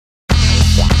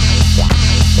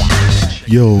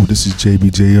Yo, this is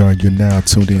JBJR, and you're now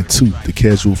tuned in to the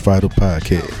Casual Fighter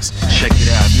Podcast. Check it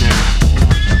out now.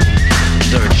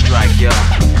 Third strike, yo.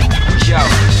 Yo,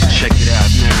 check it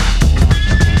out now.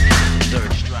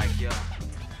 Third strike, yo.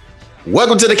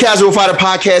 Welcome to the Casual Fighter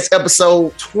Podcast,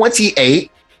 episode 28.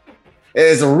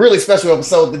 It's a really special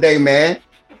episode today, man.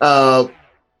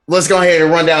 Let's go ahead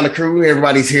and run down the crew.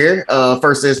 Everybody's here.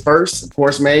 First is first, of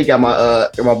course, man. You got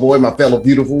my boy, my fellow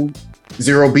beautiful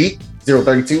Zero Beat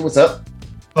 032. What's up?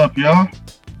 What's up, y'all?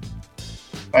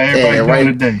 How everybody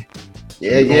doing today?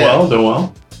 Yeah. Doing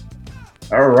well.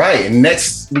 All right. And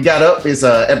next we got up is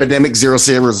Epidemic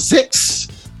 006.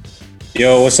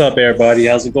 Yo, what's up, everybody?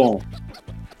 How's it going?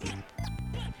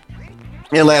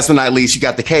 And last but not least, you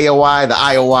got the KOI, the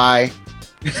IOI.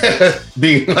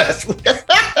 being last.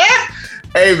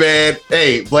 Hey, man.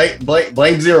 Hey,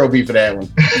 blame Zero B for that one.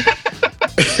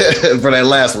 For that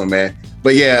last one, man.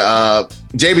 But yeah,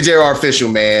 JBJR official,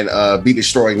 man. Beat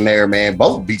Extraordinaire, man.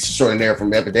 Both beats Extraordinaire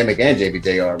from Epidemic and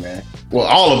JBJR, man. Well,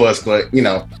 all of us, but you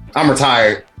know, I'm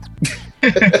retired.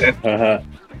 But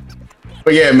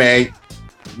yeah, man.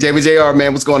 JBJR,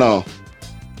 man, what's going on?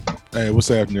 Hey, what's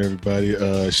happening,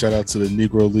 everybody? Shout out to the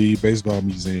Negro League Baseball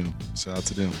Museum. Shout out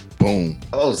to them. Boom.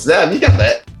 Oh, Zab, you got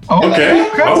that.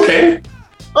 Okay.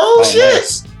 Oh, shit.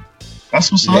 Nice.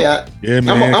 That's what's up. Yeah,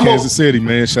 man. Kansas City,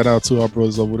 man. Shout out to our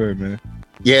brothers over there, man.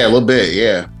 Yeah, a little bit.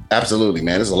 Yeah, absolutely,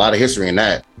 man. There's a lot of history in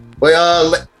that. But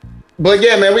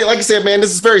yeah, man. Like I said, man,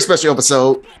 this is a very special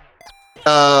episode.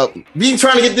 Been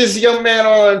trying to get this young man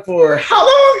on for how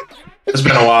long? It's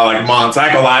been a while, like months. I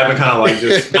ain't gonna lie, I've been kind of like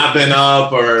just not been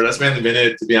up, or that's mainly been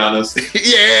it, to be honest. Yeah,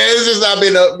 it's just not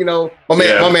been up. You know, my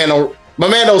man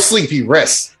don't sleep. He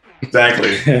rests.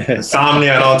 Exactly.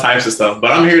 Insomnia and all types of stuff. But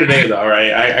I'm here today, though. All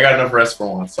right, I got enough rest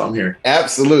for once, so I'm here.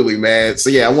 Absolutely, man. So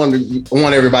yeah, I want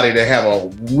everybody to have a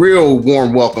real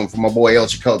warm welcome for my boy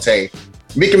ElChakotay,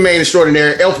 Mickey Main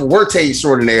Extraordinaire, El Fuerte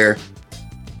Extraordinaire.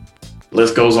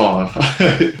 List goes on.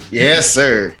 Yes,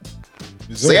 sir.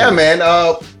 So yeah, man.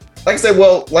 Like I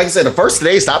said, the first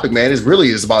today's topic, man,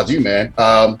 is about you, man.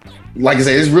 Like I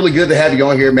said, it's really good to have you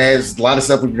on here, man. There's a lot of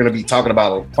stuff we're going to be talking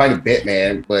about quite a bit,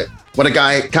 man. But when a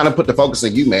guy kind of put the focus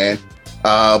on you, man,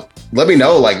 let me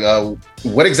know, like,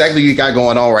 what exactly you got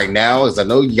going on right now. Is I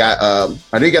know you got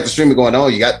the streaming going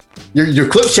on. You got your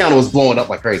clips channel is blowing up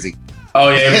like crazy. Oh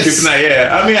yeah,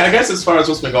 yeah. I mean, I guess as far as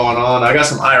what's been going on, I got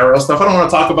some IRL stuff I don't want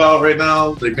to talk about right now.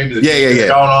 Like maybe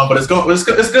going on, but it's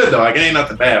good though. Like it ain't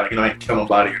nothing bad. Like, you know, I ain't kill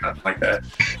nobody or nothing like that.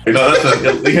 You know, that's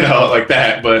like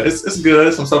that. But it's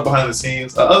good. Some stuff behind the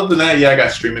scenes. Other than that, yeah, I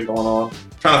got streaming going on.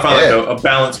 Trying to find like a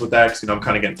balance with that, because you know I'm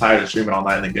kind of getting tired of streaming all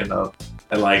night and then getting up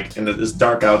and like it's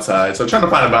dark outside. So trying to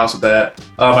find a balance with that.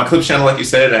 My clips channel, like you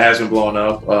said, it has been blowing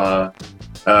up.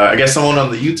 I guess someone on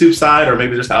the YouTube side, or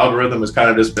maybe just the algorithm, has kind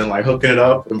of just been like hooking it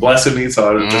up and blessing me,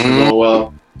 so it's just been going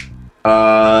well.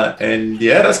 And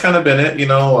yeah, that's kind of been it. You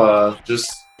know,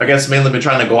 just I guess mainly been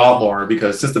trying to go out more,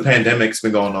 because since the pandemic's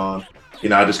been going on, you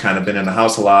know, I just kind of been in the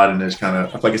house a lot, and it's kind of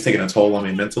I feel like it's taking a toll on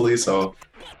me mentally. So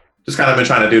just kind of been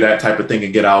trying to do that type of thing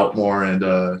and get out more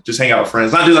and just hang out with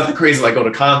friends. Not do nothing crazy like go to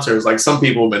concerts like some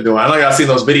people have been doing. I know I've seen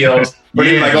those videos where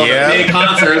they like go to big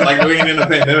concerts like we're in the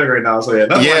pandemic right now. So yeah,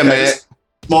 like man.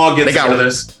 Small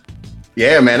get-togethers.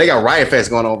 Yeah, man, they got Riot Fest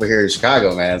going over here in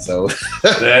Chicago, man. So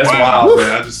yeah, it's wild,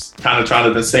 man. I just kind of trying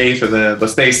to be safe but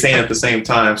stay sane at the same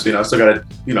time. So you know, I still gotta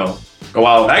go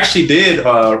out. I actually did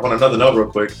on another note,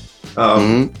 real quick.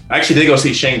 I actually did go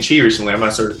see Shang-Chi recently. I'm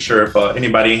not sure if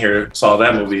anybody in here saw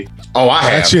that movie. Oh, I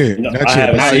have. I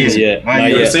haven't seen it yet.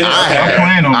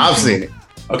 I've seen it.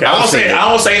 Okay, I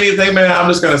won't say anything, man. I'm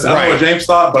just gonna say I don't know what James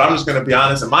thought, but I'm just gonna be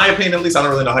honest. In my opinion, at least, I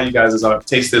don't really know how you guys'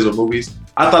 taste is with movies.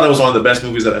 I thought it was one of the best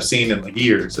movies that I've seen in like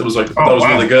years. It was like I thought it was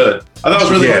really good. I thought it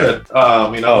was really good.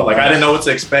 You know, like I didn't know what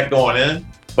to expect going in,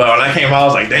 but when I came out, I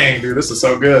was like, dang, dude, this is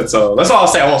so good. So that's all I'll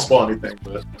say. I won't spoil anything,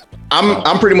 but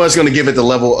I'm pretty much gonna give it the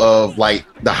level of like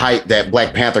the hype that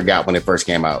Black Panther got when it first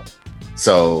came out.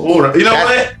 So you know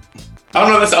what? I don't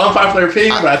know if that's an unpopular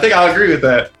opinion, but I think I'll agree with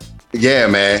that. Yeah,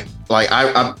 man. Like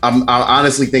I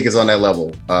honestly think it's on that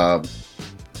level.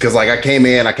 Because like I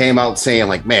came out saying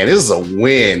like, man, this is a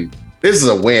win. This is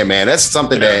a win, man. That's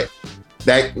something that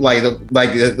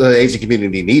the Asian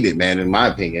community needed, man, in my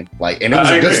opinion. Like, and it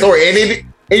was a good story.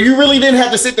 And you really didn't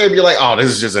have to sit there and be like, oh, this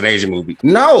is just an Asian movie.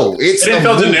 No, it didn't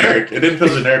feel generic. It didn't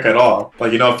feel generic at all.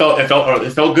 Like, you know, it felt good. Like,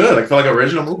 it felt like an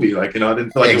original movie. Like, you know, it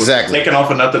didn't feel like it was taken off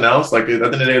of nothing else. Like, I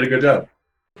think they did a good job.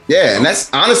 Yeah, and that's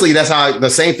how the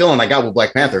same feeling I got with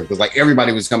Black Panther, because like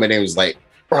everybody was coming in and was like,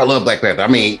 bro, I love Black Panther. I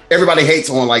mean, everybody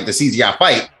hates on like the CGI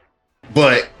fight,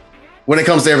 but when it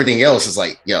comes to everything else, it's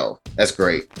like, yo, that's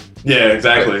great. Yeah,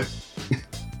 exactly.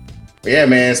 Yeah,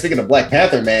 man. Speaking of Black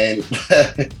Panther, man,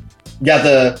 got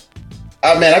the.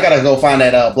 I gotta go find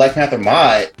that Black Panther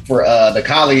mod for the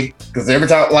Kali, because every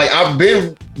time, like, I've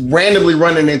been randomly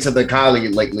running into the Kali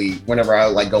lately whenever I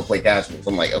like go play casuals.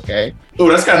 I'm like, okay. Oh,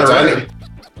 that's kind of rare.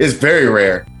 It's very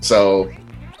rare. So,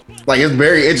 like, it's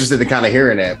very interesting to kind of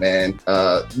hearing that, man.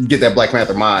 Get that Black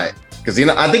Panther mod, because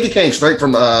I think it came straight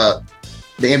from the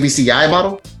MVCI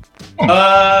model.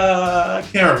 I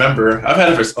can't remember. I've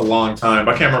had it for a long time.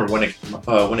 I can't remember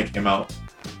when it came out.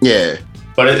 Yeah.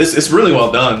 But it's really well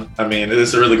done. I mean,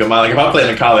 it's a really good mod. Like, if I played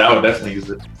in college, I would definitely use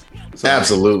it. So.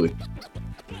 Absolutely.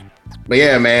 But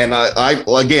yeah, man,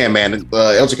 ElChakotay,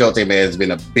 man, has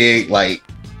been a big, like,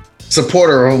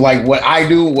 supporter of, like, what I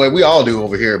do, what we all do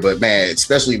over here. But, man,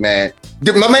 especially, man,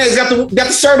 my man's got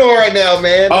the shirt on right now,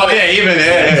 man. Oh, yeah,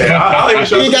 I'll even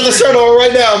show you. He got the shirt on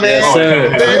right now, man.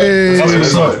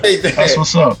 That's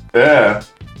what's up. Yeah.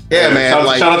 Yeah, man.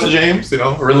 Shout out to James,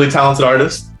 a really talented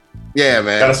artist. Yeah,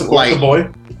 man. Gotta support the boy.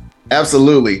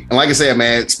 Absolutely. And like I said,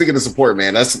 man, speaking of support,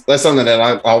 man, that's something that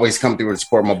I always come through and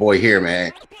support my boy here,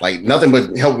 man. Like, nothing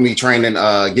but helping me train and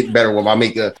get better with my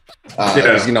Mika.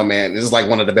 Man, this is like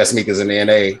one of the best Mikas in the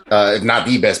NA, if not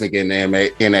the best Mika in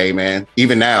the NA, man.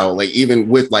 Even now, like, even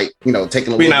with, like,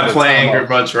 taking a we're not playing or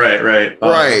much, right.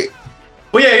 Right.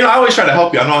 But yeah, I always try to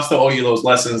help you. I know I still owe you those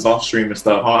lessons off stream and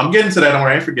stuff. I'm getting to that. Don't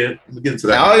worry, I forget. I'm getting to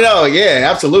that. Oh, no, yeah,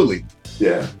 absolutely.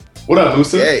 Yeah. What up,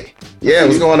 Musa? Hey, yeah,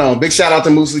 what's going on? Big shout out to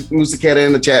Musa Keta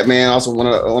in the chat, man. Also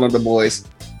one of the boys.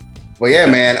 But yeah,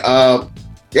 man.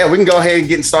 We can go ahead and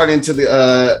get started into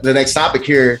the next topic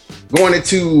here. Going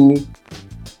into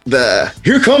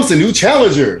here comes the new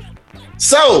challenger.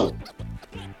 So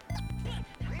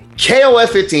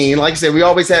KOFXV, like I said, we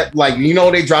always have, like,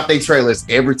 they drop their trailers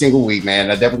every single week, man.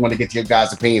 I definitely want to get your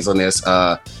guys' opinions on this.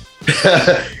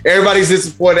 Everybody's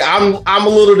disappointed. I'm a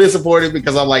little disappointed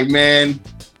because I'm like, man,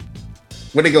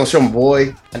 when they gonna show my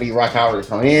boy? I need Rock Howard to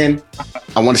come in.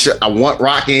 I want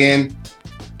Rock in,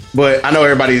 but I know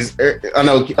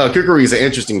Kukri is an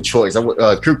interesting choice.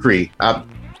 Kukri, I'm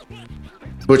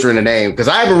butchering the name because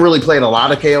I haven't really played a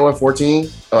lot of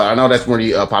KOF14. I know that's when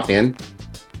he popped in.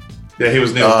 Yeah, he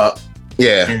was new.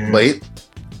 But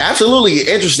absolutely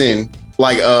interesting.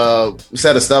 Like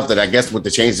set of stuff that I guess with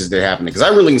the changes that are happening, because I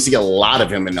really see a lot of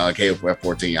him in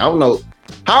KOF14. I don't know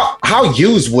how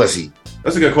used was he.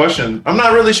 That's a good question. I'm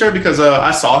not really sure because I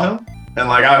saw him and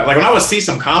when I would see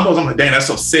some combos, I'm like, dang, that's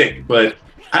so sick. But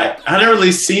I didn't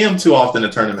really see him too often in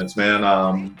tournaments,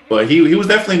 man. But he was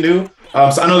definitely new.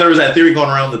 So I know there was that theory going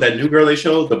around that new girl they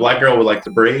showed, the black girl with like the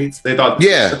braids. They thought,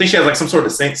 I think she had like some sort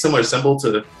of similar symbol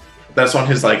to that's on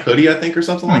his like hoodie, I think, or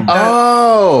something like that.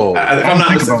 Oh,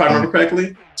 if I remember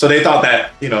correctly. So they thought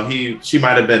that she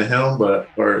might have been him,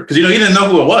 because he didn't know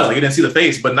who it was, like he didn't see the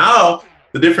face. But now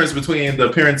the difference between the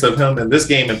appearance of him in this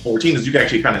game and 14 is you can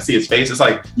actually kind of see his face. It's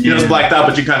like it's blacked out,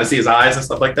 but you kind of see his eyes and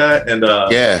stuff like that. And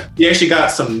he actually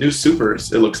got some new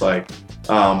supers, it looks like.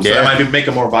 So that might make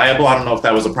him more viable. I don't know if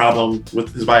that was a problem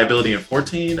with his viability in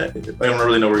 14. I don't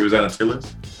really know where he was at in tier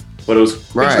list. But it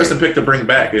was an interesting pick to bring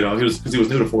back, he was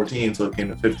new to 14, so it came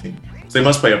to 15. So he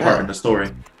must play a part in the story.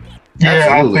 Yeah,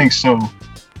 absolutely. I think so.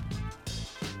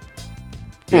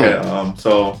 Yeah.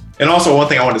 And also one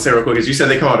thing I wanted to say real quick is you said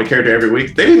they come out with a character every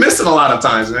week. They be missing a lot of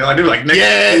times, man. Like they're like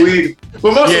next week.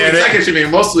 But most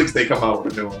weeks, most weeks they come out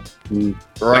with a new one.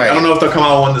 Right. Like, I don't know if they'll come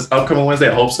out on this upcoming Wednesday.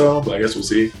 I hope so, but I guess we'll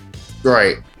see.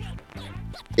 Right.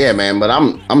 Yeah, man. But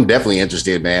I'm definitely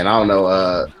interested, man. I don't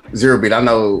know. Zero Beat. I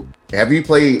know. Have you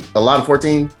played a lot of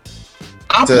 14?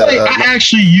 I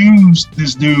actually used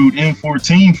this dude in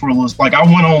 14 for a list. Like, I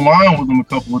went online with him a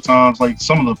couple of times. Like,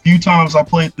 some of the few times I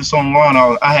played this online,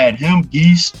 I had him,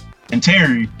 Geese, and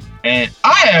Terry, and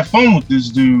I had fun with this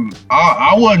dude.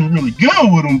 I wasn't really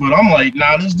good with him, but I'm like,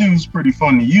 nah, this dude's pretty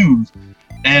fun to use.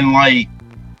 And, like,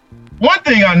 one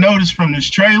thing I noticed from this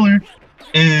trailer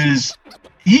is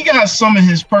he got some of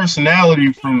his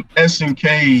personality from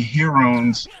SNK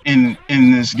Heroes in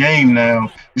this game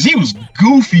now, because he was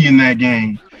goofy in that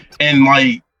game, and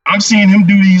like I'm seeing him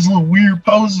do these little weird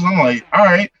poses. I'm like, all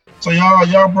right, so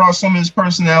y'all brought some of his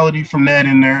personality from that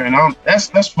in there, and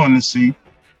that's fun to see.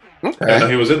 Okay, I didn't know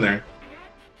he was in there.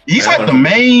 He's like the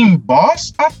main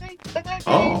boss, I think, in that game.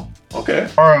 Oh, okay.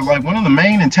 Or like one of the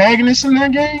main antagonists in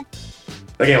that game.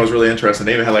 That game was really interesting.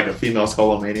 They even had like a female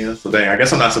Skullomania. So dang, I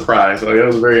guess I'm not surprised. Like, it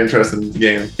was a very interesting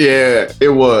game. Yeah, it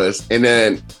was. And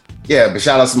then, but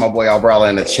shout out to my boy Albrala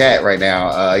in the chat right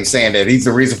now. He's saying that he's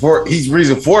reason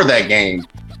for that game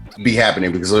to be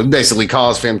happening, because it basically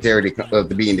caused Femterity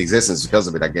to be in existence because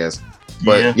of it, I guess.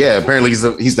 But apparently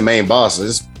he's the main boss. So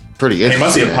it's pretty interesting. He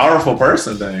must be a powerful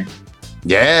person, dang.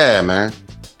 Yeah, man.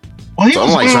 Well, he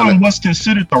was on what's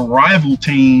considered the rival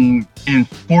team in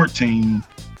 14.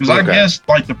 Because I guess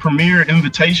like the premier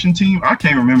invitation team, I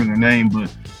can't remember their name, but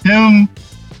him,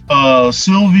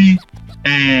 Sylvie,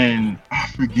 and I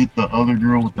forget the other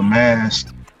girl with the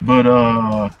mask. But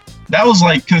that was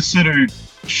like considered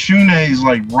Shune's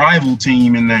like rival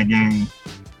team in that game.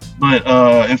 But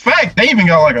in fact, they even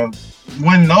got like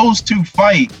when those two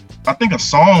fight, I think a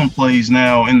song plays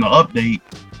now in the update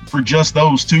for just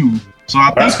those two. So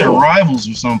I think they're rivals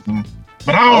or something.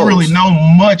 But I don't really know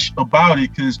much about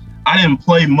it because I didn't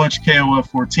play much KOF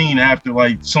 14 after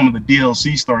like some of the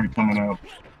DLC started coming out.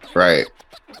 Right.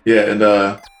 Yeah,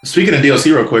 and speaking of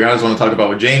DLC real quick, I just want to talk about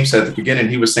what James said at the beginning.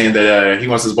 He was saying that he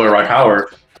wants his boy Rock Howard.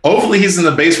 Hopefully he's in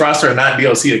the base roster and not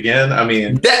DLC again. I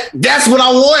mean, that's what I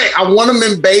want. I want him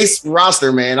in base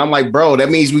roster, man. I'm like, bro, that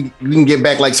means we can get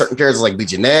back like certain characters like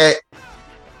Legionette.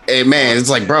 And man, it's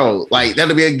like, bro, like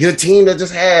that'll be a good team to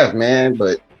just have, man.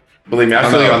 But believe me, I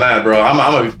feel you on that, bro.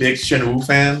 I'm a big Shenwu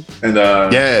fan,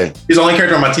 and he's the only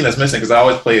character on my team that's missing because I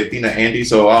always play Athena Andy.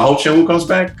 So I hope Shenwu comes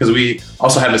back because we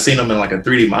also haven't seen him in like a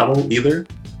 3D model either.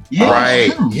 Yeah,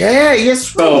 right. Yeah, yes.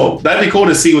 So that'd be cool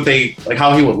to see what they like,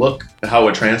 how he would look, how it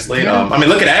would translate. Yeah. I mean,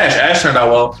 look at Ash. Ash turned out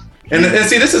well. And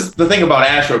see, this is the thing about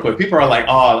Ash real quick. People are like,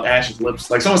 oh, Ash's lips.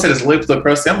 Like someone said his lips look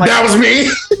crusty. I'm like, that was me.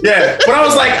 Yeah. But I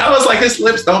was like, his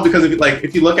lips don't, because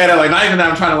if you look at it, like not even that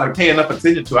I'm trying to like pay enough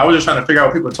attention to. I was just trying to figure out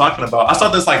what people were talking about. I saw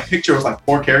this like picture was like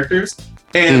 4 characters.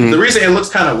 And the reason it looks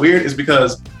kind of weird is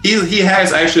because he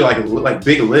has actually like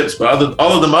big lips, but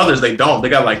all of them others, they don't. They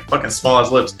got like fucking small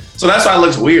ass lips. So that's why it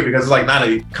looks weird, because it's like not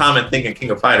a common thing in King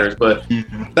of Fighters. But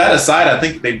that aside, I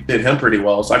think they did him pretty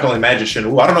well. So I can only imagine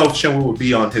Shenwu. I don't know if Shenwu would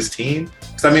be on his team.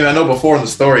 Because I mean, I know before in the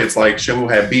story, it's like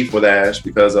Shenwu had beef with Ash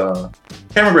because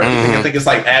can't remember everything. I think it's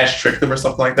like Ash tricked him or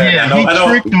something like that. Yeah, I know,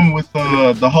 tricked him with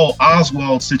the whole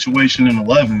Oswald situation in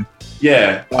 11.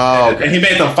 Yeah, and he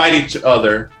made them fight each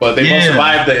other, but they both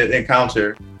survived the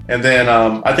encounter. And then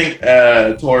I think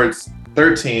towards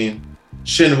 13,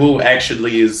 Shenwu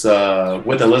actually is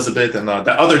with Elizabeth, and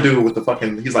the other dude with the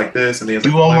fucking, he's like this, and he's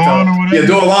like, Duolong or whatever.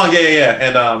 Yeah, Duolong, yeah.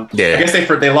 And I guess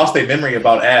they lost their memory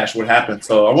about Ash, what happened.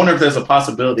 So I wonder if there's a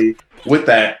possibility with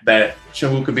that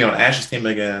Shenwu could be on Ash's team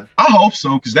again. I hope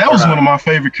so, because that was one of my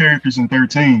favorite characters in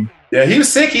 13. Yeah, he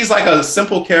was sick. He's like a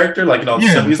simple character, like,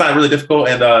 he's not really difficult.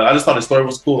 And I just thought his story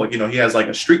was cool. Like, he has like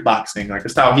a street boxing, like a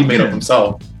style he made up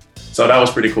himself. So that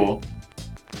was pretty cool.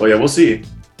 But yeah, we'll see.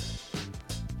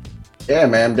 Yeah,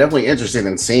 man, I'm definitely interested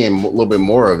in seeing a little bit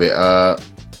more of it. I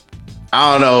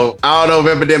don't know if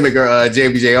Epidemic or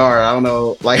JBJR. I don't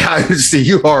know like how interested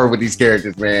you are with these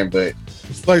characters, man. But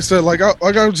like I said,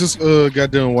 I just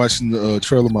got done watching the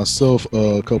trailer myself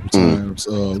a couple times,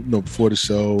 before the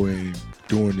show and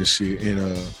doing this shit,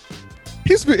 and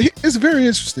it's very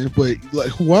interesting. But like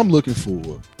who I'm looking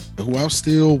for, who I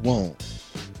still want.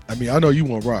 I mean, I know you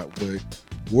want Rock, but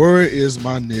where is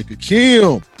my nigga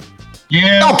Kim?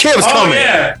 Yeah, Kim's coming.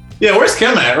 Yeah, where's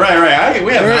Kim at? Right.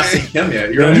 We have not seen Kim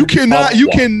yet. You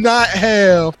cannot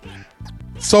have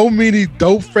so many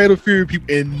dope Fatal Fury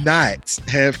people and not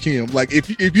have Kim. Like if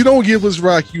you don't give us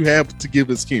Rock, you have to give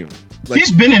us Kim. Like,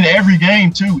 he's been in every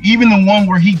game too, even the one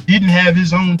where he didn't have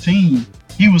his own team.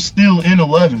 He was still in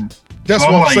 11. That's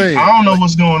what I'm saying. I don't know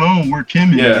what's going on where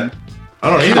Kim is. Yeah, I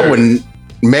don't know either.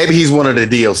 Maybe he's one of the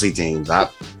DLC teams.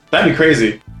 That'd be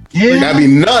crazy. Yeah, that'd be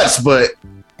nuts. But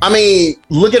I mean,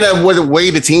 looking at the way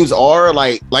the teams are,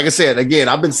 like I said, again,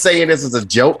 I've been saying this as a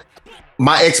joke.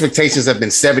 My expectations have been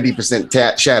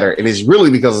 70% shattered, and it's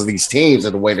really because of these teams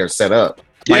and the way they're set up.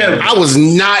 Like, I was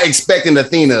not expecting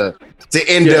Athena to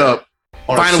end up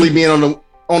finally being on the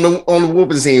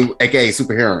whooping team, aka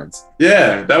superheroines.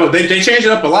 Yeah, they changed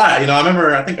it up a lot.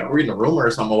 I think I was reading a rumor or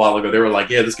something a while ago. They were like,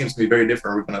 "Yeah, this game's gonna be very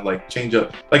different. We're gonna like change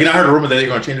up." Like, I heard a rumor that they're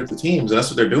gonna change up the teams, and that's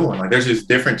what they're doing. Like, there's just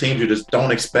different teams you just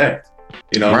don't expect.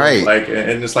 Right? Like,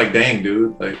 and it's like, dang,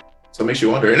 dude, like. So it makes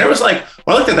you wonder. And there was like,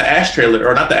 when I looked at the Ash trailer,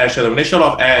 or not the Ash trailer, when they showed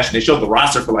off Ash and they showed the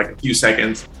roster for like a few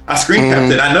seconds, I screen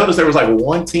capped it. I noticed there was like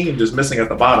one team just missing at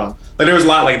the bottom. Like there was a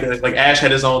lot, like Ash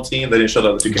had his own team. They didn't show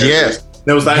the other two characters. Yeah.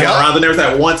 There was that around, then there was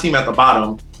that one team at the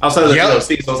bottom outside of the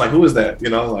DLC. So I was like, who is that?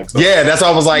 Yeah, that's what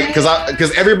I was like,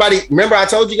 because everybody, remember I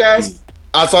told you guys,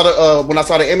 I saw when I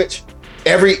saw the image,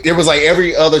 it was like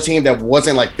every other team that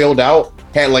wasn't like filled out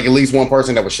had like at least one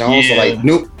person that was shown. Yeah. So like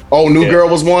New Girl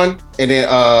was one, and then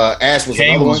Ash was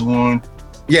another one.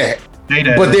 Yeah,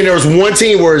 but then there was one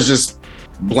team where it's just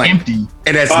blank, empty,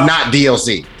 and that's not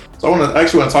DLC. So I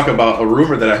actually want to talk about a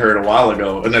rumor that I heard a while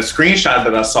ago, and a screenshot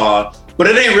that I saw, but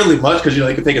it ain't really much because you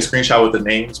could take a screenshot with the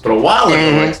names. But a while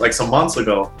ago, like some months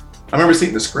ago, I remember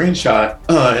seeing the screenshot,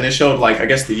 and it showed like I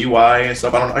guess the UI and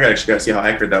stuff. I gotta see how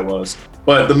accurate that was.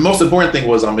 But the most important thing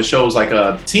was it shows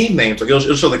like team names. Like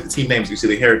it'll show like the team names. You see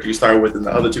the character you start with and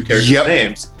the other two characters'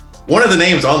 names. One of the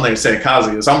names on there said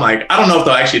Kazuya. So I'm like, I don't know if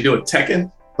they'll actually do a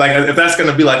Tekken. Like if that's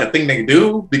gonna be like a thing they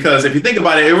do, because if you think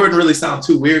about it, it wouldn't really sound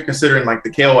too weird considering like the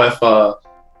KOF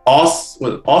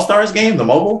All Stars game, the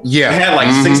mobile. Yeah, they had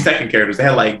like 6 Tekken characters. They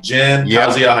had like Jin,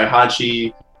 Kazuya,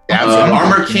 Heihachi,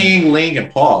 Armor King, Ling, and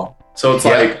Paul. So it's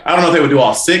like I don't know if they would do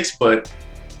all 6, but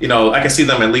you know I can see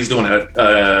them at least doing a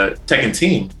Tekken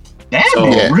team. That'd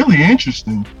be really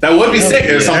interesting. That would be sick.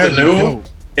 It's something new.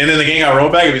 And then the game got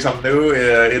rolled back. It'd be something new.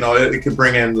 You know, it could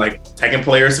bring in like Tekken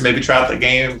players to maybe try out the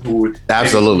game who would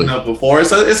before.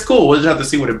 So it's cool. We'll just have to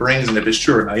see what it brings and if it's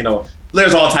true or not. You know,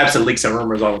 there's all types of leaks and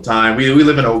rumors all the time. We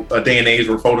live in a day and age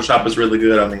where Photoshop is really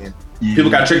good. I mean,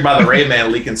 people got tricked by the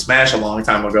Rayman leak in Smash a long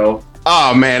time ago.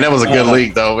 Oh man, that was a good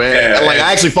leak though, man.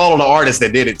 I actually follow the artist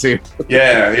that did it too.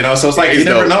 Yeah, you know, so it's like you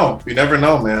never know. You never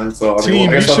know, man. So I mean,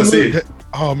 I guess we'll have to see.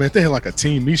 Oh man, if they had like a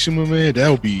Team Mishima, man, that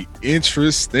would be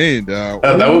interesting. That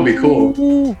would be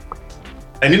cool.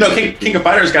 And you know, King of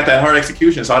Fighters got that hard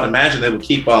execution, so I'd imagine they would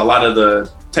keep a lot of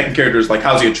the Tekken characters like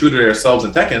Kazuya true to themselves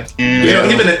in Tekken. You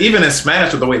know, even in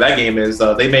Smash, with the way that game is,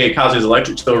 they made Kazuya's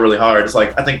electric still really hard. It's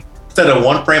like I think instead of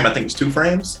 1 frame, I think it's 2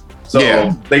 frames. So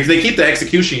they keep the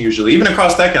execution usually. Even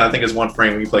across Tekken, I think it's 1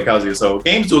 frame when you play Kazuya. So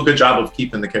games do a good job of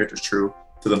keeping the characters true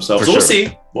to themselves. So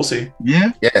we'll see.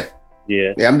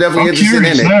 Yeah, I'm definitely interested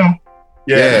in it. Now.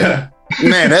 Yeah.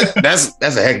 Man, that's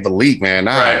a heck of a leak, man.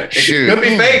 Right. It could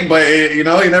be fake, but you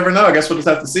know, you never know. I guess we'll just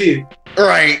have to see.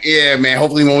 Right. Yeah, man.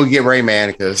 Hopefully when we get Rayman,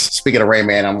 because speaking of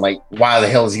Rayman, I'm like, why the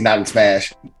hell is he not in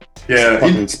Smash? Yeah.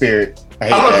 Fucking spirit. I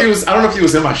don't know if he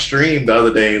was in my stream the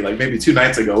other day, like maybe 2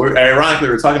 nights ago. Ironically,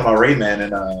 we were talking about Rayman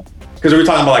and because we were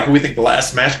talking about like who we think the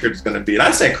last Smash character is going to be. And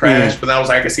I said Crash, but then I was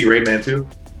like, I can see Rayman too.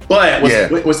 But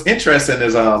what's interesting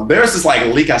is there's this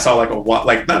like leak I saw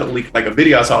not a leak, like a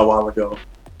video I saw a while ago.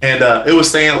 And it was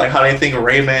saying like how they think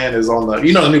Rayman is on the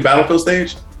new Battlefield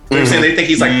stage. They're saying they think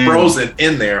he's like frozen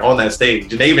in there on that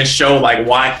stage, and they even show like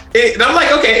why. And I'm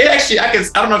like, okay, I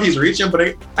don't know if he's reaching,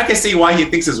 but I can see why he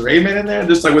thinks it's Rayman in there,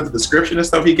 just like with the description and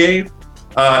stuff he gave.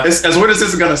 It's, as weird as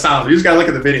this is gonna sound, you just gotta look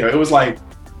at the video. It was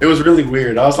really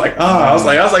weird. I was like, I was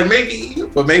like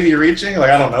maybe you're reaching. Like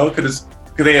I don't know, could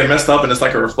they have messed up and it's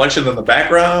like a reflection in the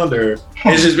background, or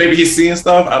it's just maybe he's seeing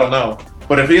stuff. I don't know.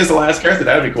 But if he is the last character,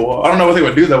 that'd be cool. I don't know what they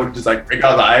would do though. Would he just like break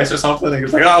out of the ice or something? And he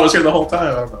was like, I was here the whole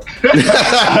time. I don't know.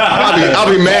 I'll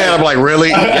be mad. I'm like, really?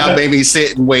 Y'all made me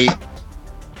sit and wait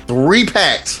 3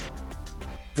 packs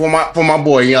for my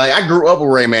boy. You know, like I grew up with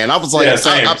Rayman. I was like,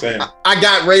 same. I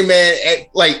got Rayman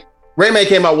at Rayman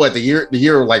came out the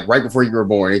year like right before you were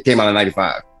born. It came out in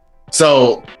 '95.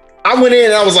 So I went in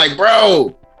and I was like,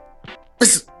 bro,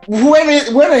 where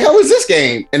the hell is this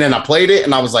game? And then I played it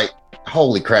and I was like,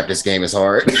 holy crap, this game is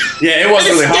hard. Yeah, it was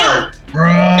really hard.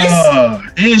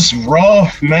 Bruh, it's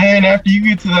rough, man. After you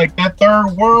get to like that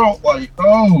 3rd world, like,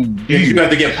 yeah, you have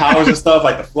to get powers and stuff,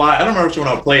 like the fly. I don't remember which one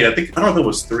I played. I don't know if it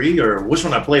was 3 or which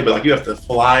one I played, but like you have to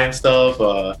fly and stuff.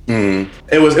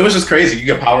 It was just crazy. You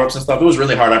get power-ups and stuff. It was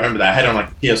really hard. I remember that. I had it on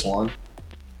like the PS1.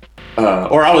 I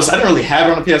didn't really have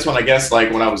it on the PS1, I guess,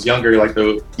 like when I was younger, like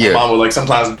my mom would like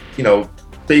sometimes, you know,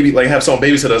 have someone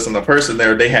babysit us, and the person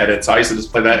there, they had it, so I used to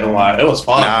just play that a lot. It was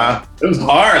fun. It was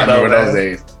hard though. Those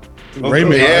days.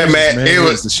 Rayman, man, it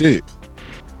was the shit.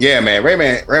 Yeah, man,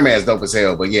 Rayman is dope as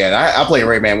hell. But yeah, I played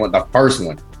Rayman with the first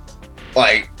one.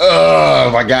 Like, oh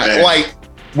my god! Man. Like,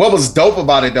 what was dope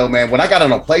about it though, man? When I got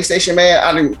on a PlayStation, man,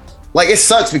 I didn't like. It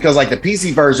sucks because like the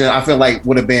PC version, I feel like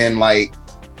would have been like,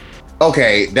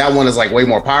 okay, that one is like way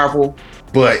more powerful,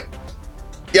 but.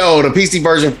 Yo, the PC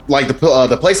version, like the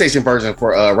PlayStation version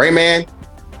for Rayman,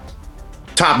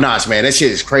 top notch, man. That shit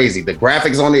is crazy. The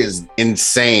graphics on it is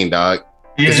insane, dog.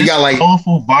 Yeah, you got like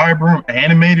colorful, vibrant,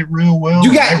 animated real well.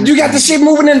 You got the shit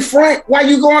moving in front while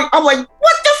you going. I'm like,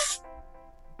 what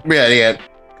the? Yeah.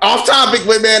 Off topic,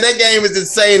 but man, that game is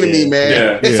insane to me,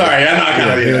 man. Yeah. Sorry, I'm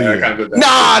not kind of that.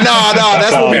 No,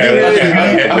 that's what we do.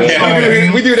 Okay.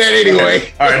 We do that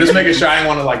anyway. All right, just making sure I didn't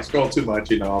want to like scroll too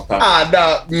much, off topic.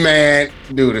 No, man,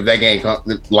 dude, if that game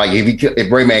comes, like if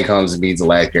Rayman comes and beats the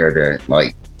last character,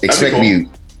 like expect me.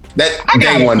 That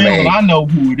day one, man. I know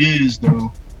who it is,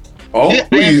 though. Oh,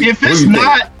 if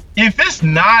it's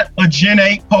not a Gen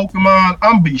 8 Pokemon,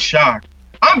 I'm be shocked.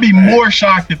 I'd be more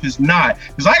shocked if it's not,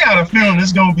 because I got a feeling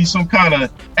it's gonna be some kind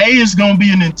of it's gonna be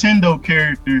a Nintendo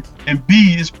character, and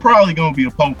B, it's probably gonna be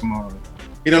a Pokemon.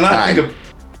 Go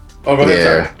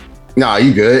ahead. Sorry. No,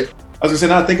 you good. I was gonna say,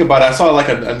 now I think about it, I saw like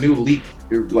a new leak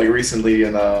like recently,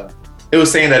 and it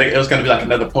was saying that it was going to be like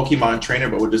another Pokemon trainer,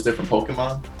 but with just different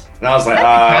Pokemon. And I was like,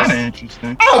 kind of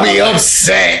interesting. I'll be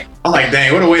upset. I'm like,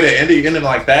 dang, what a way to end it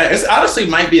like that. It's honestly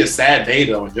might be a sad day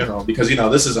though in general because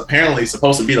this is apparently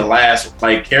supposed to be the last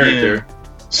character. Yeah.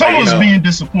 Someone's being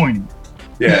disappointed.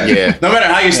 Yeah. No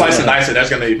matter how you slice and dice it, there's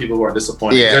going to be people who are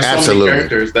disappointed. Yeah, there's absolutely. so many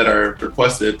characters that are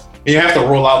requested, and you have to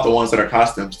rule out the ones that are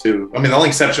costumes too. I mean, the only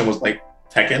exception was like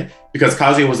Tekken because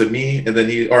Kazuya was a Mii, and then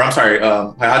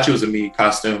Heihachi was a Mii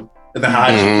costume, and then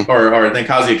Heihachi or then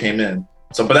Kazuya came in.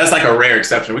 So, but that's like a rare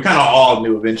exception. We kind of all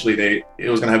knew eventually it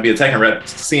was going to be a Tekken rep,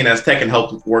 seeing as Tekken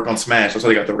helped work on Smash. That's why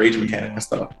they got the rage mechanic and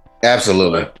stuff.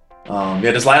 Absolutely.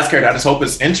 This last character, I just hope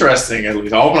it's interesting. At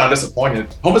least I hope I'm not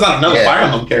disappointed. Hope it's not another Fire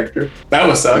Emblem character. That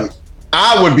would suck.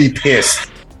 I would be pissed.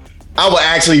 I would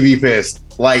actually be pissed.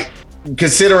 Like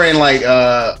considering,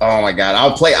 oh my god,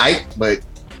 I'll play Ike, but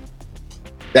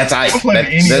that's Ike.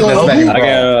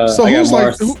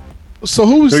 So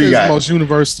who's the most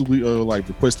universally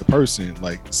requested person in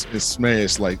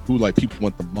Smash? Who people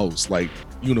want the most?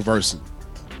 Universally.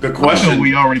 Good question.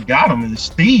 We already got him in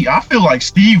Steve. I feel like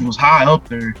Steve was high up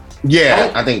there.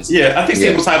 Yeah, I think. Yeah, I think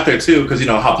Steve was high up there too because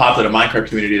how popular the Minecraft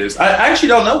community is. I actually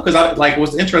don't know because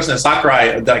what's interesting in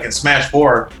Sakurai in Smash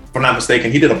 4, if I'm not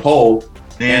mistaken, he did a poll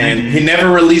and he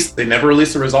never released. They never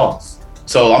released the results.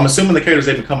 So I'm assuming the characters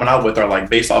they've been coming out with are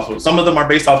based off of. Some of them are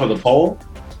based off of the poll.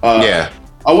 I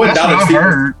wouldn't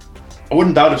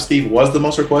doubt if Steve was the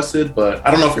most requested, but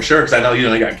I don't know for sure because I know you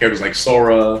got characters like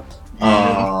Sora.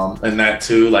 And that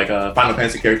too, Final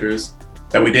Fantasy characters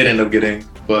that we did end up getting.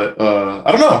 But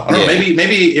I don't know.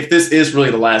 Maybe if this is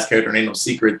really the last character and ain't no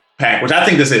secret pack, which I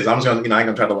think this is. I'm just gonna, I ain't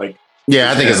gonna try to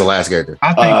Yeah, I think it's the last character.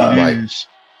 I think it is.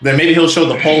 Then maybe he'll show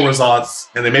the poll results,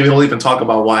 and then maybe he'll even talk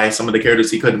about why some of the characters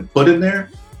he couldn't put in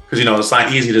there. Because it's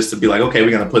not easy just to be okay,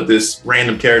 we're gonna put this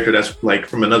random character that's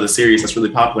from another series that's really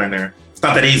popular in there. It's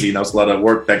not that easy. It's a lot of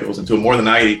work that goes into it, more than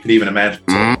I could even imagine.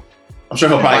 So I'm sure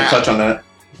he'll probably touch on that.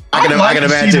 I can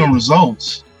imagine the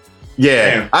results.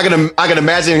 Yeah, damn. I can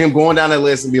imagine him going down that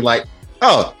list and be like,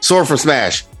 "Oh, Sword for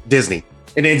Smash, Disney,"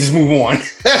 and then just move on.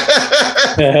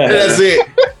 That's it.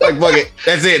 Fuck it.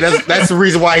 That's it. That's the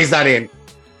reason why he's not in.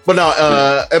 But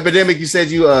no, Epidemic. You said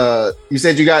you got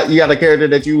a character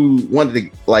that you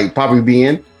wanted to probably be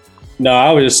in. No,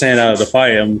 I was just saying the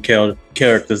Fire Emblem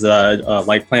characters that I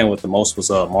like playing with the most was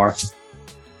Marth.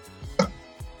 Oh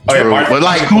yeah,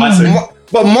 Marth.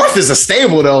 But Marth is a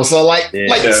stable though, so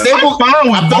stable. I'm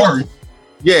fine with Marth.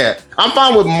 Yeah, I'm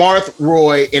fine with Marth,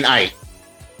 Roy, and Ike.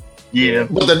 Yeah,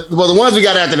 but the ones we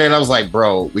got after that, I was like,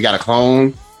 bro, we got a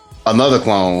clone, another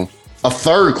clone, a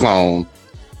third clone,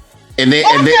 and then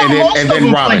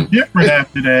Robin. Different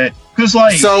after that, because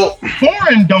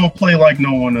Foreign don't play like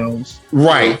no one else,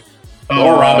 right?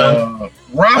 Or Robin.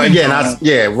 Robin.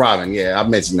 Robin. Yeah, I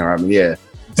mentioned Robin. Yeah.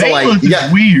 So you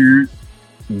got weird.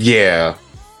 Yeah.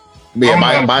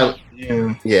 Violence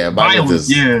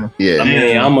is. Yeah. I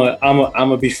mean, I'm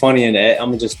gonna be funny in that. I'm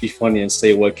gonna just be funny and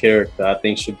say what character I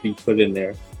think should be put in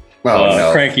there.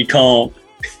 No. Cranky Kong.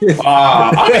 You know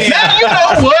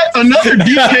what? Another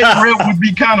DK rep would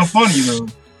be kind of funny though.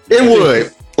 It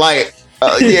would.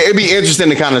 It'd be interesting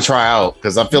to kind of try out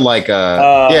because I feel like,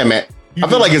 man, I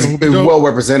feel like it's well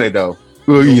represented though.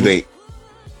 Who do you think?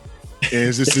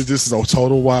 This is a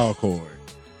total wild card.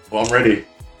 Well, I'm ready.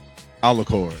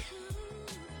 ElChakotay.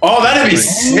 Oh, that'd be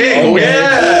sick. Okay.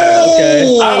 Yeah.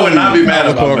 Okay. I would not be mad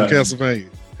about that. Castlevania.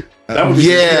 That would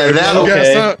be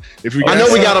I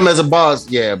know we got him as a boss,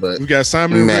 but we got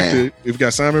Simon and Richter. If we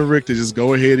got Simon and Richter, just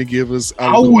go ahead and give us.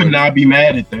 I would not be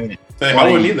mad at that.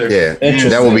 I wouldn't either. Yeah,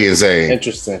 that would be insane.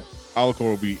 Interesting.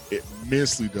 ElChakotay would be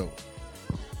immensely dope.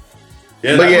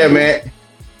 Yeah, but man.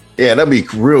 Yeah, that'd be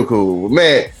real cool,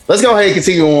 man. Let's go ahead and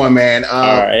continue on, man. All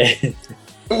right.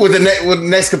 With the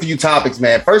next few topics,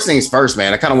 man. First things first,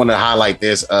 man. I kind of wanted to highlight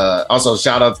this. Also,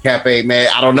 shout out to Cafe, man.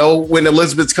 I don't know when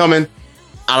Elizabeth's coming.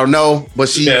 I don't know, but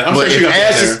if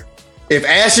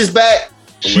Ash is back,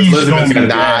 Elizabeth's gonna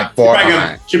die.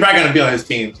 She's probably gonna be on his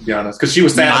team, to be honest, because she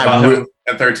was sad about him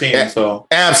at 13. So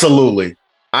absolutely,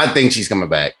 I think she's coming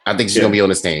back. I think she's gonna be on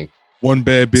this team. One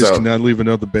bad bitch cannot leave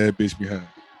another bad bitch behind.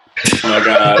 Oh my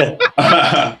god!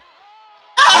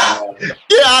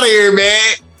 Get out of here,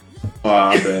 man. Oh,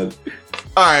 I'm bad.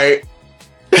 All right.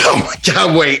 Oh my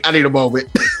god! Wait, I need a moment.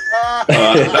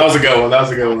 That was a good one. That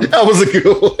was a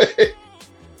good one.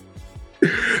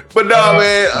 But no,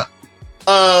 man.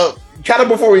 Kind of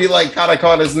before we kind of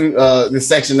call this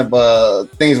section of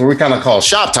things where we kind of call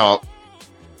shop talk.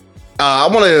 I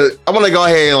want to go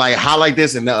ahead and highlight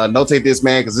this and notate this,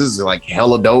 man, because this is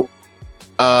hella dope.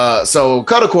 So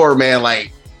Cuddlecore, man,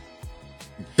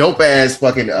 dope ass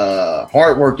fucking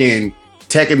hardworking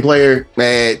Tekken player,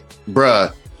 man,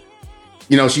 bruh.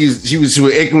 You know, she was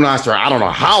with Equinox for I don't know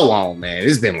how long, man.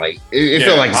 It's been like it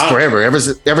felt like it's forever. Ever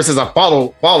since I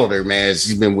followed her, man,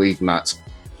 she's been with Equinox.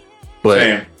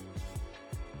 But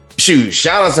shoot,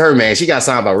 shout out to her, man. She got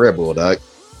signed by Red Bull, dog.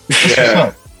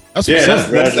 Yeah. That's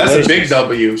a big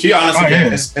W. She honestly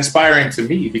been inspiring to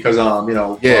me because I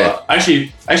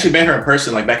actually met her in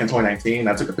person like back in 2019.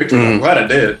 I took a picture. I'm glad I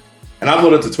did, and I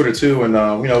uploaded to Twitter too. And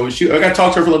I got to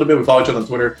talk to her for a little bit. We follow each other on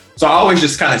Twitter, so I always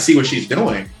just kind of see what she's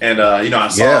doing. And I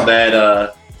saw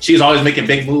that she's always making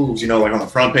big moves. Like on the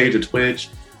front page of Twitch,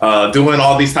 doing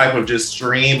all these type of just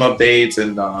stream updates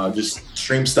and just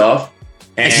stream stuff.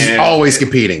 And she's always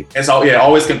competing. It's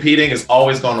always competing. It's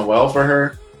always going well for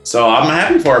her. So I'm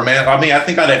happy for her, man. I mean, I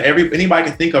think out of anybody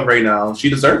can think of right now, she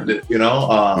deserved it.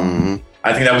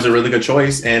 I think that was a really good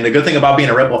choice. And the good thing about being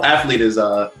a Red Bull athlete is,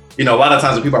 a lot of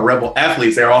times when people are Red Bull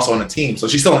athletes, they're also on a team. So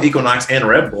she's still on Equinox and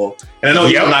Red Bull. And I know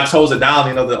Equinox holds it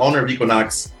down. The owner of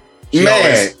Equinox, she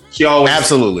always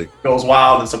absolutely goes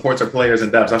wild and supports her players in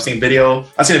depth. I've seen a video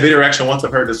reaction once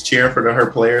of her just cheering for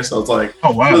her players. So it's like,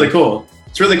 oh wow, really cool.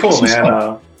 It's really cool,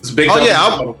 man. It's a big.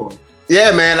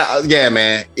 Yeah, man.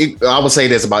 I would say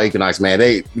this about Equinox,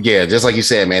 man. Just like you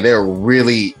said, man, they're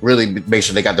really, really make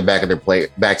sure they got the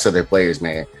backs of their players,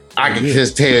 man. I can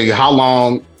just tell you how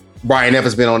long Brian F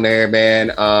has been on there,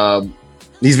 man.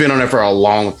 He's been on there for a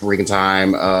long freaking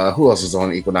time. Who else is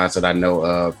on Equinox that I know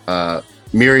of?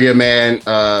 Miria, man,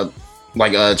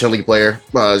 like a cheerleader player.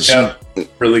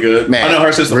 Really good. Man, I know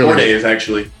her since the 4 days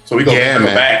actually. So we go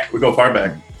back. We go far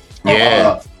back.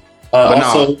 Yeah.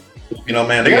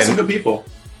 Man, they got some good people.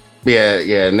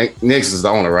 Yeah. Nix is the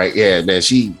owner, right? Yeah, man.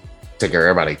 She take care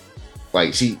of everybody.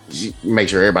 Like she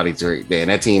makes sure everybody's right there. And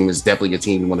that team is definitely a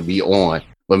team you want to be on.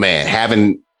 But man,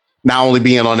 having not only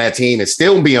being on that team and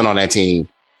still being on that team,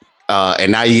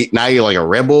 and now you're like a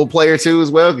Red Bull player too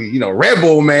as well. Red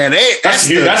Bull, man. That's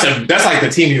like the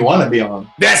team you want to be on.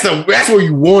 That's where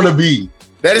you want to be.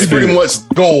 That is pretty much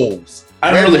goals. I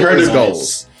haven't really heard of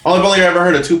goals. I've only ever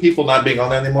heard of 2 people not being on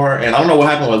there anymore, and I don't know what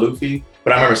happened with Luffy,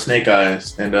 but I remember Snake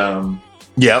Eyes, and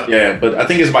but I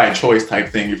think it's by a choice type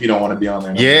thing if you don't want to be on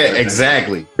there. Yeah,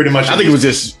 exactly. Pretty much. I think it was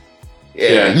just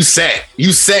you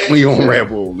set when you're on Red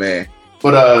Bull, man.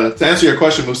 But to answer your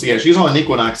question, Moosey, she's on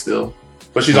Equinox still,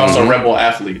 but she's also a Red Bull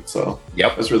athlete, so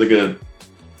that's really good.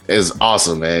 It's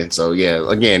awesome, man. So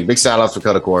again, big shout outs for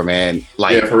Cuttacore, man.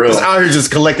 Like for real, just out here just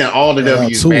collecting all the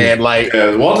W's, man. Like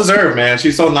well deserved, man.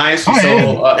 She's so nice. She's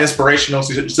so inspirational.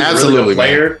 She's a really good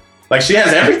player. Man. Like she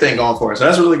has everything going for her. So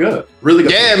that's really good. Really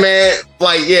good. Yeah, man.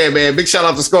 Like man. Big shout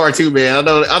out to Scar too, man. I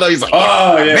know. He's like,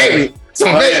 baby. So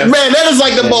man, that is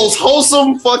like the most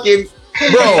wholesome fucking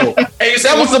bro. Hey,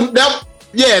 that was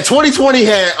 2020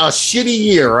 had a shitty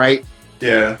year, right?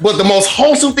 Yeah. But the most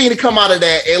wholesome thing to come out of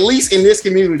that, at least in this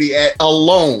community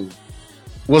alone,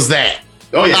 was that.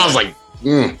 Oh, yeah. I was like,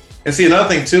 And see, another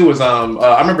thing, too, was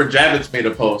I remember Javits made a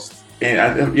post.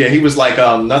 And he was like,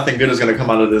 nothing good is going to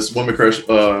come out of this woman crush,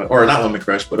 or not woman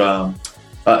crush, but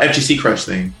FGC crush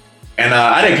thing. And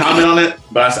I didn't comment on it,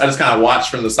 but I just kind of watched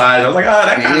from the side. I was like,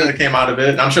 that kind of came out of it.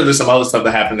 And I'm sure there's some other stuff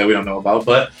that happened that we don't know about.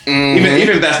 But even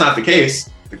if that's not the case,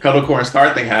 the Cuddlecore and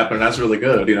Scar thing happened. That's really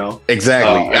good,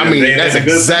 Exactly. That's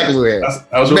exactly it.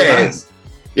 That was really nice.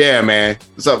 Yeah, man.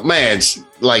 So, man,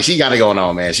 she got it going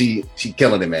on, man. She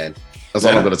killing it, man. That's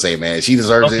all I'm gonna say, man. She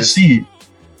deserves it.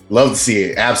 Love to see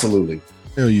it. Absolutely.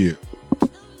 Hell yeah.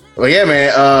 Well, yeah,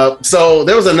 man. So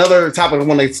there was another topic I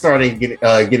want to start and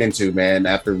get into, man.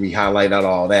 After we highlight out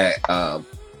all that,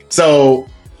 so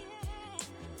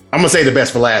I'm gonna say the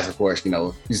best for last, of course.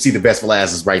 You see the best for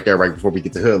last is right there, right before we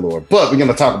get to Hood Lord. But we're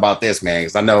gonna talk about this, man,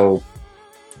 because I know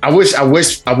I wish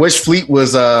Fleet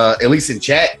was at least in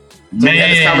chat to have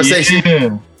this conversation.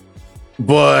 Yeah.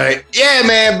 But yeah,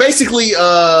 man, basically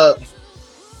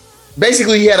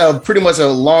he had a pretty much a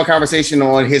long conversation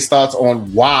on his thoughts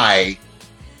on why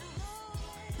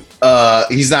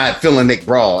he's not feeling Nick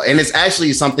Brawl. And it's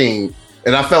actually something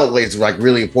that I felt is like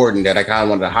really important that I kind of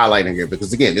wanted to highlight in here,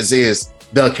 because again, this is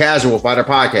the Casual Fighter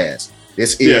Podcast.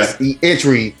 This is the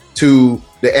entry to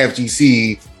the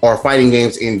FGC or fighting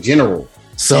games in general.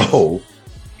 So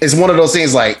it's one of those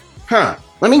things like,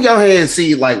 let me go ahead and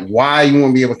see like why you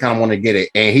want to be able to kind of want to get it.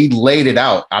 And he laid it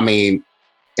out. I mean,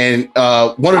 and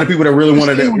one of the people that really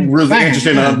wanted to, really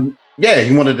interested in,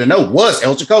 he wanted to know was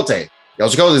ElChakotay.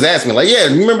 ElChakotay's asked me like,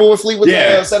 you remember what Fleet was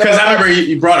set up? Because I remember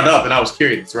you brought it up and I was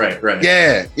curious. Right.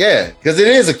 Yeah. Because it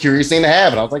is a curious thing to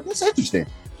have. And I was like, that's interesting.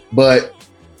 But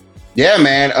yeah,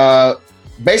 man,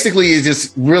 basically it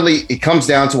just really, it comes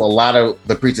down to a lot of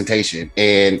the presentation.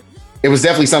 And it was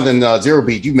definitely something, Zero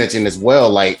Beat, you mentioned as well.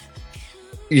 Like,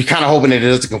 you're kind of hoping that it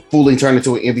doesn't fully turn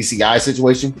into an MVCI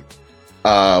situation.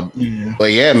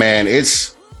 But yeah, man,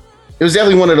 it was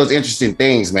definitely one of those interesting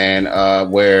things, man,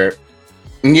 where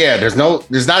it's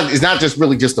not just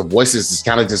really just the voices, it's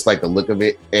kind of just like the look of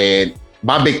it. And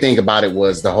my big thing about it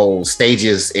was the whole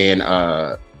stages and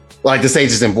like the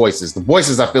stages and voices. The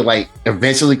voices I feel like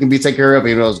eventually can be taken care of,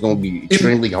 even though it's going to be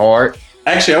extremely hard.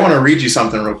 Actually, I want to read you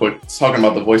something real quick, talking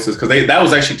about the voices, because that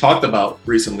was actually talked about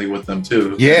recently with them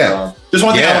too. Yeah. And, just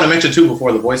one thing I want to mention too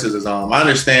before the voices is, I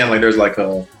understand like there's like I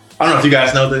don't know if you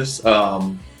guys know this,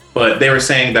 but they were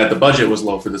saying that the budget was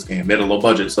low for this game. They had a low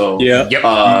budget, so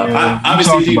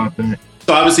obviously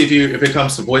if it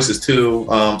comes to voices too,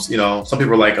 some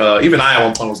people are like, even I at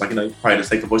one point was like, you probably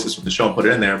just take the voices from the show and put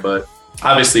it in there, but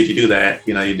obviously if you do that,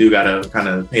 you do got to kind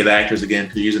of pay the actors again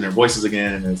because you're using their voices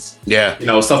again, and it's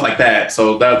stuff like that.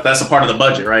 So that's a part of the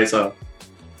budget, right? So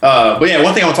but yeah,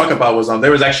 one thing I want to talk about was there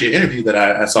was actually an interview that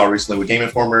I saw recently with Game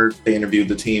Informer. They interviewed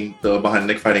the team behind the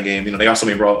Nick fighting game. They also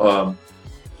made not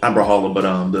Brawlhalla, but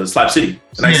the Slap City.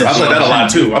 And I played that a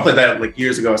lot too. I played that like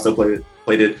years ago. I still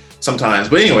played it sometimes.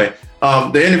 But anyway,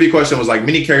 the interview question was like,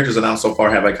 many characters announced so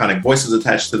far have iconic voices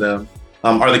attached to them.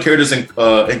 Are the characters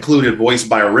included voiced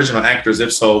by original actors?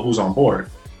 If so, who's on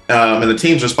board? And the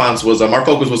team's response was, our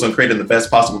focus was on creating the best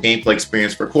possible gameplay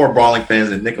experience for core brawling fans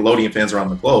and Nickelodeon fans around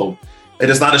the globe.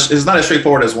 It's not as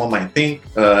straightforward as one might think.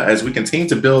 As we continue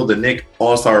to build the Nick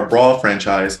All-Star Brawl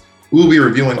franchise, we will be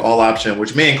reviewing all options,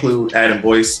 which may include adding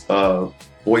voiceovers,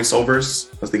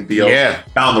 I think,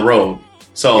 down the road.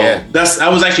 So I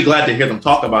was actually glad to hear them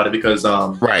talk about it because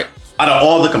out of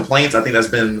all the complaints, I think that's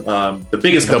been the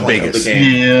biggest complaint of the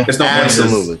game. Yeah, there's no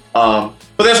voices.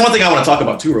 But there's one thing I want to talk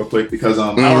about too real quick because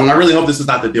I really hope this is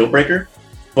not the deal breaker.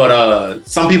 But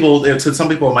some people it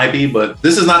might be, but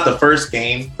this is not the first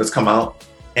game that's come out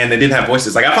and they didn't have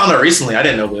voices. Like I found out recently, I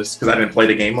didn't know this because I didn't play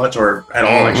the game much or at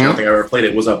all. Actually, I don't think I ever played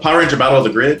it. Was a Power Ranger Battle of the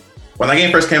Grid. When that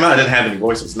game first came out, I didn't have any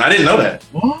voices, and I didn't know that.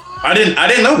 What? I didn't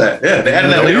know that. Yeah, they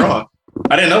added that later on.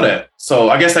 I didn't know that. So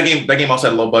I guess that game also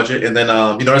had a low budget. And then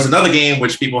there's another game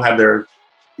which people have their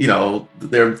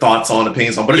thoughts on,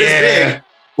 opinions on, but it is big.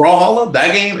 Brawlhalla,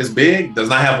 that game is big, does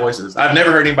not have voices. I've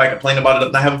never heard anybody complain about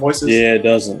it not having voices. Yeah, it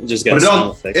doesn't. It just got it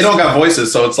don't got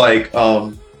voices. So it's like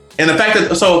and the fact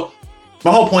that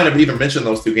my whole point of even mentioning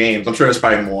those two games, I'm sure there's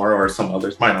probably more or some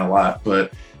others, might not a lot,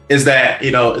 but is that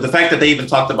the fact that they even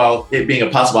talked about it being a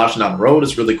possible option down the road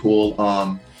is really cool.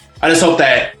 I just hope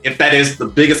that if that is the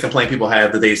biggest complaint people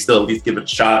have, that they still at least give it a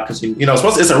shot because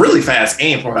it's a really fast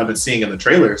game from what I've been seeing in the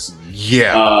trailers.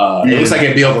 Yeah, it looks like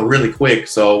it'd be over really quick,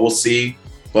 so we'll see.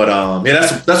 But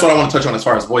that's what I want to touch on as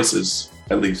far as voices,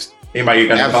 at least. Anybody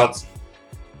got any thoughts?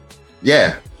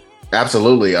 Yeah,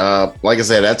 absolutely. Like I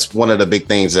said, that's one of the big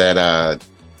things that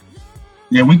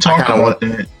we talked about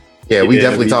that. Yeah, we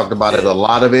definitely talked about it, a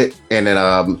lot of it, and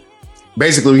then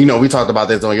basically, we talked about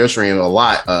this on your stream a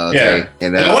lot.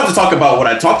 And I wanted to talk about what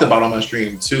I talked about on my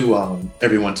stream to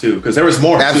everyone too, because there was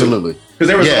more. Absolutely, because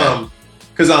there was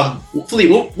Fleet,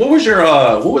 what was your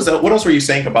what else were you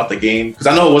saying about the game? Because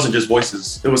I know it wasn't just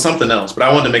voices, it was something else, but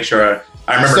I wanted to make sure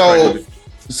I remember correctly.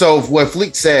 So what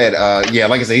Fleet said,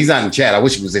 like I said, he's not in chat. I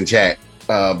wish he was in chat,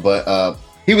 but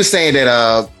he was saying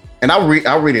that, and I'll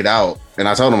read it out, and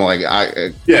I told him I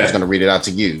was going to read it out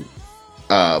to you.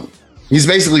 He's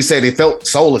basically said it felt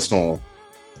soulless to him.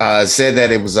 Said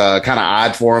that it was kind of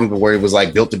odd for him, where it was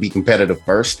like built to be competitive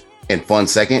first and fun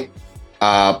second.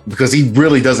 Because he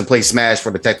really doesn't play Smash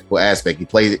for the technical aspect. He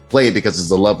play it because it's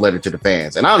a love letter to the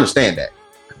fans, and I understand that.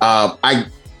 I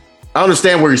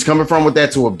understand where he's coming from with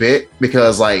that to a bit,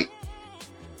 because like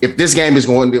if this game is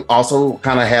going to also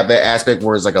kind of have that aspect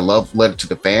where it's like a love letter to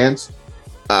the fans,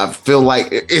 I feel like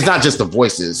it's not just the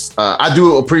voices. I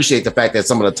do appreciate the fact that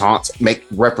some of the taunts make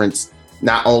reference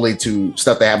not only to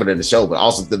stuff that happened in the show, but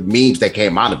also the memes that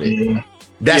came out of it. Yeah.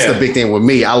 That's the big thing with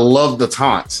me. I love the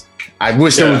taunts. I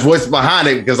wish there was voice behind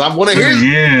it because I want to hear.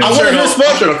 Yeah. I want to hear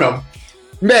SpongeBob.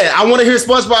 Man, I want to hear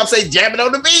SpongeBob say "jamming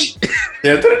on the beat."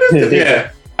 Yeah.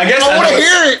 I guess I want to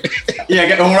hear it. Yeah,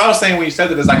 and what I was saying when you said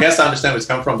that is, I guess I understand where it's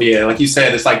coming from. But yeah, like you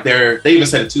said, it's like they even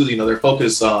said it too. Their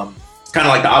focus, it's kind of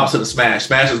like the opposite of Smash.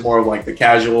 Smash is more of like the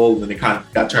casual, and they kind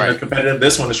of got turned to competitive.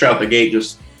 This one is straight out the gate,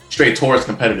 just straight towards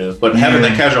competitive. But having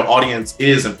that casual audience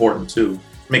is important too.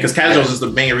 Because casuals is the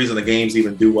main reason the games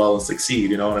even do well and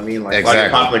succeed. You know what I mean? Like a lot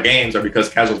of popular games are because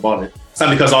casuals bought it. It's not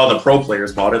because all the pro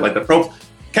players bought it. Like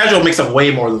casual makes up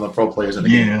way more than the pro players in the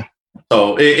game.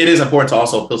 So it is important to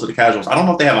also appeal to the casuals. I don't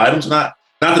know if they have items or not.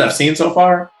 Not that I've seen so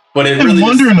far, but I'm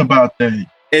wondering about that.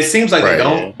 It seems like they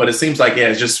don't, but it seems like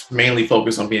it's just mainly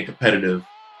focused on being competitive.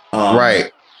 Because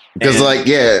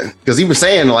because he was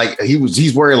saying like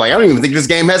he's worried like I don't even think this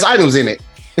game has items in it.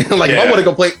 Like if I want to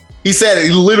go play, he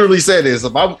literally said this.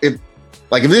 If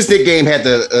this Nick game had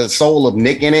the soul of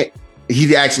Nick in it,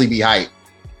 he'd actually be hyped.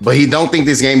 But he don't think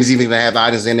this game is even gonna have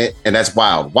items in it, and that's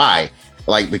wild. Why?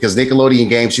 Like, because Nickelodeon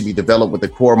games should be developed with the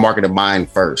core market in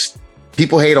mind first.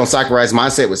 People hate on Sakurai's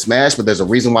mindset with Smash, but there's a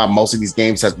reason why most of these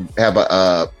games have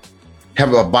a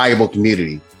viable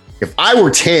community. If I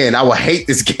were 10, I would hate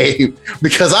this game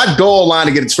because I'd go online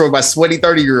and get destroyed by sweaty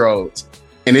 30-year-olds.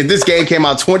 And if this game came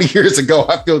out 20 years ago,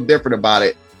 I feel different about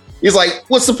it. He's like,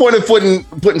 what's the point of putting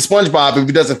SpongeBob if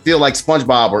he doesn't feel like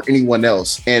SpongeBob or anyone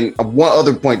else? And one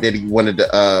other point that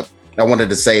I wanted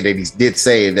to say that he did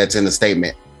say that's in the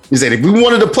statement. He said, if we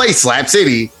wanted to play Slap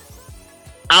City,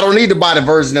 I don't need to buy the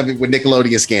version of it with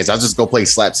Nickelodeon skins. I'll just go play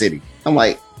Slap City. I'm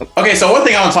like, okay, so one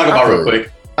thing I want to talk about real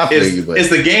quick is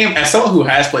the game. As someone who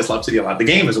has played Slap City a lot, the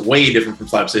game is way different from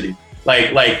Slap City.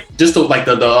 Like just the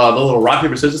little rock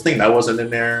paper scissors thing that wasn't in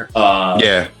there.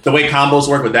 The way combos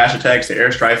work with dash attacks, the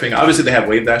air strafing. Obviously they have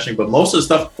wave dashing, but most of the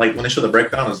stuff, like when they show the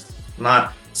breakdown, is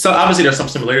not. So obviously there's some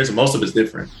similarities, and most of it's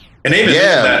different. And they even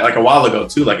mentioned that like a while ago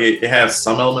too. Like it has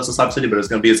some elements of Slap City, but it's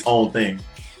going to be its own thing.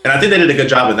 And I think they did a good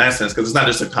job in that sense because it's not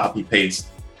just a copy paste.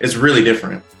 It's really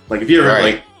different. Like if you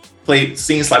ever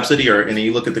seen Slap City and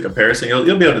you look at the comparison,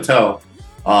 you'll be able to tell.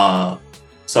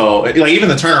 So like even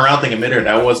the turnaround thing in midair,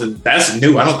 that's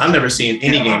new. I've never seen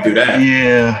any game do that.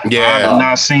 Yeah. I've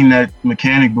not seen that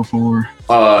mechanic before.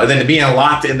 And then being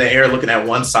locked in the air, looking at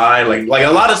one side, like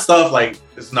a lot of stuff like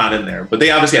it's not in there. But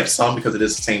they obviously have some because it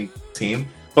is the same team.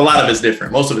 But a lot of it's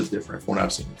different. Most of it's different from what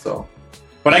I've seen. So,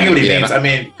 but I get what he means. I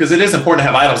mean, because it is important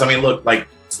to have items. I mean, look, like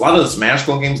a lot of the Smash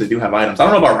clone games, they do have items. I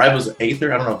don't know about Rivals of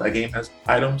Aether. I don't know if that game has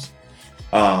items.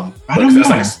 I don't know.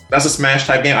 That's a Smash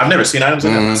type game. I've never seen items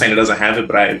in it. I'm not saying it doesn't have it,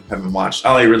 but I haven't watched.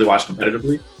 I only really watch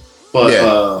competitively. But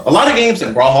a lot of games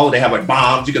in Brawl Hall, they have like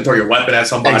bombs. You can throw your weapon at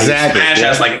somebody. Exactly. Smash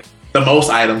has like the most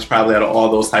items probably out of all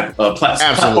those type of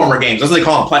platformer games. That's what they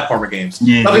call them, platformer games.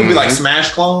 Yeah. Some people be like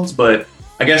Smash clones, but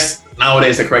I guess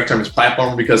nowadays the correct term is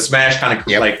platformer because Smash kind of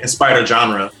like inspired a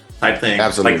genre type thing.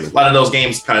 Absolutely. Like a lot of those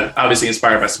games kind of obviously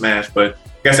inspired by Smash, but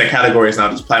I guess that category is now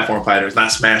just platform fighters,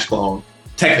 not Smash clone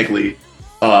technically.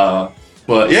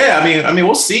 But yeah, I mean,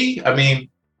 we'll see. I mean,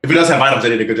 if it does have items, they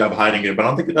did a good job of hiding it, but I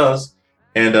don't think it does.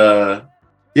 And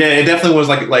yeah, it definitely was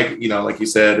like you know, like you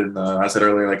said, and I said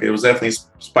earlier, like it was definitely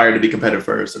inspired to be competitive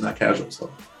first and not casual.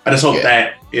 So I just hope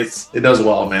that it does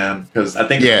well, man, because I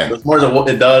think the more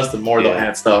it does, the more they'll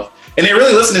add stuff. And they're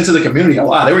really listening to the community a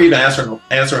lot. They were even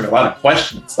answering a lot of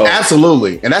questions. So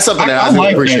absolutely, and that's something that I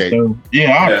really appreciate.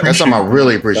 That's something I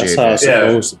really appreciate. That's how it's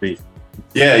supposed to be.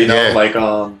 Yeah, you know, like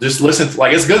just listen.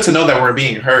 Like it's good to know that we're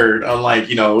being heard. Unlike,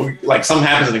 you know, like something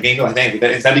happens in the game, you're like, dang,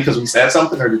 is that because we said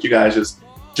something, or did you guys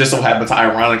just so happen to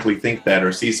ironically think that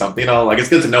or see something? You know, like it's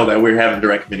good to know that we're having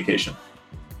direct communication.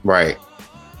 Right.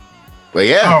 But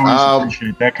yeah, I always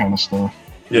appreciate that kind of stuff.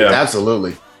 Yeah,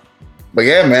 absolutely. But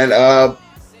yeah, man.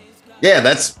 Yeah,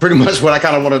 that's pretty much what I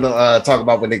kind of wanted to talk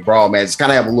about with Nick Brawl, man. Just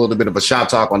kind of have a little bit of a shop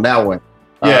talk on that one.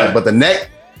 But the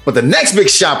next big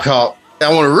shop talk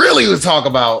I want to really talk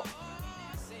about.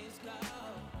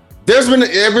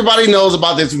 Everybody knows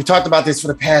about this. We talked about this for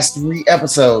the past 3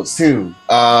 episodes too.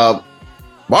 Marvel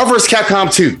vs.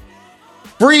 Capcom 2,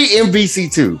 free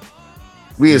MVC 2.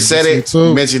 We have said it,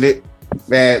 mentioned it.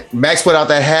 Man, Max put out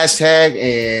that hashtag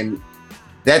and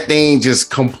that thing just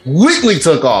completely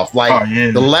took off. Like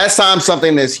the last time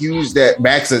something that's huge that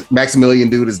Maximilian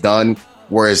dude has done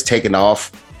where it's taken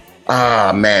off.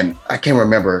 Man, I can't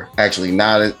remember actually.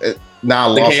 Now the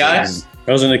KI?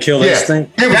 That was in the Kill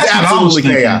Instinct? It was absolutely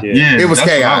chaos. Yeah, it was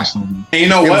chaos. And you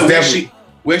know what?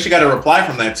 We actually got a reply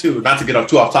from that too. Not to get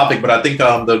too off topic, but I think if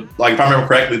I remember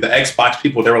correctly, the Xbox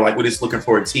people, they were like, we're just looking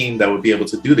for a team that would be able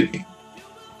to do the game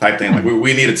type thing. Like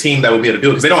we need a team that would be able to do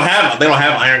it because they don't have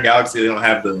Iron Galaxy, they don't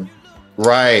have the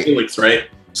Helix, right?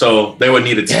 So they would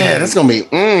need a team. Yeah, that's gonna be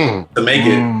to make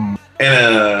it. And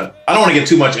I don't want to get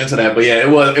too much into that, but yeah, it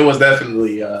was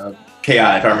definitely KI if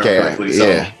I remember correctly. So.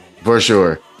 Yeah. For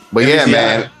sure. But MVC,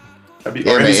 man. Or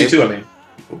MVC 2, I mean.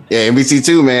 Yeah, MVC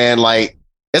 2, man. Like,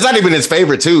 it's not even his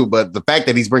favorite too, but the fact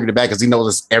that he's bringing it back because he knows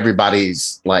it's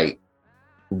everybody's like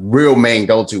real main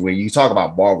go-to. When you talk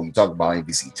about Marvel, you talk about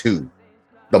MVC 2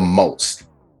 the most.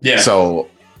 Yeah. So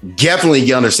definitely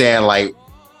you understand, like,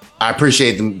 I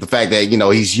appreciate the fact that, you know,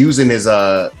 he's using his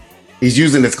clout, he's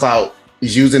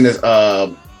using his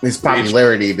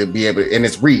popularity to be able to, and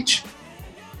his reach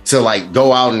to like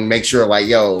go out and make sure like,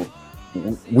 yo,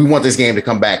 we want this game to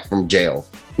come back from jail.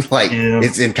 Like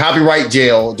it's in copyright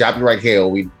jail, copyright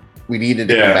hell. We needed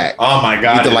to come back. Oh my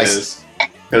God.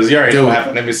 Because you already know what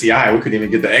happened in MCI. We couldn't even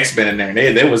get the X-Men in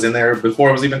there. They was in there before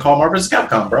it was even called Marvel vs.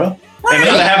 Capcom, bro. Right. And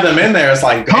now to have them in there, it's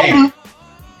like, damn.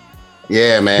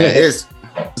 Yeah, man, it's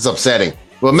upsetting.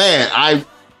 But man,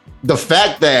 the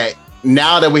fact that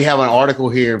now that we have an article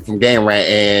here from Game Rant,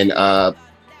 and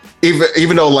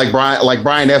even though like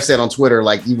Brian F said on Twitter,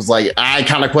 like he was like, I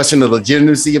kind of question the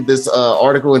legitimacy of this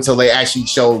article until they actually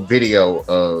showed video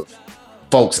of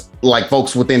folks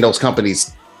within those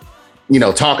companies,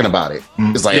 talking about it.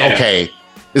 It's like, okay,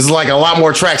 this is like a lot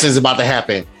more traction is about to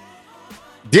happen.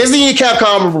 Disney and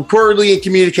Capcom are reportedly in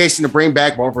communication to bring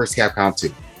back Marvel vs. Capcom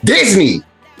 2. Disney.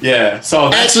 Yeah.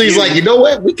 So actually, he's like, you know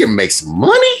what? We can make some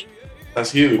money.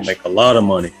 That's huge. We'll make a lot of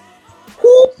money.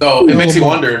 So it makes you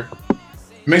wonder.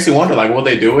 It makes you wonder, like, will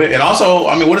they do it? And also,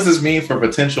 I mean, what does this mean for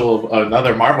potential of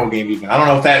another Marvel game? Even I don't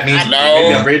know if that means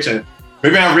maybe I'm reaching.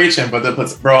 Maybe I'm reaching,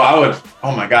 but bro, I would.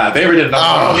 Oh my god, if they ever did another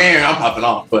Marvel game, I'm popping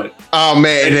off. But oh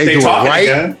man, they do it right.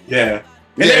 Again, yeah.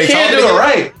 And they can't do it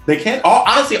right. They can't.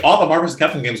 Honestly, all the Marvel vs.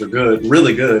 Capcom games are good,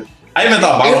 really good. I even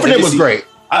thought Infinite was great.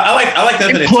 I like the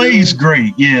Infinite. It plays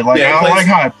great. Yeah, I like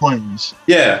how it plays.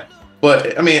 Yeah,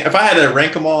 but I mean, if I had to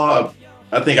rank them all,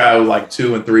 I think I would like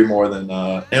 2 and 3 more than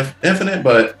Infinite.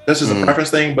 But that's just a preference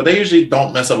thing. But they usually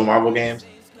don't mess up with Marvel games.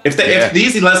 If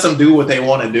DC lets them do what they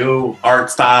want to do,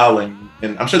 art style, and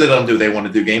I'm sure they let them do what they want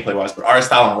to do gameplay wise, but art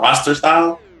style and roster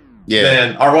style. Yeah.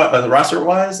 Then roster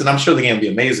wise, and I'm sure the game will be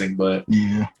amazing. But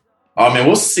I mean,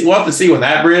 we'll see. We'll have to see when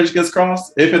that bridge gets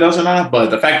crossed, if it does or not. But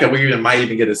the fact that we might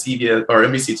even get a CVS or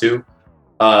MVC2,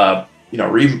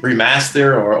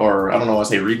 remaster or I don't know what to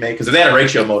say remake, because if they had a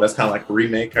ratio mode, that's kind of like a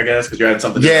remake, I guess, because you're adding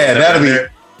something. Yeah, that'd be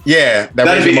that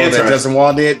ratio mode that Justin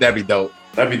Wall did. That'd be dope.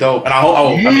 That'd be dope. And I hope.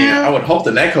 I mean, I would hope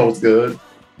the netcode's good.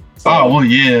 So, well,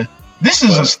 yeah. This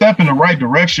is a step in the right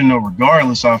direction, though.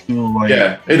 Regardless, I feel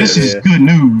like this is good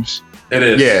news. It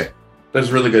is. Yeah, that's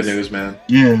really good news, man.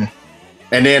 Yeah.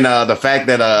 And then the fact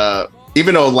that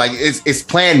even though like it's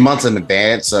planned months in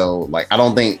advance, so like I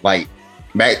don't think like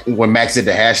when Max did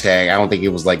the hashtag, I don't think it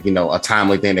was like a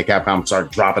timely thing that Capcom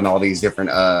started dropping all these different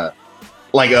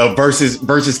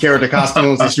versus character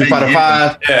costumes in Street Fighter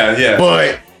 5. Yeah.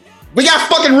 But we got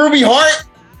fucking Ruby Heart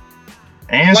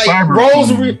and like Cyber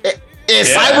Rose and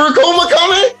Cyber Akuma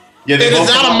coming. Yeah, and it's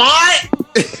not a mod.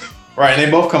 Right, and they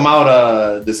both come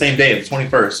out the same day, the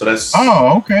 21st. So that's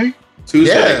okay.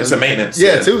 Tuesday. Yeah. It's a maintenance.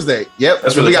 Yeah, Tuesday. Yep.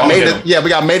 That's really we got maintenance. Yeah, we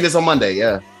got maintenance on Monday.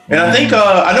 Yeah. And I think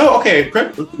I know. Okay,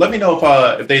 let me know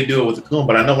if they do it with the Akuma.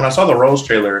 But I know when I saw the Rose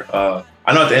trailer,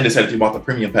 I know at the end it said if you bought the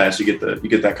premium pass, you get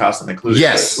that costume included.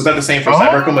 Yes. Was that the same for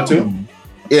Cyber Akuma too?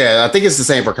 Yeah, I think it's the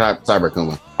same for Cyber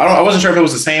Akuma. I wasn't sure if it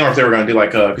was the same or if they were going to do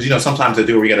like because sometimes they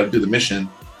do where you got to do the mission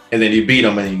and then you beat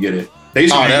them and then you get it. They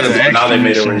used to now they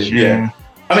made it. Yeah.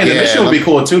 I mean, the mission would be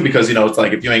cool too because it's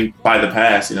like if you ain't buy the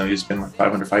pass, you spend like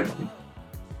 500 fight money.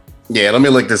 Yeah, let me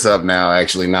look this up now.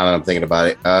 Actually, now that I'm thinking about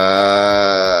it,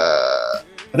 I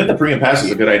think the premium pass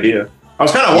is a good idea. I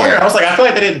was kind of wondering. I was like, I feel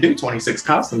like they didn't do 26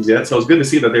 costumes yet, so it's good to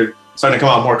see that they're starting to come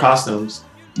out with more costumes.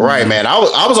 Right, man. I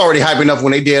was already hyping up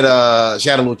when they did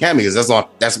Shadow Kami, because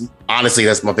that's honestly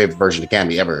my favorite version of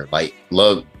Kami ever. Like,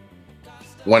 look,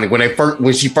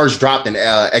 when she first dropped in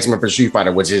X-Men for Street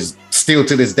Fighter, which is still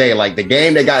to this day like the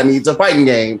game that got me into fighting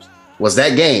games was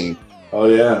that game. Oh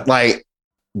yeah, like,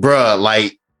 bruh,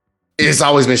 like it's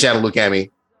always been Shadow Kami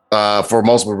for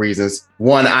multiple reasons.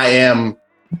 One, I am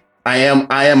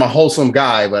a wholesome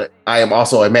guy, but I am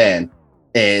also a man.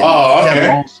 And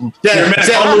I'm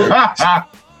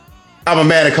a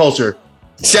man of culture.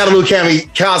 Shadow Kami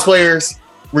cosplayers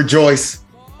rejoice.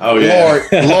 Oh yeah,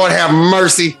 Lord have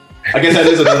mercy. I guess that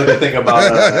is another good thing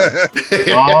about. I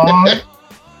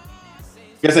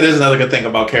guess it is another good thing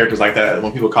about characters like that.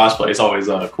 When people cosplay, it's always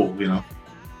cool,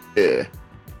 Yeah.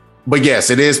 But yes,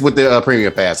 it is with the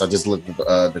premium pass. I just looked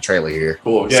at the trailer here.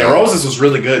 Cool. Yeah, so, Rose's was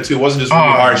really good too. It wasn't just really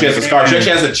hard. She has a scarf. She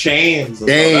actually has the chains. Cool.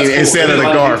 Instead of the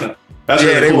garf. That's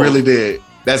really they cool. really did.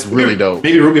 That's really dope.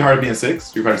 Maybe Ruby Heart being 6,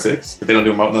 Street Fighter 6, if they don't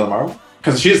do another Marvel.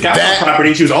 Because she is Capcom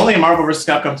property. She was only in Marvel vs.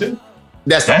 Capcom 2.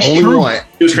 That's the only one.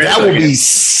 That would be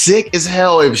sick as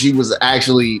hell if she was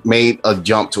actually made a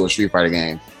jump to a Street Fighter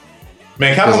game.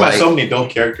 Man, Capcom has so many dope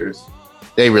characters.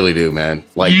 They really do, man.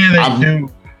 Like, yeah, they do.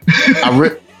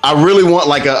 I really want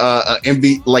like a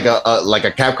MV, like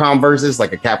a Capcom versus,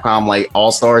 like a Capcom like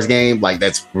All Stars game, like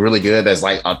that's really good. That's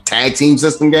like a tag team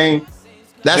system game.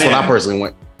 That's what I personally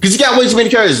want. Because you got way too many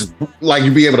characters. Like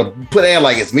you'd be able to put in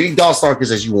like as many Darkstalkers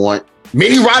as you want,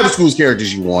 many Rival Schools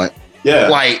characters you want. Yeah.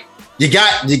 Like you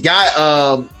got the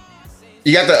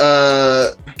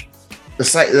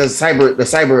cyber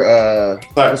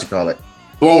what you call it?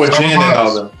 The one with Jin and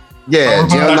all them. Yeah,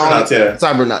 Cybernauts, yeah.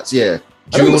 Cybernauts, yeah.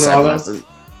 June and all that.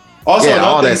 Also,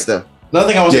 all that stuff. Another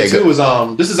thing I was saying too was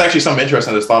this is actually something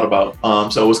interesting I just thought about.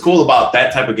 So what's cool about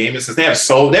that type of game is since they have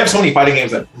so many fighting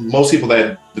games that most people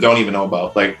that don't even know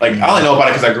about. Like I only know about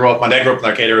it because my dad grew up in the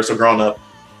arcade era, so growing up,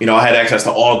 you know, I had access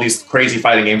to all these crazy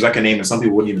fighting games I can name, and some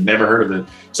people wouldn't even never heard of it.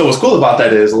 So what's cool about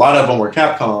that is a lot of them were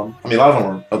Capcom. I mean, a lot of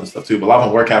them were other stuff too, but a lot of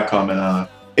them were Capcom, and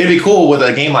it'd be cool with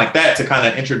a game like that to kind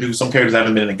of introduce some characters that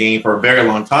haven't been in a game for a very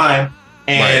long time,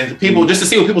 and people just to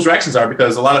see what people's reactions are,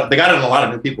 because they got it in a lot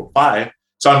of new people 5.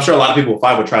 So I'm sure a lot of people with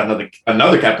 5 would try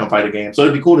another Capcom fighter game. So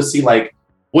it'd be cool to see like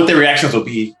what their reactions would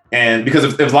be, and because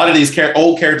if a lot of these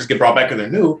old characters get brought back and they're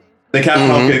new, then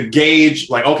Capcom could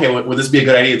gauge like, okay, would this be a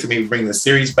good idea to maybe bring the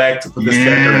series back to put this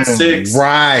character in 6?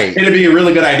 Right. It'd be a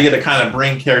really good idea to kind of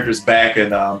bring characters back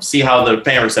and see how the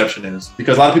fan reception is,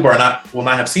 because a lot of people will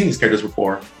not have seen these characters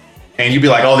before, and you'd be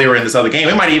like, oh, they were in this other game.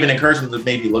 It might even encourage them to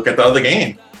maybe look at the other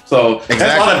game. So That's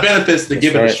a lot of benefits to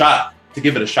give it a shot. To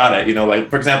give it a shot at, you know, like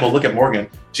for example, look at Morgan.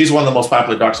 She's one of the most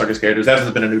popular Darkstalkers characters. There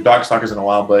hasn't been a new Darkstalkers in a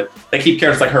while, but they keep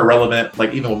characters like her relevant,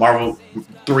 like even with Marvel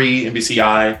 3 and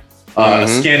BCI,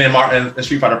 Skin and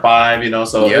Street Fighter 5, you know.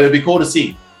 So it'd be cool to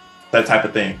see that type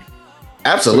of thing.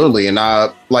 Absolutely, and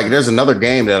like there's another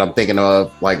game that I'm thinking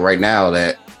of like right now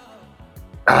that,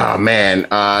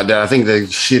 that I think that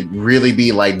should really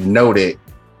be like noted,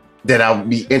 that I'll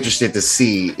be interested to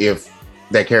see if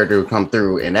that character would come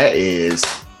through, and that is,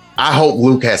 I hope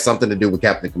Luke has something to do with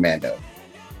Captain Commando.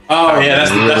 Oh yeah,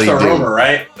 that's the rumor,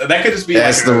 right? That could just be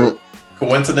like a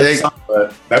coincidence,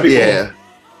 but that'd be cool.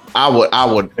 I would.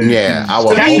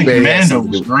 Captain Commando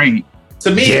was great.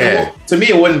 To me,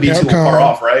 it wouldn't be too far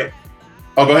off, right?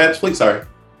 Oh, go ahead, please. Sorry.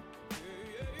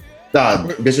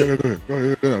 Bishop. Go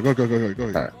ahead.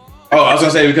 Right. Oh, I was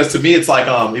gonna say, because to me it's like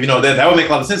you know, that would make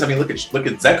a lot of sense. I mean, look at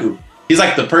Zeku. He's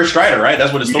like the first strider, right?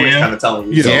 That's what the story's kind of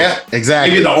telling you. Yeah, so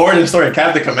exactly. Maybe the origin story of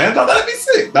Captain Commando. That'd be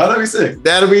sick.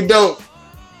 That'd be dope.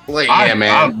 Like, man,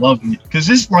 I love it, because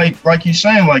it's like you're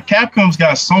saying, like Capcom's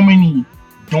got so many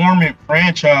dormant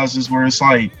franchises where it's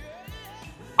like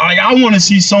I want to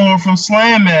see someone from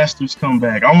Slam Masters come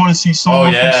back. I want to see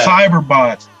someone from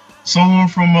Cyberbots, someone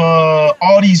from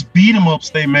all these beat 'em ups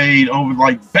they made over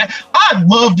like I'd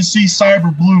love to see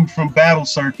Cyber Blue from Battle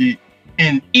Circuit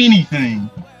in anything.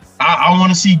 I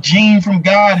want to see Gene from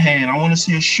God Hand. I want to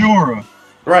see Ashura.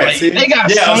 Right. Like, see, they got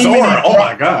so Zora. many. Oh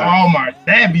my god. Oh my,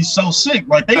 that'd be so sick.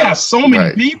 Like they got so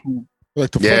many people.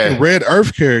 Like the fucking Red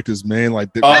Earth characters, man. Like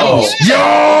yo.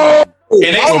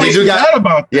 And we got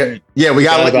about that. Yeah, we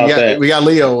got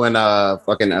Leo and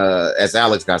fucking as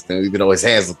Alex costume, even though his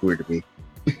hands look weird to me.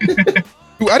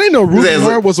 Dude, I didn't know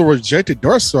Ruby was a rejected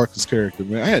Darkstalkers character,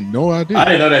 man. I had no idea. I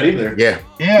didn't know that either. Yeah,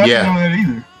 I didn't know that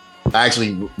either. I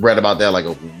actually read about that like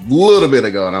a little bit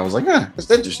ago, and I was like, that's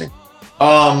interesting.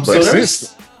 So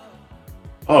there's.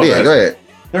 Oh yeah, go ahead.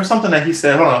 There's something that he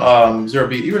said. Hold on, Zero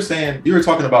Beat. You were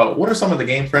talking about what are some of the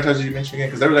game franchises you mentioned again?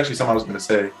 Because there was actually something I was going to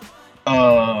say.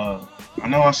 I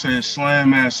know I said Saturday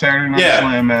Night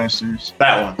Slam Masters.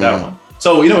 That one.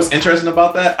 So you know what's interesting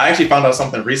about that? I actually found out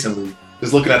something recently.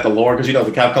 Just looking at the lore, because you know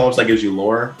the Capcom website gives you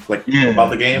lore, like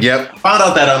about the game. Yep. Found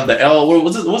out that the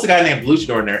what's the guy named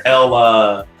Luchador in there?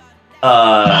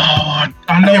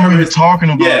 I know what you're talking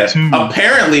about too.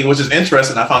 Apparently, which is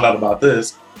interesting, I found out about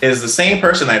this, is the same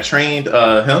person that trained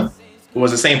him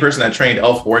was the same person that trained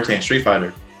El Fuerte in Street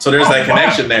Fighter. So there's that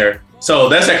connection there. So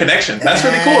that's that connection. That's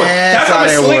really cool. That's how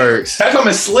that works. Capcom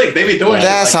is slick. They be doing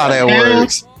that's how that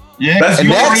works. Yeah,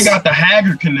 you already got the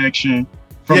Haggard connection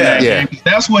from that game.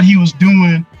 That's what he was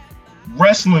doing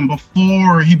wrestling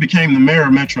before he became the mayor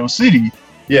of Metro City.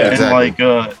 Yeah, and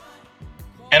exactly.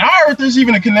 And I heard there's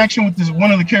even a connection with one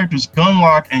of the characters,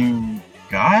 Gunlock and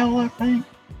Guile, I think.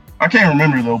 I can't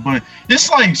remember though, but it's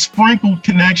like sprinkled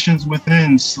connections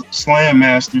within Slam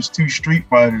Masters to Street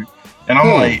Fighter. And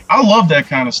I'm like, I love that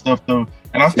kind of stuff though.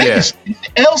 And I think it's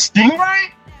El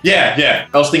Stingray? Yeah,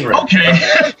 El Stingray.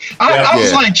 Okay. I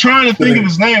was like trying to think of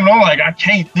his name, and I'm like, I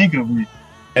can't think of it.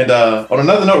 And on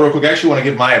another note, real quick, I actually want to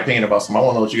give my opinion about something. I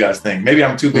want to know what you guys think. Maybe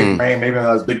I'm too big brain. Maybe I'm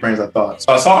not as big brain as I thought.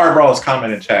 So I saw Art Brawl's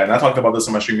comment in chat, and I talked about this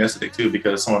on my stream yesterday too,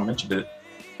 because someone mentioned it.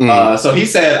 So he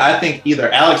said, I think either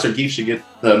Alex or Geef should get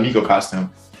the Amigo costume.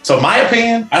 So my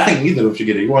opinion, I think neither of them should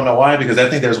get it. You want to know why? Because I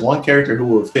think there's one character who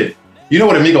will fit. You know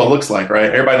what Amigo looks like, right?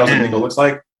 Everybody knows what Amigo looks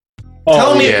like.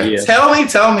 Tell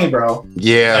me, bro.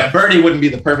 Yeah. That Birdie wouldn't be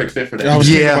the perfect fit for that. I was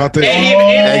thinking about that.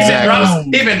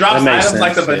 And even drops items sense,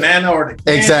 like the banana or the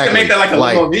can. Exactly. To make that like a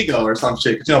little Vigo or some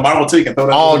shit. You know, Marvel 2, you can throw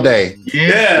that all day.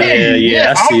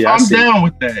 Yeah. I see. I'm down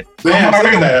with that. Man, I'm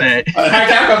with that.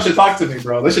 Capcom should talk to me,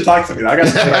 bro. They should talk to me. I got.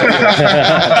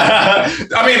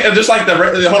 I mean, just like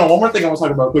hold on. One more thing I want to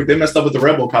talk about quick. They messed up with the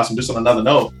Red Bull costume. Just on another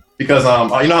note, because you know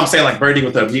what I'm saying, like Birdie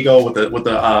with the Vigo with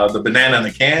the banana and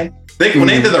the can. When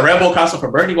they did the Red Bull costume for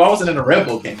Birdie, why wasn't it in a Red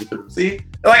Bull can? See,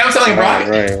 like I'm telling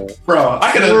you, bro,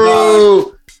 I could have.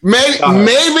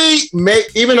 Maybe,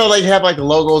 even though they have like the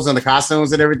logos and the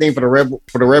costumes and everything for the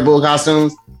Red Bull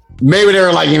costumes, maybe they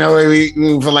were like, you know, we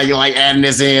feel like you're like adding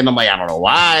this in. I'm like, I don't know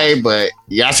why, but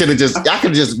y'all could have just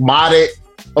modded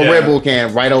a Red Bull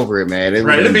can right over it, man.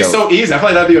 It'd be so easy. I feel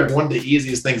like that'd be like one of the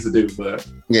easiest things to do, but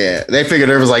yeah, they figured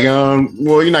it was like,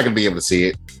 well, you're not gonna be able to see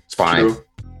it. It's fine.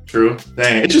 True.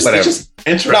 Dang, it's just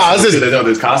interesting. No, it's just they know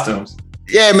these costumes.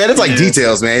 Yeah, man, it's like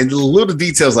details, man. Little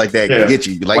details like that can get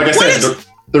you. Like I said,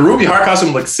 the Ruby Heart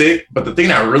costume looks sick, but the thing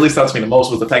that really stops me the most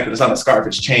was the fact that it's on a scarf.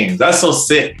 It's chains. That's so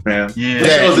sick, man. Yeah,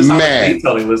 that shows this how much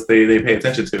detailing list they pay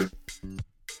attention to.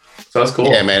 So that's cool.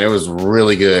 Yeah, man, it was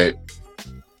really good.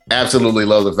 Absolutely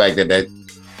love the fact that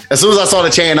as soon as I saw the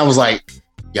chain, I was like,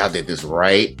 y'all did this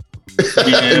right.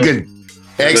 Good,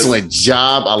 excellent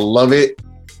job. I love it.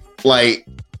 Like,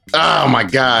 oh my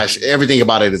gosh, everything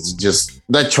about it is just,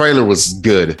 that trailer was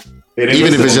good.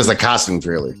 Even if it's just a costume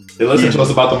trailer. They listen to us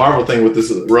about the Marvel thing with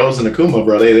this Rose and Akuma,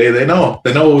 bro. They know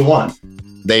what we want.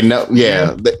 They know,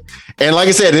 yeah. And like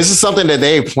I said, this is something that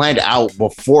they planned out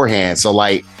beforehand. So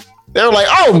like, they were like,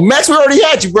 "Oh, Max, we already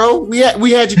had you, bro. We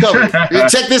had you covered.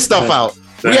 Check this stuff out.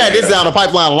 We had this down the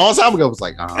pipeline a long time ago." It was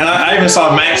like, and I even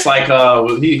saw Max like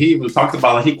he was talking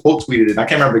about, like, he quote tweeted it. I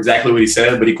can't remember exactly what he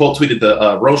said, but he quote tweeted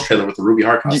the Rose trailer with the Ruby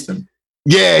Heart costume.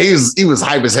 Yeah, he was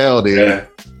hype as hell, dude.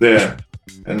 Yeah.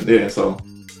 And so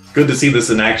it's good to see this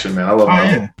in action, man. I love it.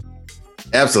 Yeah.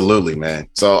 Absolutely, man.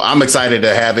 So I'm excited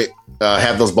to have it,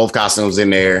 have those both costumes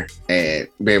in there and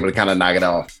be able to kind of knock it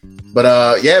off.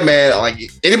 But yeah, man, like,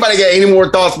 anybody got any more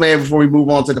thoughts, man, before we move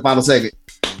on to the final segment?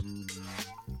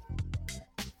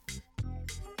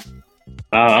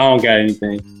 I don't got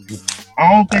anything.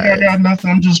 I don't think I got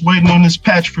nothing. I'm just waiting on this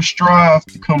patch for Strive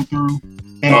to come through.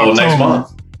 Next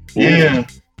month. Yeah.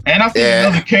 And I think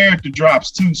another character drops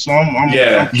too, so I'm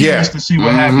curious to see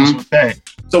what happens with that.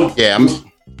 So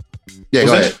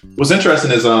go ahead. What's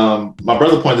interesting is my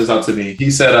brother pointed this out to me. He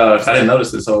said I didn't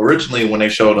notice this. So originally when they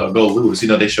showed Go Lose,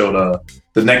 they showed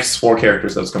the next 4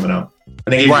 characters that's coming out,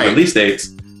 and they gave you release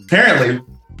dates. Apparently,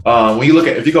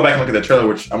 if you go back and look at the trailer,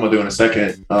 which I'm gonna do in a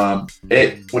second,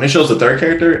 when it shows the 3rd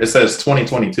character, it says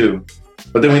 2022.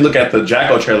 But then we look at the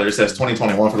Jacko trailer, it says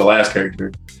 2021 for the last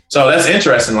character. So that's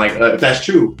interesting, like, if that's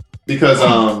true. Because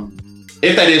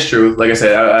if that is true, like I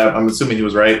said, I'm assuming he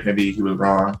was right. Maybe he was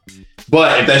wrong.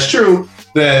 But if that's true,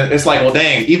 then it's like, well,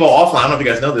 dang, Evo Offline, I don't know if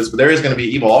you guys know this, but there is going to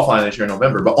be Evo Offline this year in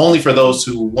November, but only for those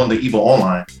who won the Evo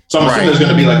Online. So I'm assuming there's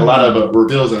going to be like a lot of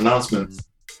reveals and announcements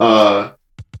on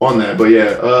that. But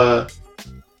yeah,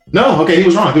 no, okay, he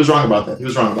was wrong. He was wrong about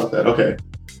that. Okay.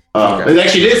 It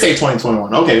actually did say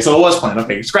 2021. Okay, so it was planned.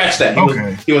 Okay, scratch that.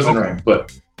 He wasn't right.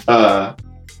 But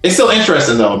it's still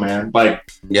interesting though, man. Like,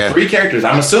 3 characters.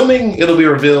 I'm assuming it'll be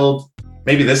revealed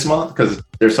maybe this month because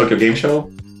there's Tokyo Game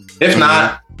Show. If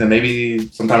not, then maybe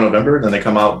sometime November. Then they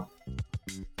come out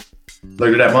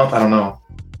later that month. I don't know.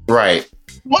 Right.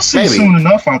 We'll see soon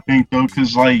enough, I think, though,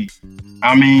 because, like,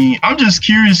 I mean, I'm just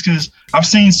curious because I've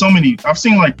seen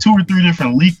like 2 or 3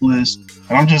 different leak lists,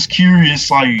 and I'm just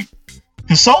curious, like,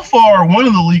 because so far one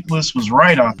of the leak lists was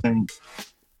right, I think,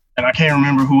 and I can't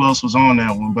remember who else was on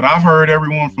that one, but I've heard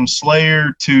everyone from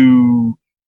Slayer to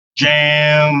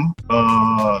Jam,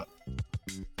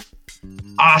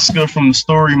 Asuka from the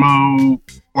story mode.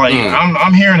 Like,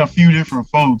 I'm hearing a few different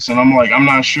folks, and I'm like, I'm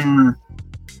not sure.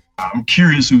 I'm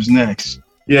curious who's next.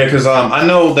 Yeah, because I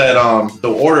know that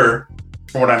the order,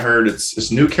 from what I heard,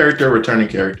 it's new character, returning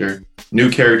character,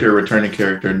 new character, returning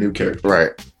character, new character.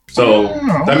 Right. So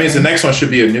that means the next one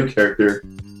should be a new character.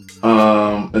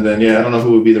 And then, I don't know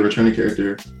who would be the returning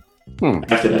character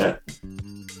after that.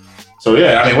 So,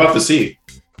 I mean, we'll have to see.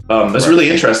 It's really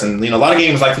interesting. A lot of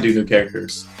games like to do new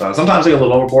characters. Sometimes they get a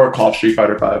little overboard. Call of Street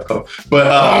Fighter 5, but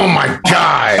oh my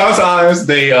god! Sometimes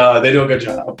they do a good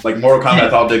job. Like Mortal Kombat, I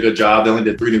thought did a good job. They only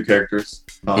did 3 new characters.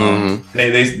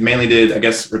 They mainly did, I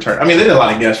guess, return. I mean, they did a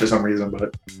lot of guests for some reason,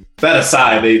 but that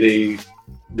aside, they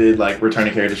did like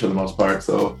returning characters for the most part.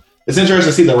 So it's interesting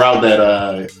to see the route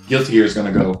that Guilty Gear is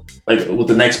going to go. Like with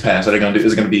the next patch, are they going to do?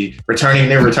 Is it going to be returning?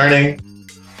 They're returning.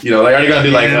 Like, are they going to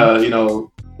do like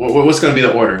what's going to be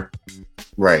the order?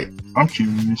 Right. I'm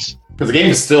curious. Because the game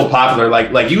is still popular.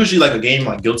 Like usually like a game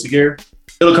like Guilty Gear,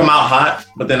 it'll come out hot,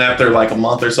 but then after like a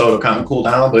month or so, it'll kind of cool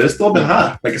down. But it's still been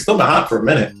hot. Like it's still been hot for a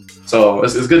minute. So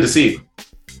it's good to see.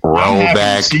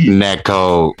 Rollback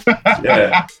netcode.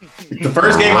 Yeah. The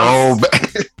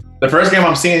first game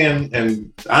I'm seeing,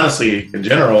 and honestly, in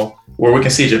general, where we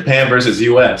can see Japan versus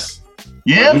US.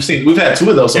 Yeah. We've had 2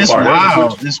 of those so far.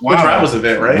 Wild. It's wild. Which Rivals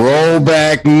event, right?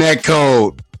 Rollback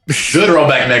netcode. Good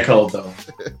rollback netcode though.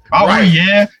 Oh right.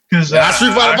 Yeah. Because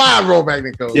Street Fighter 5 rollback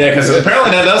netcode. Yeah, because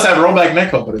apparently that does have rollback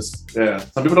netcode, but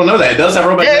some people don't know that. It does have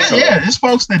rollback netcode. Yeah, there's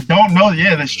folks that don't know.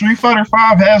 Yeah, the Street Fighter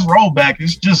 5 has rollback.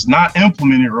 It's just not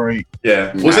implemented right.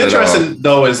 Yeah. What's interesting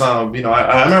though is I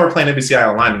remember playing NBCI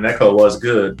online and netcode was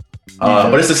good.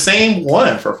 But it's the same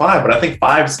one for 5, but I think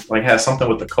 5's like has something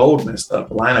with the code messed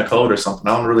up, a line of code or something.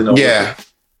 I don't really know what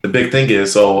the big thing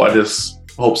is. So I just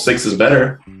hope 6 is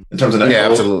better in terms of netcode. Yeah,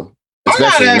 absolutely. I'm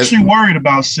not actually worried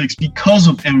about 6 because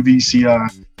of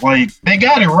MVCI. Like they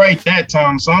got it right that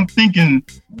time, so I'm thinking,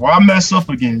 why mess up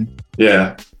again?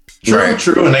 Yeah,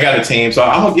 true. And they got a team,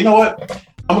 so you know what?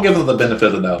 I'm gonna give them the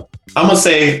benefit of the doubt. I'm gonna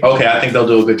say, okay, I think they'll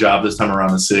do a good job this time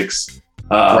around in 6.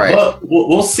 But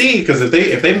we'll see, because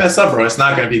if they mess up, bro, it's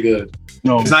not gonna be good.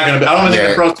 No, it's not gonna be. I don't think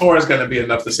the Pro Tour is gonna be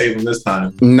enough to save them this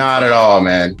time. Not at all,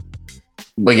 man.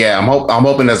 But yeah, I'm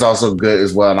hoping that's also good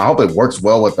as well, and I hope it works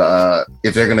well with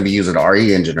if they're going to be using the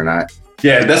RE engine or not.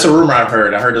 Yeah, that's a rumor I've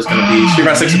heard. I heard there's going to be Street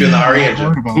Fighter 6 will be in the RE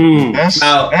engine.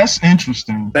 That's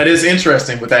interesting. That is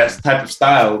interesting with that type of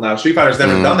style. Now Street Fighter's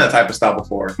never done that type of style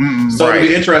before, so it'll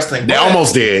be interesting. They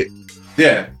almost did.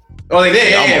 Yeah. Oh, they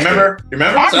did. Yeah. Remember? I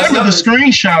remember the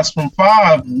screenshots from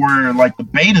 5 where like the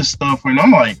beta stuff, and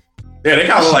I'm like. Yeah, they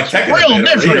kind of look like Tekken. Real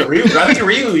different. I think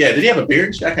Ryu, did he have a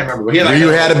beard? I can't remember. But Ryu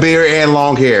had a beard and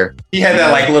long hair. He had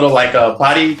that like little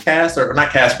body cast, or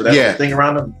not cast, but that little thing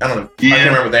around him. I don't know. I can't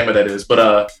remember what the name of that is.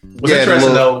 But what's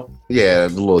interesting though. Yeah,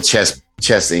 the little chest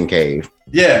in cave.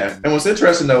 Yeah, and what's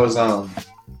interesting though is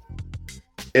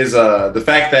the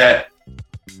fact that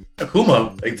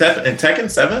Akuma in Tekken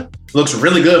 7 looks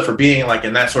really good for being like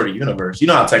in that sort of universe. You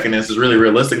know how Tekken is really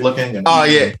realistic looking. And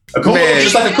Akuma looks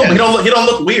just like Akuma. He don't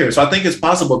look weird. So I think it's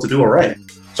possible to do it right.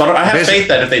 So I have faith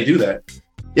that if they do that.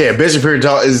 Yeah, Bishop here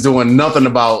is doing nothing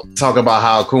talking about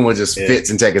how Akuma just fits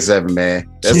in Tekken 7, man.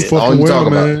 That's all you talk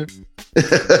about.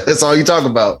 That's all you talk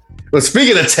about. But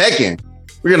speaking of Tekken,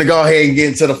 we're gonna go ahead and get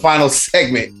into the final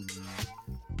segment.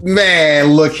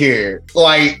 Man, look here.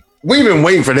 Like, we've been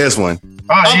waiting for this one.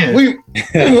 We've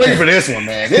been waiting for this one,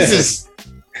 man. This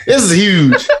is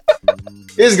huge.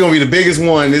 This is gonna be the biggest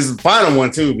one. This is the final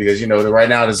one too, because right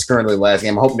now this is currently the last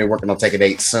game. I'm hoping they're working on Tekken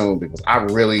 8 soon, because I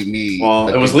really need. Well,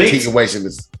 it was leaked.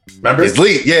 Remember, it's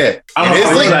leaked. Yeah, I don't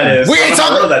know what that is. We ain't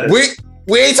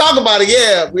talking about it.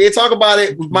 Yeah, we ain't talking about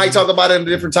it. We might talk about it at a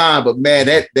different time. But man,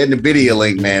 that NVIDIA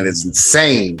link, man, is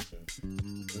insane.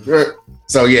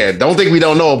 So yeah, don't think we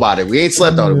don't know about it. We ain't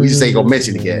slept on it. We just ain't gonna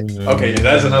mention it yet. Okay,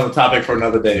 that's another topic for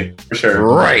another day, for sure.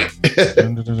 Right. You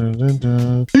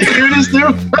hear this dude?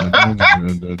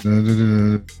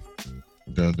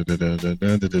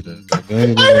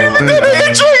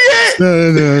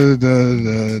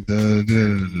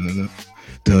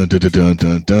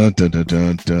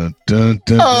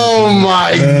 Oh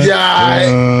my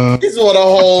God! This was a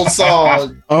whole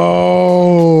song.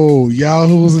 Oh,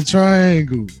 Yahoos and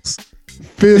triangles.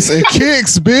 Fists and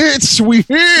kicks, bitch. We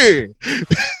here.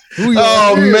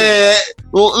 Man.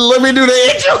 Well, let me do the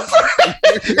intro.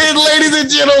 And ladies and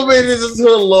gentlemen, this is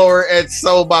Hood Lord and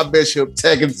Soul by Bishop,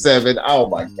 Tekken 7. Oh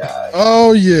my God.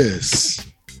 Oh yes.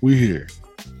 We here.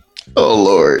 Oh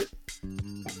Lord.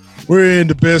 We're in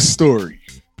the best story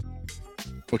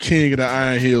for King of the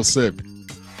Iron Hill 7.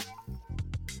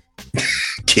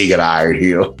 King of the Iron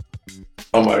Hill.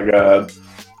 Oh my God.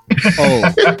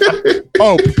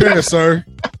 Prepare, sir.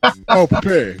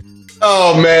 Prepare.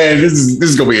 Oh man, this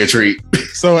is gonna be a treat.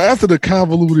 So after the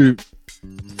convoluted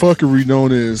fuckery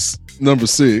known as number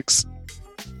 6,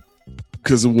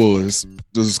 because it was,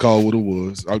 this is called what it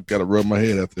was. I gotta rub my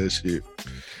head after that shit.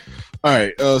 All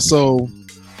right, so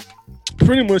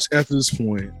pretty much after this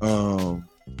point, the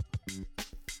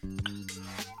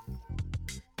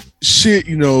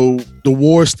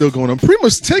war's still going on. Pretty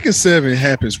much Tekken 7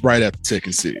 happens right after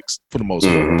Tekken 6 for the most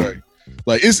part, right?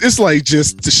 Like it's like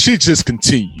just the shit just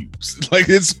continues. Like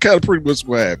it's kind of pretty much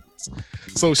what happens.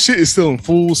 So shit is still in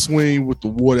full swing with the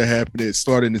war that happened. It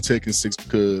started in Tekken 6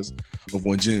 because of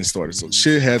when Gen started. So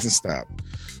shit hasn't stopped.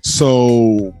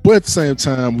 So, but at the same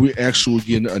time, we're actually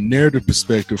getting a narrative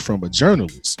perspective from a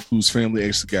journalist whose family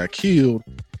actually got killed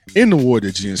in the war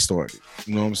that Gen started.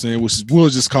 You know what I'm saying? We'll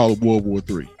just call it World War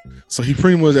III. So he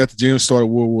pretty much, after Gen started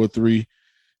World War III,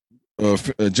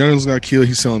 a journalist got killed.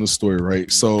 He's telling the story,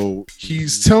 right? So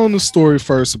he's telling the story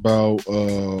first about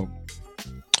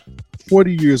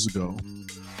 40 years ago.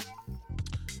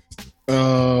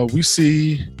 We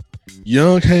see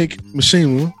young Hank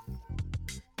Mishima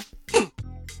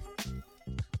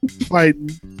fighting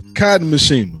Cotton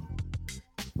Mishima.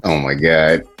 Oh my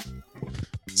god!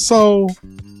 So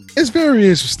it's very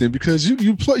interesting because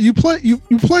you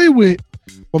play with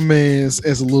my man's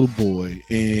as a little boy,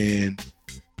 and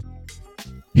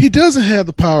he doesn't have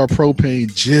the power of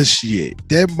propane just yet.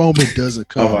 That moment doesn't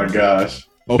come. Oh my gosh!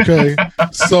 Okay,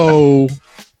 so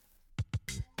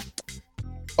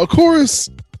of course,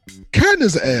 Cotton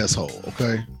is an asshole.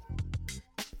 Okay,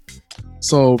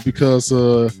 so because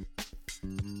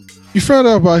you found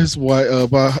out about his wife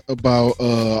about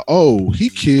he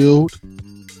killed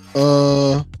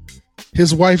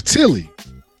his wife Tilly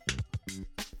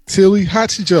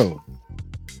Hachijo.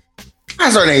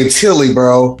 Why's her name Tilly,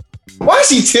 bro? Why is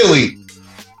she Tilly?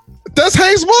 That's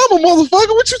Hank's mama,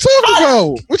 motherfucker. What you talking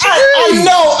about? What you mean?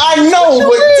 I know,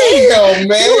 but damn,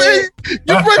 man.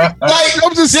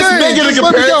 I'm just saying. Just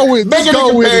let me go with it.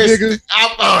 Go with it, nigga.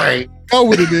 I'm all right. Go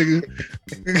with it, nigga.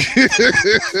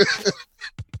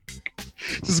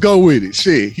 Just go with it.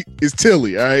 Shit, it's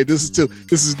Tilly. All right, this is Tilly.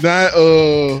 This is not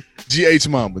GH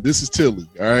Mama. This is Tilly.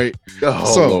 All right.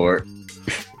 Oh Lord.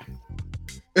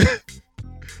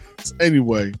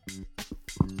 Anyway,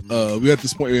 we at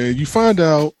this point, and you find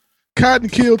out Cotton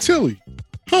killed Tilly.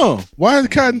 Huh? Why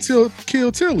did Cotton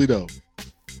kill Tilly though?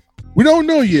 We don't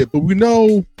know yet, but we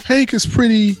know Hank is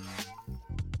pretty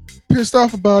pissed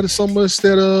off about it so much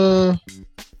that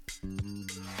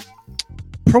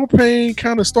propane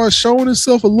kind of starts showing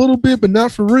itself a little bit, but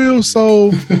not for real.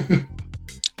 So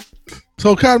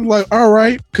Cotton like, all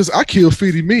right, because I killed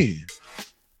 50 men.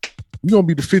 You're gonna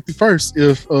be the 51st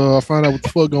if I find out what the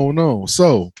fuck going on.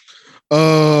 So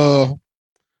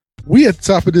we at the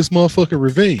top of this motherfucking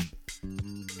ravine.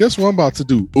 Guess what I'm about to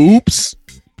do? Oops.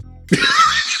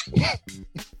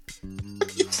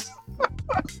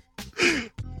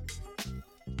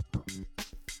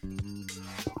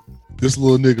 This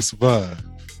little nigga survived.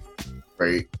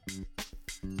 Right.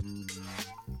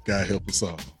 God help us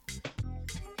all.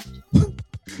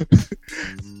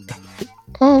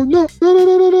 Oh no.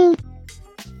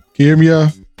 Can you hear me, y'all?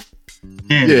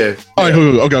 Yeah. All right,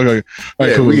 cool. Okay. All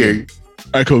right, cool. We hear you.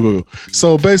 All right, cool.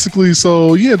 So basically,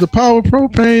 the power of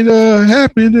propane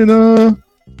happened, and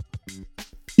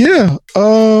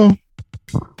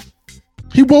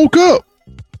he woke up,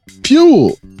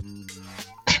 fueled,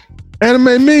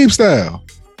 anime meme style.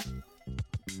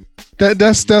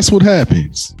 That's what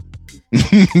happens.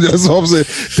 That's what I'm saying.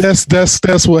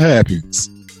 That's what happens.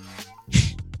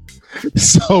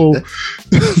 So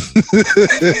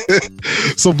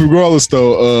regardless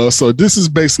though, so this is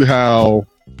basically how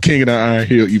King of the Iron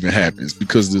Hill even happens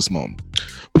because of this moment.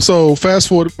 So fast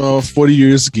forward 40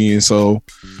 years again. So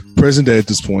present day at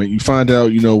this point, you find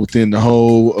out, within the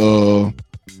whole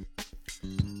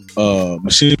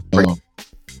machine.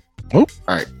 All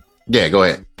right. Yeah, go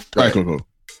ahead. All right, cool.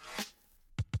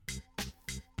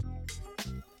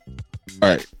 All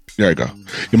right. There we go.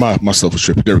 Yeah, my stuff was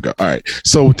tripping. There we go. All right.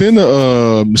 So within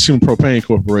the Machine Propane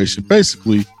Corporation,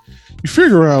 basically, you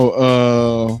figure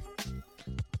out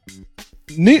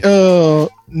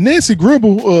Nancy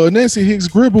Hicks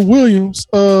Gribble Williams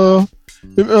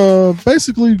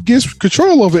basically gets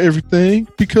control over everything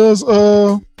because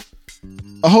a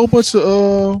whole bunch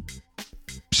of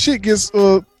shit gets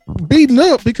beaten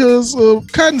up because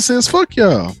Cotton says fuck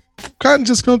y'all. Cotton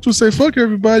just come through and say fuck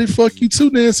everybody, fuck you too,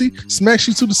 Nancy, smacks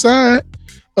you to the side.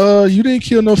 You didn't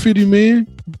kill no 50 men.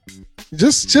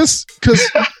 Just because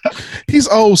he's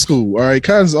old school. All right,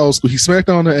 Cotton's old school. He smacked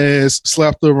her on the ass,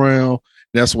 slapped her around.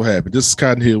 That's what happened. This is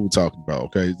Cotton Hill we're talking about.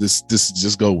 Okay, this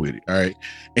just go with it. All right,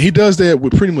 and he does that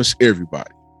with pretty much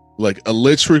everybody, like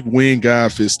Electric Wing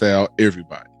God Fist style.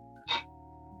 Everybody.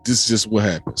 This is just what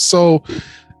happened. So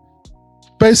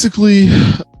basically,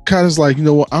 Cotton's like, you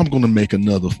know what? I'm gonna make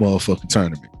another motherfucking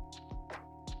tournament.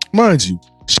 Mind you,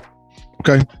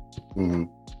 okay. Mm-hmm.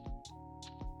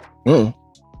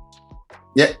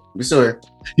 Yeah, we still here.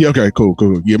 Yeah, okay, cool.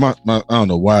 Yeah, my I don't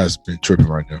know why it's been tripping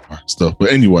right now, my stuff.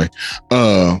 But anyway,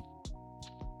 it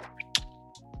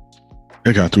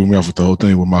kind of threw me off with the whole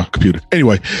thing with my computer.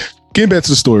 Anyway, getting back to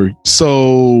the story.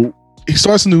 So he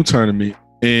starts a new tournament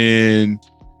and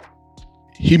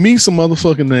he meets a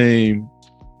motherfucking named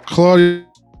Claudia.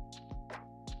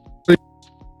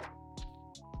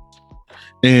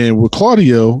 And with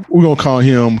Claudio, we're gonna call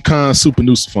him Khan Super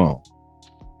Nuciphone.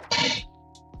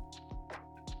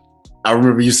 I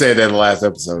remember you said that in the last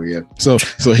episode. Yeah. So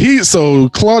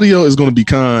Claudio is going to be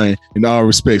kind in all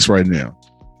respects right now.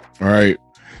 All right.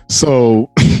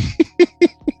 So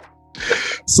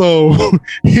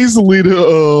he's the leader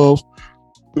of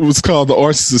what's called the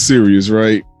Artists of Sirius,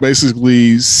 right?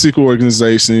 Basically, secret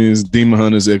organizations, demon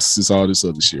hunters, exorcists, all this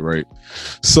other shit, right?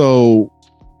 So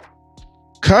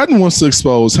Cotton wants to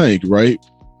expose Hank, right?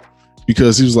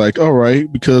 Because he was like, all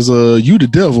right, because you the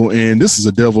devil and this is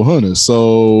a devil hunter.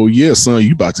 So yeah, son,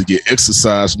 you about to get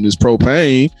exercised from this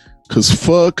propane because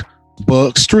fuck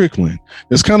Buck Strickland.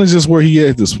 That's kind of just where he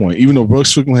at this point. Even though Buck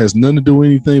Strickland has nothing to do with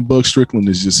anything, Buck Strickland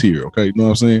is just here. Okay, you know what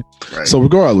I'm saying? Right. So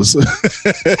regardless,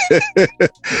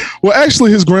 well,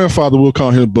 actually, his grandfather will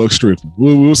call him Buck Strickland.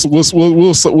 We'll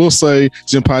say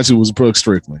Jim Pachi was Buck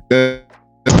Strickland.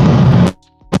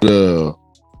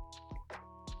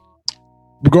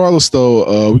 Regardless,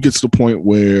 though, we get to the point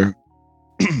where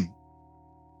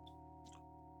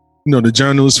the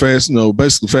journalist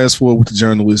basically fast forward with the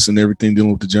journalist and everything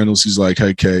dealing with the journalist. He's like, hey,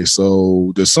 okay,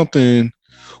 so there's something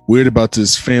weird about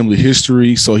this family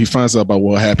history. So he finds out about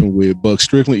what happened with Buck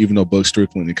Strickland, even though Buck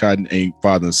Strickland and Cotton ain't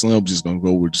father and son. I'm just going to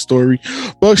go with the story.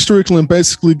 Buck Strickland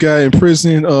basically got in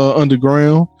prison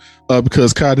underground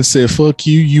because Cotton said, fuck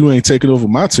you, you ain't taking over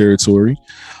my territory.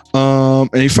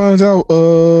 And he finds out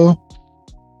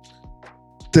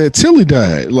that Tilly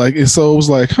died. And so it was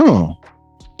like,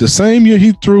 the same year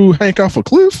he threw Hank off a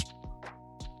cliff,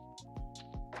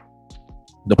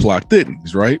 the plot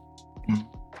thickens, right?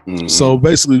 Mm-hmm. So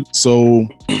basically,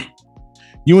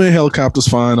 you in helicopters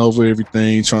flying over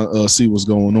everything, trying to see what's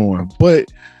going on.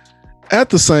 But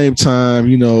at the same time,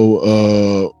 Jen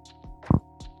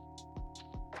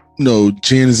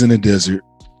is in the desert,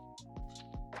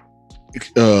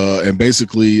 and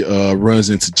basically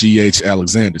runs into G.H.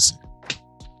 Alexanderson.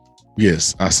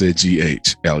 Yes, I said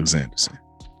G.H. Alexanderson.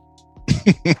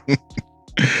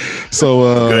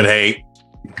 So good Hank.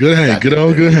 Good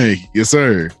Hank. Yes,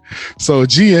 sir. So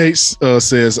GH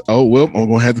says, oh well, I'm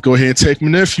gonna have to go ahead and take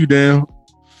my nephew down.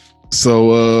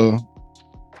 So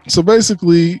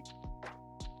basically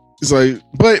it's like,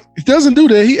 but he doesn't do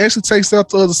that. He actually takes out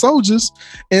the other soldiers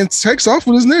and takes off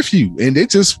with his nephew, and they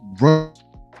just run.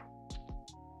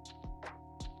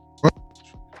 All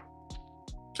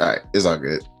right, it's all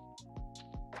good.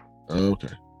 Okay,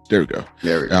 there we go.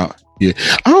 There we go. Yeah,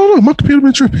 I don't know. My computer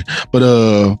been tripping,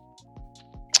 but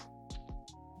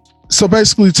so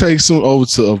basically takes them over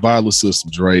to Violet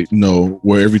Systems, right?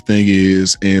 Where everything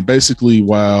is, and basically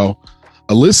while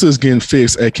Alyssa is getting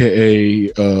fixed, aka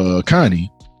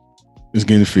Connie is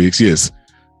getting fixed. Yes,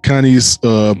 Connie's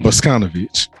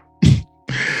Boskanovich.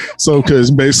 So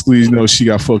because basically, she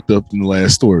got fucked up in the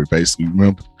last story, basically.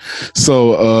 Remember?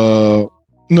 So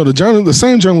the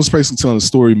same journalist basically telling the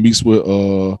story meets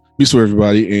with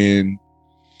everybody and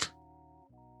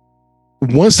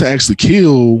wants to actually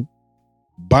kill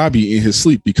Bobby in his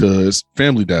sleep because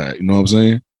family died. You know what I'm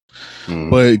saying?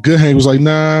 Mm. But Good Hank was like,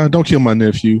 nah, don't kill my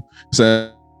nephew.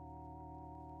 So,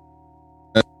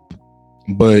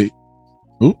 but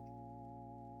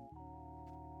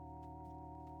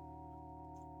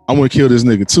I want to kill this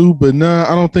nigga too, but nah,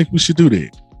 I don't think we should do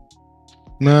that.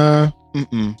 Nah,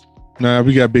 Nah,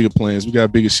 we got bigger plans. We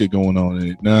got bigger shit going on in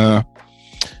it. Nah,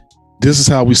 this is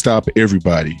how we stop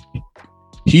everybody.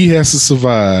 He has to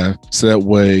survive so that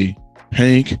way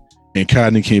Hank and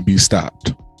Cotton can't be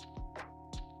stopped.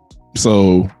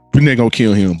 So we're not gonna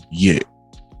kill him yet.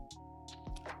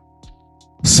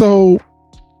 So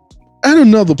at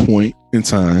another point in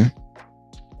time,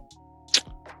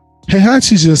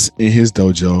 Heihachi's just in his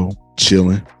dojo,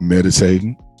 chilling,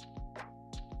 meditating.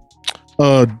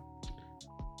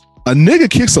 A nigga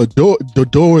kicks the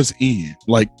doors in,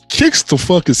 like kicks the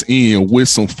fuckers in with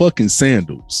some fucking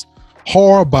sandals,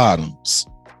 hard bottoms,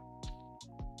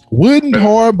 wooden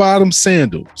hard bottom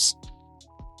sandals.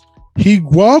 He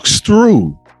walks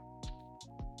through,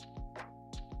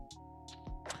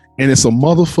 and it's a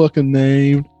motherfucker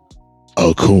named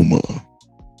Akuma.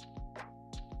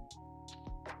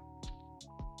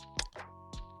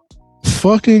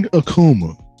 Fucking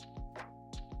Akuma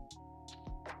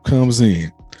comes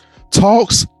in,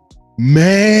 talks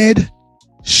mad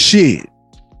shit.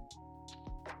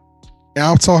 And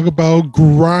I'll talk about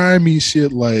grimy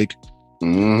shit like,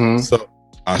 So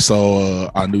I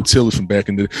saw I knew Tilly from back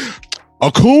in the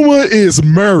Akuma is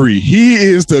Murray. He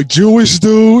is the Jewish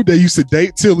dude that used to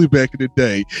date Tilly back in the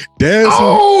day. That's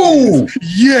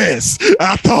yes,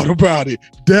 I thought about it.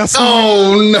 That's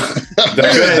no.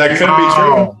 That could be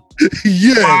true.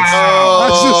 Yes. I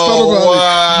just thought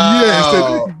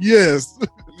about it. Yes.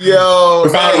 Yo.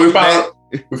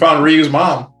 We found Ryu's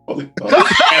mom. Holy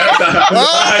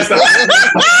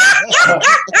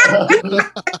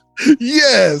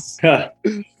Yes.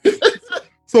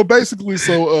 So basically,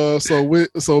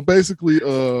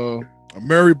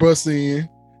 Mary busts in.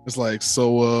 It's like,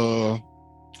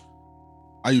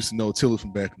 I used to know Tilly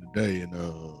from back in the day, and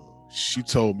she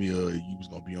told me you was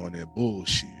gonna be on that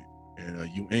bullshit, and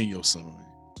you and your son,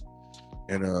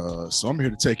 and so I'm here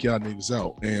to take y'all niggas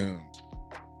out, and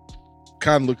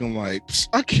kind of looking like,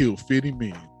 I killed 50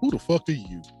 men. Who the fuck are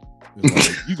you? Like,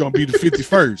 you gonna be the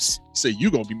 51st? He said, you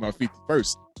gonna be my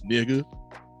 51st, nigga.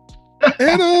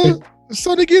 And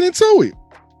so they get into it,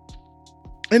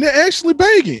 and they're actually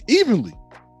banging evenly.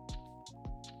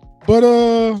 But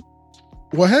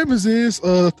what happens is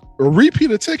a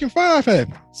repeat of Tekken 5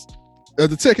 happens. The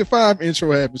Tekken 5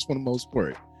 intro happens for the most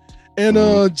part, and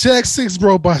Jack 6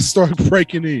 robots start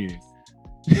breaking in.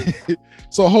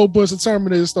 So a whole bunch of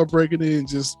Terminators start breaking in,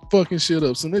 just fucking shit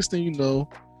up. So next thing you know,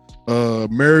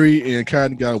 Mary and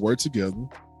Cotton got to work together,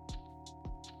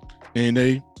 and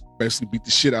they basically beat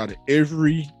the shit out of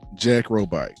every Jack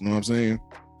robot. You know what I'm saying?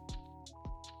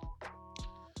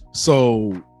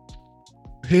 So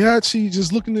Heihachi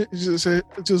just looking at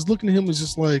him is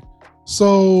just like,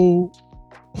 so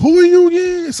who are you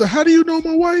again? So how do you know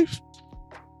my wife?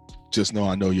 Just know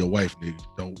I know your wife, nigga.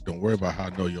 Don't worry about how I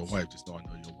know your wife. Just know I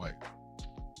know your wife.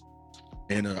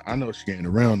 And I know she ain't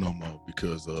around no more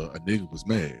because a nigga was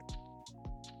mad.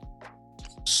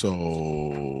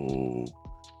 So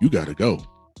you gotta go.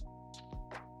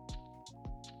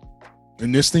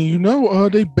 And this thing you know,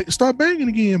 they start banging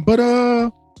again. But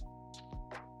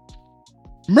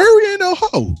Murray ain't no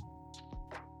hoe.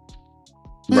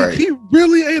 Like, right. He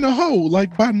really ain't a hoe,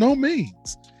 like by no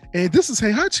means. And this is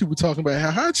Heihachi we're talking about.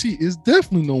 Heihachi is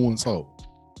definitely no one's hoe.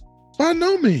 By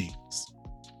no means.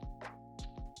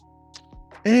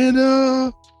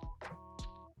 And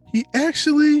he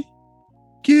actually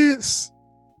gets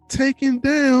taken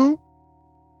down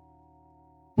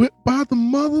by the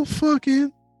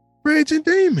motherfucking Raging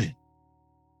Demon.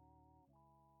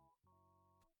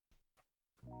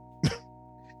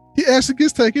 He actually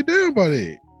gets taken down by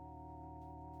that.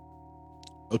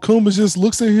 Akuma just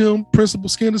looks at him, Principal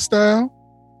Skinner style,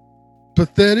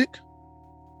 pathetic,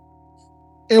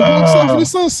 and walks off in the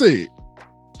sunset.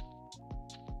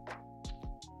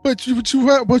 But what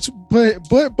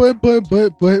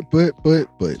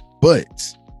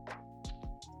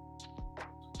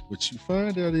you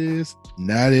find out is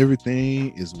not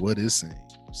everything is what it seems.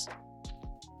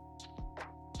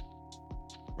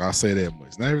 I'll say that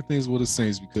much. Not everything is what it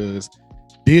seems, because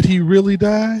did he really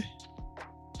die?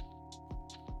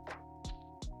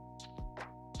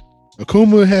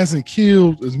 Akuma hasn't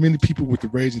killed as many people with the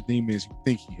Raging Demon as you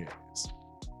think he has.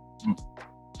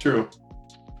 True.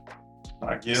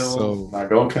 Not Gil, not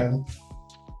Goken.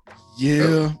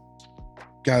 Yeah.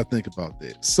 Gotta think about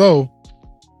that. So,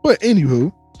 but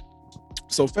anywho,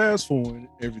 so fast forward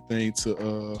everything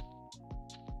to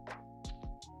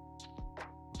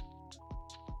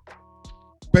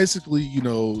basically, you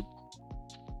know,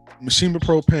 Machine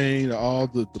Propane, all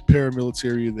the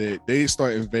paramilitary, that they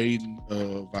start invading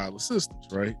Violet Systems,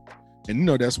 right? And you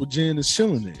know that's what Jen is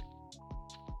chilling at.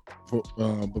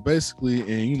 But basically,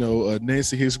 and you know,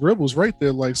 Nancy Hicks Rebel's right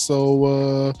there, like,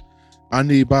 so I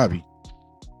need Bobby.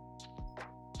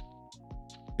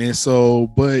 And so,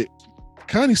 but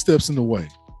Connie steps in the way.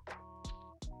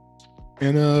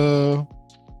 And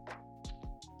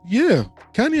yeah,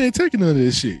 Connie ain't taking none of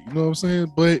this shit. You know what I'm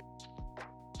saying? But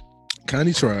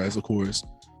Connie tries, of course,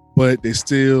 but they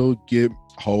still get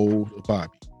hold of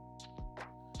Bobby.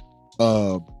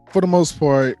 For the most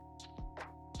part,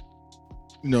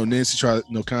 you know, Nancy tries,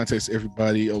 you know, contacts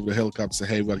everybody over the helicopter, say,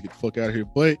 hey, we gotta get the fuck out of here.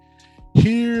 But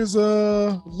here's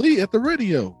Lee at the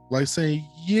radio, like saying,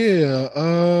 yeah,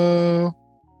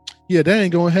 that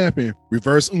ain't gonna happen.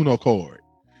 Reverse Uno card.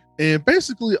 And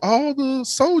basically all the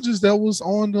soldiers that was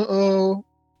on the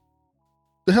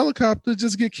helicopter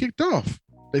just get kicked off.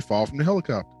 They fall from the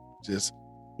helicopter. Just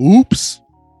oops.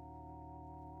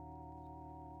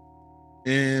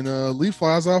 And Lee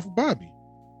flies off with Bobby.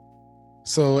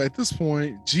 So at this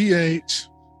point, GH,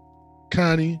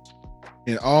 Connie,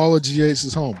 and all of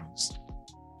GH's homies,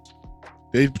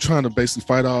 they're trying to basically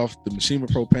fight off the Machine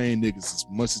Propane niggas as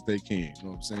much as they can. You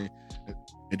know what I'm saying?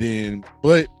 And then,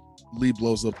 but Lee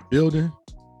blows up the building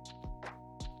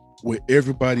with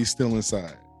everybody still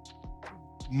inside,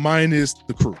 minus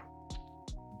the crew.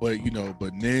 But you know,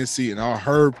 but Nancy and all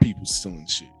her people still in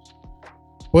shit.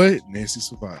 But Nancy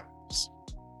survives.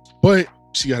 But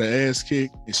she got her ass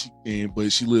kicked,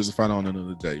 but she lives to fight on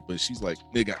another day. But she's like,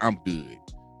 nigga, I'm good.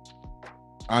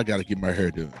 I gotta get my hair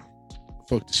done.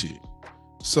 Fuck the shit.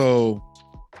 So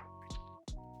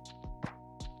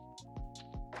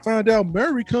find out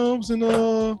Murray comes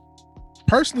and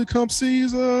personally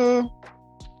sees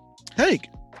Hank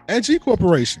at G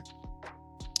Corporation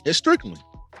at Strickland.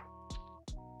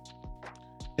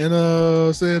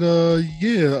 And said,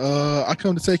 I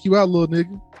come to take you out, little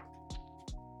nigga.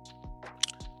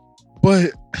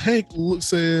 But Hank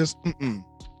says,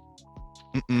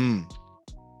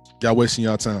 y'all wasting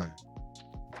y'all time.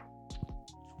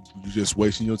 You just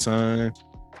wasting your time.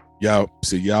 Y'all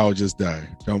just die.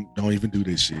 Don't even do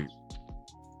this shit.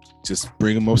 Just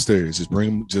bring him upstairs. Just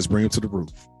bring him to the roof.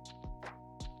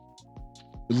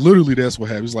 Literally, that's what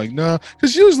happens. Like, nah,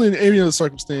 because usually in any other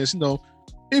circumstance,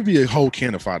 it'd be a whole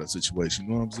can of fodder situation.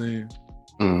 You know what I'm saying?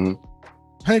 Mm-hmm.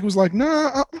 Hank was like,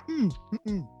 nah,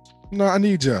 I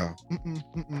need y'all.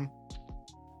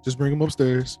 Just bring him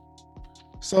upstairs.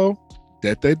 So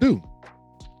that they do.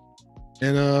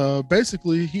 And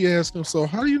basically he asked him, so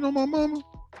how do you know my mama?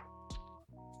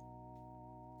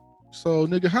 So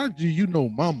nigga, how do you know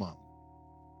my mama?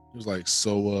 He was like,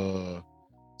 so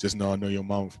just know I know your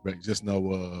mama. Just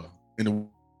know in the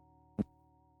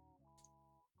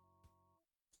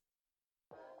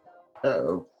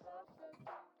Uh-oh.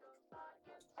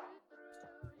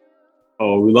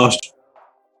 Oh, we lost you.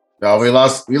 No, we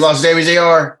lost Jamie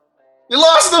JR. We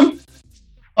lost him.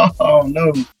 Oh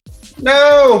no.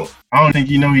 No. I don't think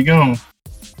he know he gone.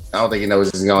 I don't think he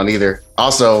knows he's gone either.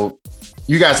 Also,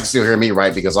 you guys can still hear me,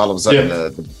 right? Because all of a sudden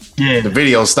the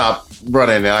video stopped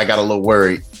running and I got a little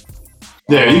worried.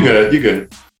 Yeah, you good. You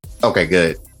good. Okay,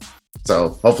 good. So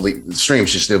hopefully the stream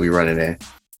should still be running in.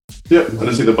 Yep, I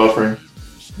didn't see the buffering.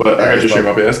 But I got your stream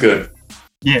up here. That's good.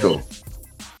 Yeah. Cool.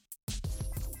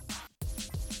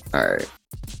 All right.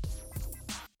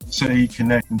 Say he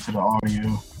connecting to the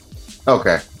audio.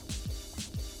 Okay.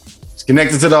 It's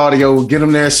connected to the audio. We'll get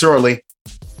him there shortly.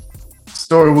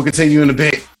 Story will continue in a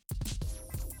bit.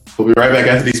 We'll be right back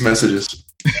after these messages.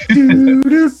 You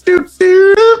did the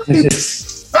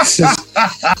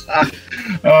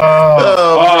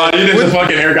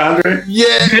fucking Eric Andre?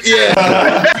 Yeah.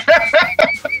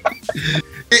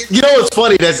 You know what's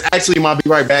funny? That's actually my be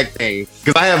right back thing.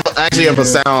 Because I have a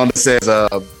sound that says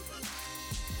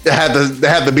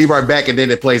have the be right back and then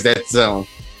it plays that sound.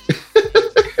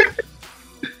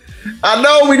 I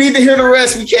know we need to hear the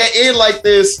rest. We can't end like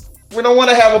this. We don't want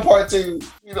to have a part two.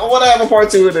 You don't want to have a part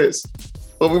two of this.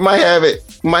 But we might have it.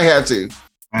 We might have to.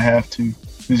 I have to.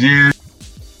 Cause it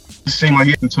seemed like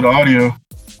getting to the audio.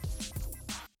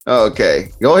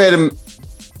 Okay. Go ahead and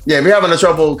if you're having a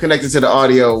trouble connecting to the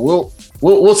audio,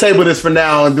 we'll table this for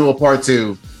now and do a part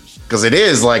two. Because it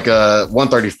is like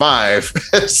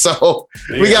 1:35. So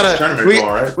we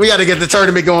gotta get the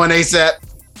tournament going ASAP.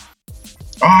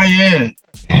 Oh yeah.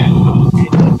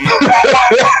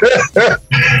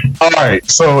 All right,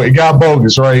 so it got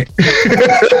bogus, right?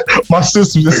 My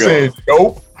sister just said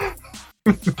nope.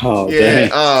 Oh, yeah.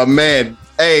 Oh man.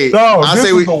 Hey, no, this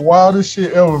is the wildest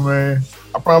shit ever, man.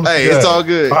 I promise. Hey, it's all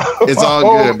good. It's all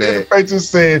good, man. They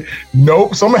just said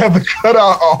nope, so I'm gonna have to cut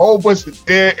out a whole bunch of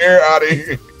dead air out of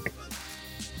here.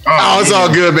 Oh, it's all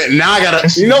good, man. Now I gotta.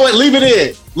 You know what? Leave it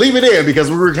in. Leave it in because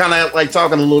we were kind of like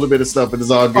talking a little bit of stuff, but it's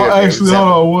all good. Oh, actually, hold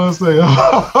on one second.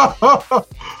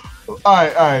 All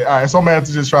right. So I'm gonna have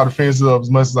to just try to finish it up as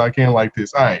much as I can like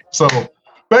this. All right. So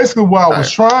basically, what I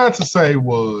was trying to say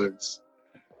was,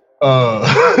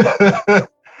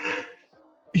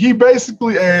 he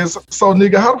basically asked, "So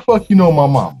nigga, how the fuck you know my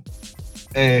mom?"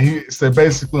 And he said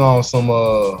basically on some,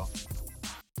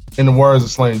 in the words of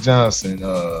Slayton Johnson,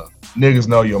 niggas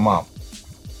know your mom.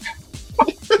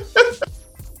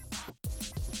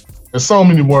 There's so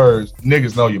many words,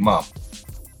 niggas know your mom.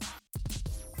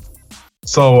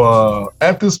 So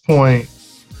at this point,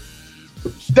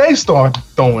 they start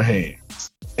throwing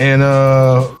hands. And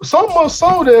so much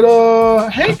so that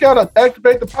Hank gotta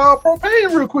activate the power of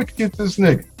propane real quick to get this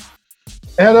nigga.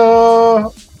 And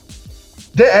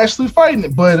they're actually fighting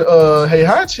it. But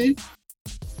Heihachi,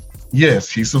 yes,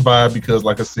 he survived because,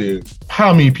 like I said,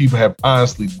 how many people have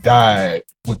honestly died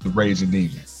with the Raging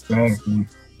Demon?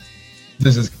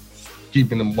 This is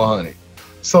keeping them 100.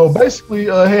 So basically,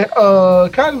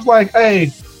 kind of like, hey,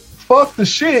 fuck the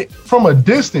shit from a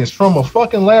distance, from a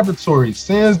fucking laboratory,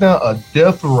 sends down a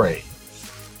death ray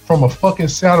from a fucking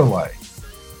satellite.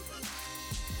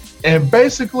 And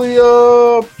basically,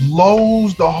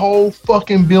 blows the whole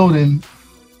fucking building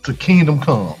to Kingdom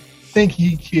Come. Think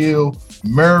he killed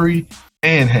Murray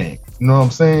and Hank. You know what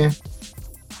I'm saying?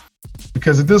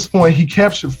 Because at this point, he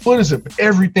captured footage of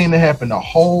everything that happened, the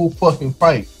whole fucking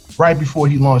fight, right before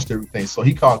he launched everything. So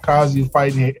he caught Kazuya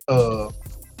fighting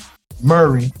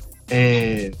Murray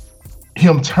and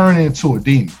him turning into a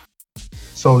demon.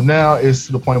 So now it's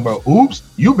to the point where, oops,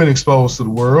 you've been exposed to the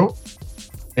world.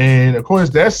 And of course,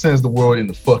 that sends the world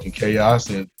into fucking chaos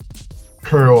and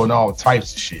peril and all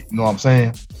types of shit. You know what I'm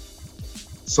saying?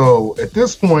 So at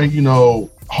this point, you know,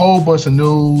 a whole bunch of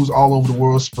news all over the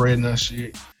world spreading that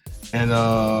shit. And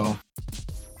the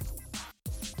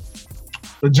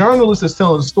journalist is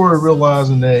telling the story,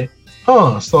 realizing that,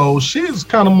 so she's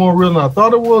kind of more real than I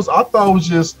thought it was. I thought it was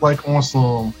just like on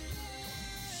some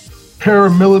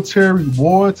paramilitary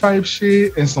war type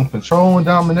shit and some control and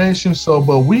domination. So,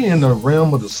 but we in the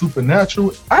realm of the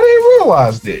supernatural. I didn't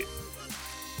realize that.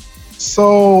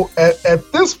 So at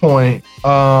this point,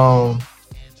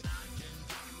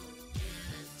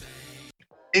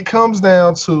 it comes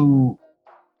down to,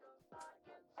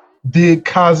 did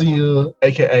Kazuya,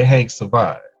 aka Hank,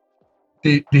 survive?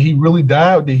 Did he really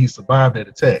die, or did he survive that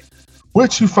attack?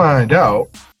 Which you find out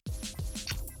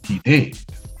he did.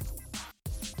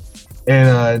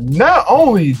 And not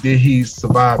only did he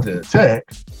survive the attack,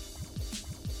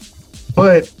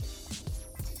 but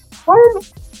from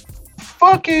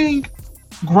fucking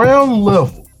ground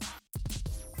level,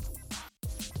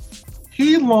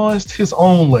 he launched his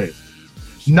own laser.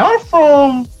 Not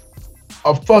from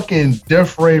a fucking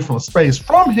death ray from space,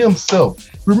 from himself.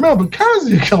 Remember,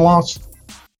 Kazuya can launch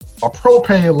a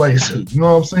propane laser. You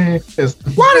know what I'm saying?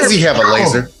 Why does he have a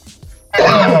laser?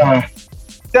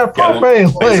 That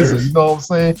propane laser, you know what I'm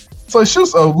saying? So it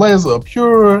shoots a laser of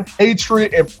pure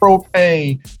hatred and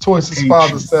propane towards his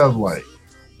father's satellite.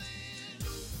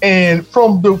 And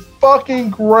from the fucking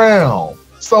ground.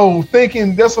 So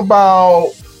thinking that's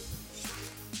about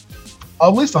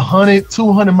at least 100,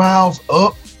 200 miles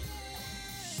up.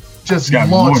 Just got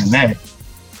more than that.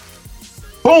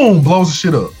 Boom, blows the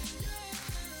shit up.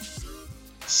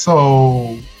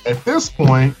 So at this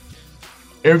point,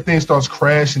 everything starts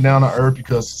crashing down to Earth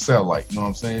because of satellite. You know what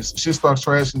I'm saying? So shit starts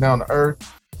crashing down to Earth.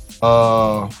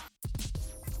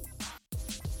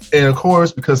 And of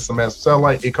course, because it's a massive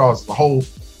satellite, it causes a whole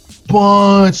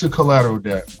bunch of collateral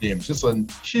damage. Just a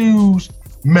huge,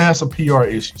 massive PR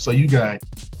issue. So you got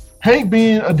Hank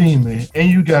being a demon, and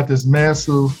you got this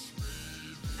massive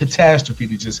catastrophe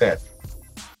that just happened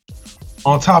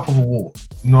on top of a war.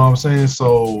 You know what I'm saying?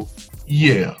 So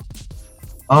yeah.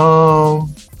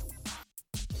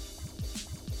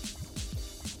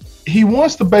 He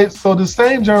wants to base, so the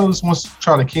same journalist wants to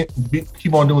try to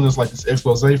keep on doing this, like this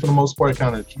expose for the most part,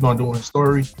 kind of keep on doing his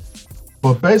story,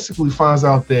 but basically finds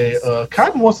out that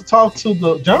Cotton wants to talk to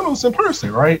the journalist in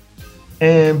person, right?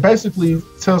 And basically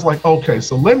tells like, okay,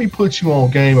 so let me put you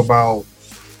on game about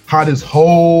how this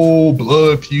whole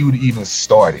blood feud even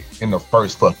started in the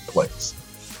first fucking place.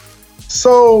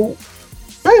 So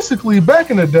basically, back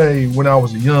in the day when I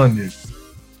was a young nigga,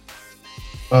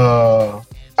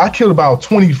 I killed about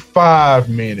 25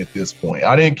 men at this point.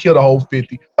 I didn't kill the whole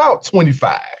 50, about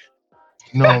 25.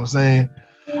 You know what I'm saying?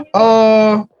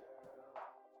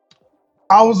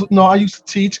 I used to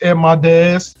teach at my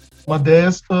dad's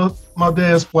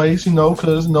place, you know,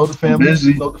 because the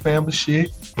family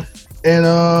shit. And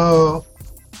it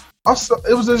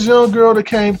was this young girl that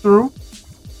came through.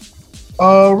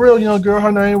 A real young girl,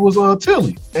 her name was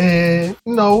Tilly. And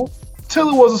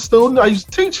Tilly was a student. I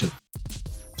used to teach her.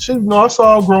 She, I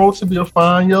saw her grow to be a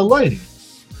fine young lady.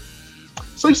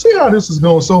 So you see how this is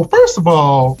going. So first of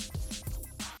all,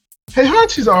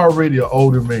 Heihachi's already an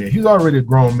older man. He's already a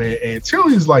grown man, and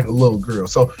Tilly's like a little girl.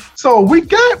 So we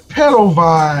got pedo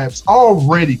vibes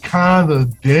already kind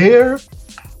of there,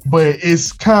 but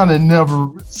it's kind of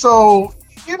never. So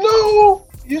you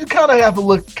kind of have to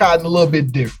look at Cotton a little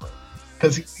bit different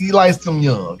because he likes them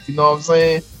young. You know what I'm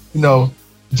saying?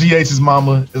 GH's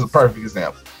mama is a perfect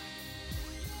example.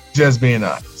 Just being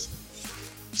honest.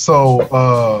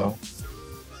 So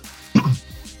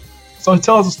so he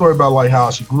tells a story about like how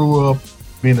she grew up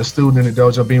being a student in the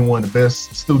dojo, being one of the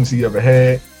best students he ever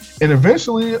had. And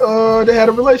eventually they had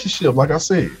a relationship, like I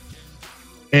said.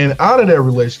 And out of that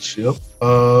relationship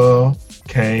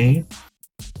came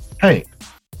Hank.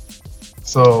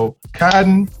 So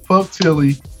Cotton fucked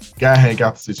Tilly, got Hank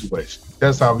out the situation.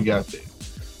 That's how we got there.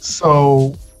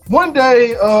 So one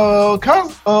day,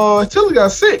 Tilly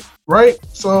got sick, right?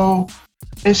 So,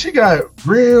 and she got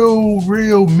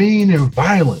real mean and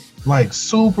violent, like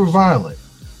super violent.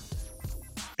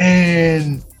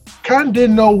 And Cotton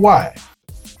didn't know why.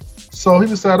 So he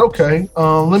decided, okay,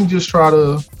 let me just try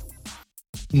to,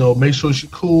 make sure she's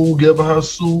cool, give her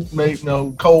soup, make,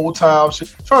 cold towel,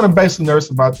 shit. Trying to basically nurse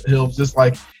about the hills, just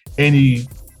like any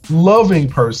loving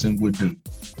person would do.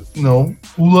 Who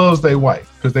loves their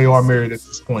wife, because they are married at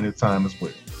this point in time as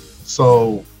well.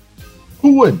 So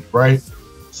who wouldn't, right?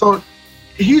 So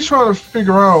he's trying to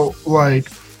figure out like,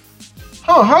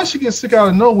 how she get sick out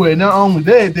of nowhere? And not only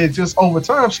that, just over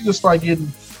time, she just started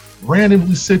getting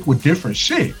randomly sick with different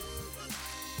shit.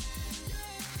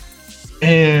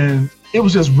 And it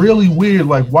was just really weird.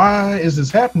 Like, why is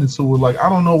this happening to her? Like, I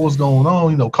don't know what's going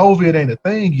on. You know, COVID ain't a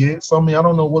thing yet. So, I mean, I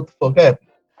don't know what the fuck happened.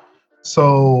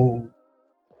 So,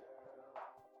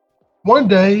 one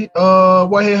day,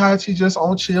 Heihachi just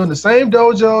on chill in the same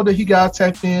dojo that he got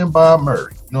attacked in by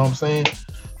Murray. You know what I'm saying?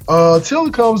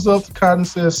 Tilly comes up to Cotton and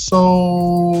says,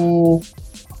 so,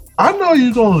 I know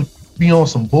you're going to be on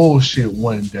some bullshit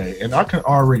one day, and I can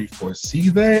already foresee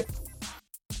that.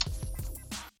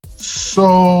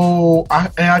 So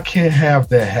I can't have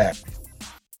that happen.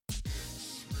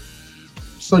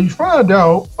 So you find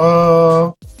out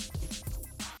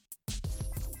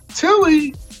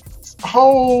Tilly's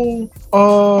whole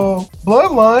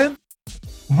bloodline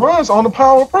runs on the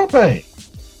power of propane.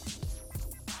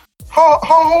 Her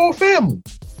whole family.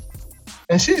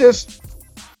 And she just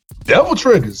devil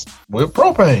triggers with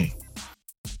propane.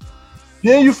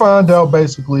 Then you find out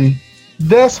basically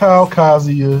that's how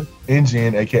Kazuya and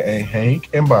Jen, aka Hank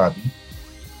and Bobby,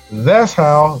 that's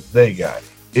how they got it.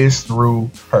 It's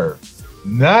through her.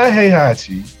 Not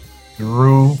Heihachi,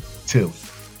 through Tilly.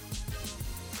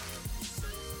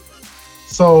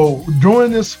 So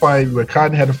during this fight where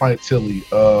Cotton had to fight Tilly,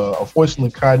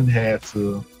 unfortunately Cotton had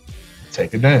to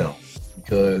take her down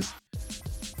because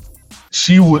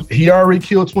he already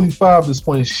killed 25 at this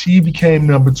point. She became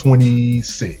number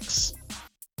 26.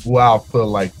 Well, I'll put it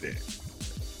like that.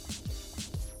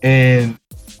 And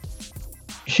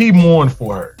he mourned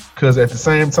for her because at the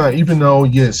same time, even though,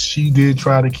 yes, she did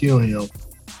try to kill him,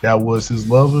 that was his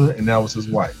lover and that was his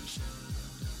wife.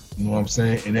 You know what I'm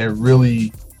saying? And that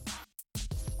really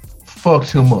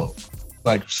fucked him up,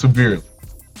 like severely.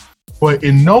 But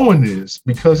in knowing this,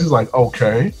 because he's like,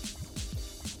 okay,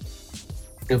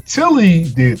 if Tilly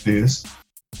did this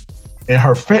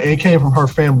and it came from her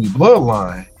family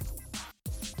bloodline,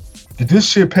 did this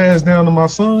shit pass down to my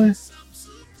son?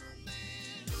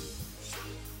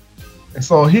 And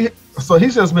so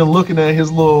he's just been looking at his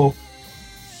little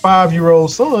 5-year-old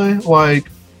son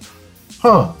like,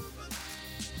 I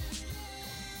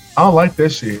don't like that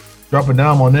shit. Drop a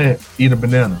dime on that, eat a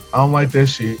banana. I don't like that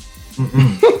shit.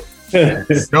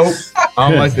 Nope, I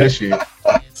don't like that shit.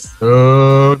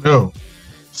 No.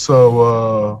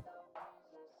 So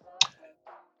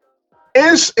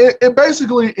it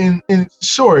basically in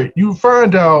short, you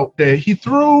find out that he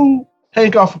threw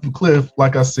Hank off of a cliff,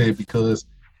 like I said, because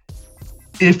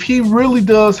if he really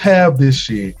does have this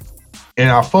shit, and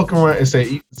I fuck around and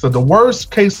say, so the worst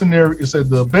case scenario, it said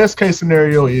the best case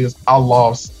scenario is I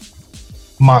lost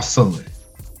my son.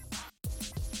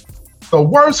 The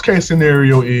worst case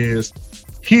scenario is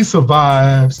he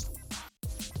survives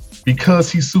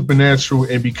because he's supernatural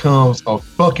and becomes a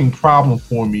fucking problem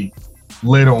for me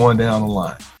later on down the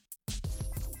line.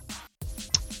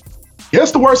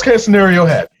 Yes, the worst case scenario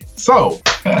happened. So,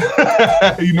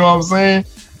 you know what I'm saying?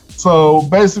 So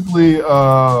basically,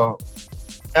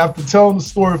 after telling the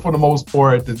story for the most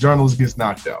part, the journalist gets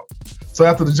knocked out. So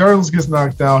after the journalist gets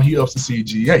knocked out, he ups to see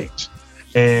GH.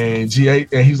 And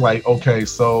he's like, okay,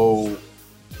 so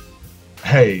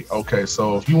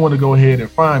if you want to go ahead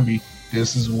and find me,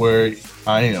 this is where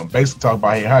I am. Basically talking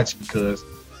about Heihachi because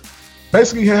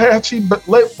basically Heihachi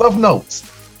left notes.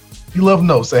 He left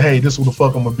notes, say, hey, this is where the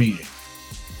fuck I'm gonna be in.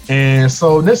 And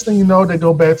so next thing you know, they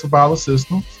go back to Valor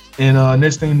Systems. And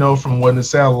next thing you know, from one of the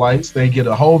satellites, they get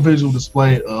a whole visual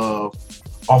display of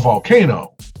a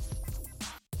volcano.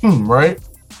 Right?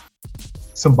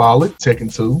 Symbolic,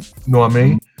 Tekken 2, you know what I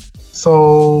mean?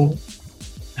 So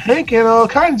Hank and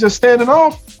kind of just standing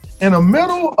off in the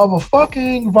middle of a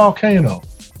fucking volcano,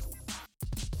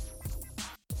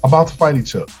 about to fight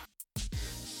each other.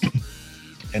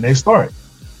 And they start.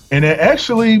 And they're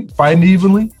actually fighting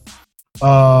evenly.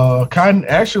 Cotton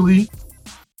actually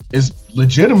is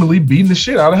legitimately beating the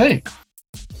shit out of Hank.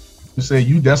 We say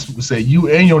you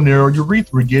and your narrow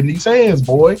urethra getting these hands,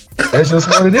 boy. That's just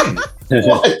what it is.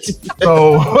 What?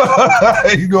 So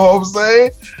you know what I'm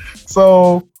saying?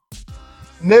 So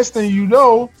next thing you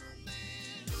know,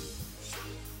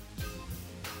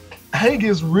 Hank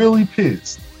is really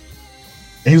pissed.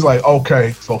 And he's like,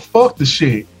 okay, so fuck the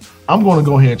shit. I'm gonna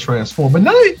go ahead and transform. But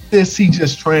not that he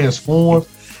just transforms.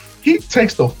 He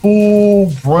takes the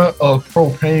full brunt of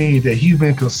propane that he's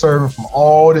been conserving from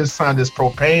all this time, this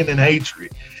propane and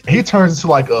hatred. And he turns into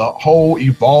like a whole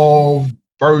evolved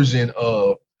version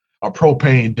of a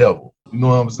propane devil. You know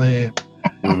what I'm saying?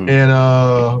 Mm-hmm.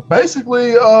 And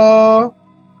basically,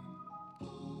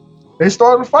 they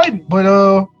started fighting.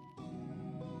 But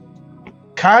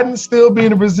Cotton, still being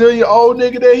the Brazilian old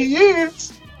nigga that he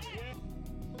is,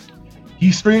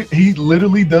 he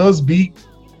literally does beat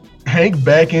Hank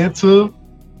back into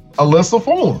a lesser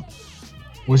form,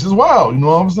 which is wild. You know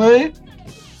what I'm saying?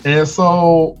 And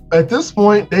so at this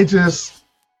point, they just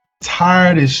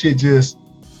tired as shit, just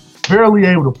barely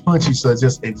able to punch each other,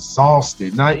 just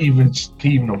exhausted, not even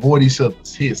can even avoid each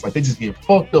other's hits. Like they just get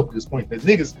fucked up at this point. The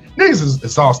niggas is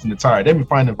exhausted and tired. They've been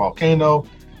fighting a volcano.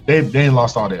 They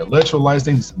lost all their electrolytes.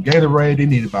 They need some Gatorade. They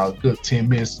need about a good 10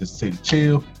 minutes just to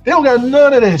chill. They don't got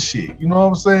none of that shit. You know what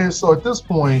I'm saying? So at this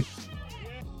point,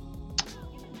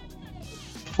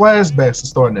 flashbacks are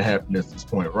starting to happen at this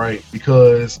point, right?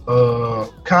 Because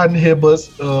Cotton headbutts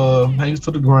hangs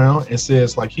to the ground and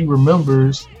says like he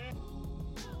remembers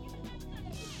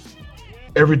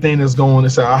everything that's going on.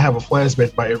 So I have a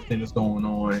flashback about everything that's going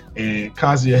on, and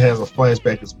Kazuya has a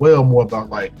flashback as well, more about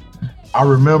like, I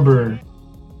remember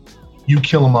you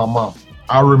killing my mom.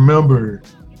 I remember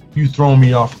you throwing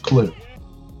me off a cliff.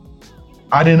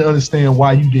 I didn't understand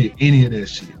why you did any of that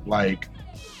shit. Like,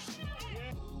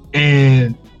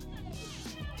 and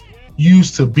you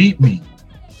used to beat me.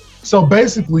 So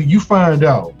basically, you find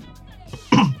out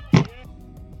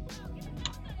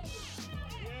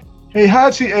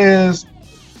Heihachi, as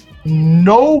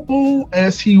noble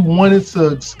as he wanted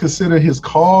to consider his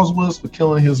cause was for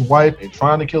killing his wife and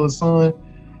trying to kill his son,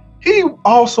 he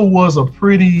also was a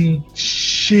pretty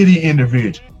shitty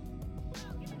individual.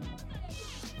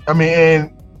 I mean,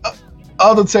 and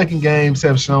other Tekken games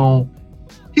have shown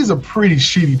he's a pretty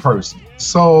shitty person.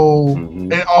 So,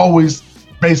 it always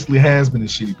basically has been a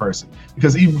shitty person.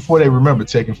 Because even before they remember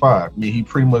Tekken 5, I mean, he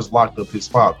pretty much locked up his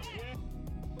father.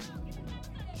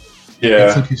 Yeah.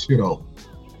 And took his shit over.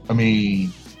 I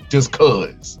mean, just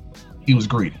cuz he was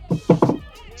greedy.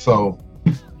 So,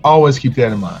 always keep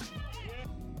that in mind.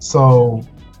 So,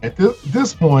 at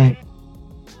this point,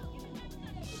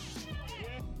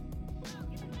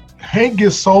 Hank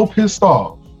gets so pissed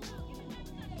off.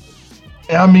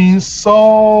 I mean,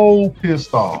 so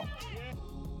pissed off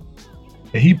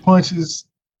that he punches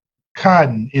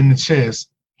Cotton in the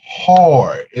chest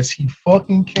hard as he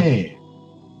fucking can.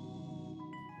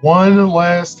 One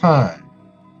last time.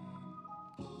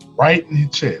 Right in the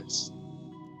chest.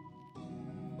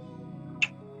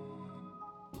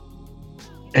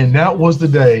 And that was the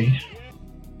day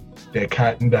that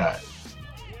Cotton died.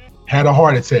 Had a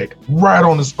heart attack right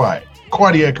on the spot.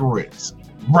 Cardiac arrest.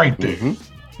 Right there.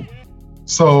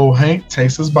 So Hank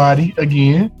takes his body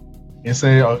again and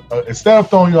say, instead of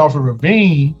throwing you off a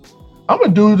ravine, I'm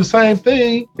going to do the same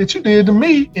thing that you did to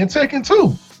me in Tekken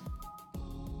 2.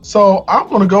 So I'm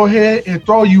going to go ahead and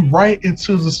throw you right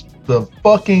into the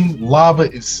fucking lava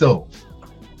itself.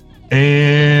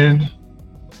 And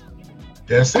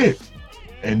that's it.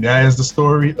 And that is the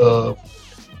story of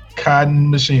Cotton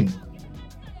Machine.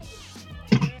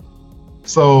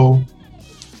 So,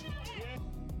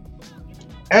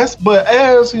 as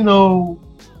you know,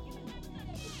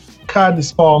 Cotton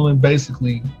is falling,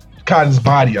 basically, Cotton's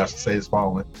body, I should say, is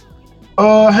falling.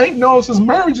 Hank notices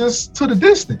Murray just to the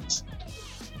distance.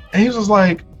 And he's just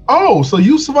like, oh, so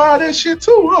you survived that shit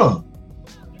too, huh?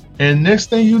 And next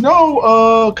thing you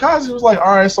know, Kazi was like,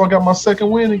 all right, so I got my second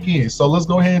win again. So let's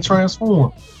go ahead and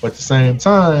transform. But at the same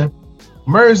time,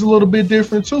 Murray's a little bit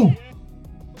different too.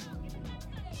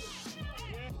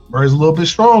 Murray's a little bit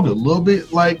stronger, a little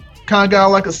bit like, kind of got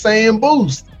like a Saiyan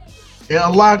boost. And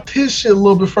unlocked his shit a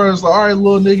little bit first. Like, all right,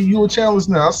 little nigga, you a challenge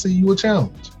now. I see you a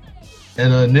challenge.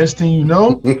 And next thing you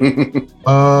know,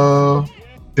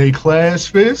 they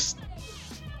clash fist.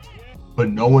 But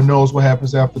no one knows what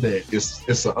happens after that.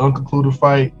 It's an unconcluded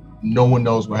fight. No one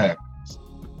knows what happens.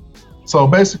 So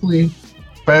basically,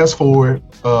 fast forward,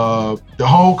 the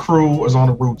whole crew is on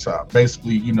the rooftop.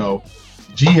 Basically, you know,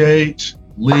 GH,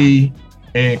 Lee,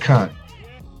 and Connie.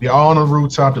 They're all on the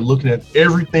rooftop. They're looking at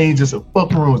everything, just a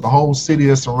fucking room. The whole city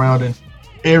that's surrounding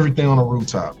everything on the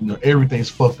rooftop. You know, everything's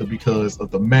fucked up because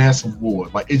of the massive war.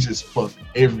 Like, it just fucked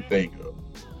everything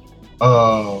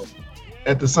up.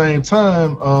 At the same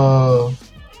time,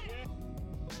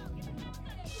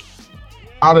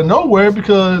 out of nowhere,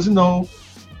 because, you know,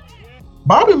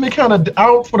 Bobby been kind of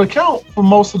out for the count for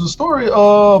most of the story.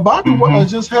 Bobby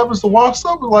just happens to walk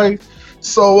up and like,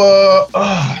 so,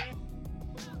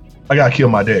 I gotta kill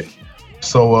my daddy.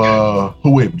 So,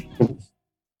 who with me?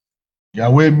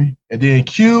 Y'all with me? And then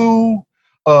cue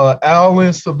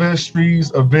Alan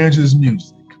Silvestri's Avengers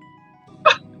music.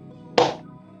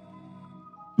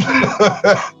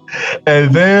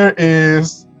 And there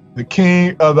is the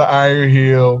king of the Iron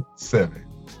Hill 7.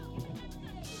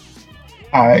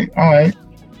 All right.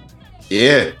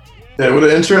 Yeah. Yeah, what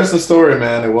an interesting story,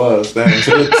 man, it was. Dang.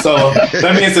 So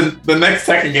that means the next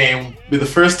Tekken game will be the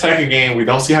first Tekken game we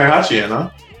don't see Heihachi in, huh?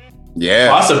 Yeah,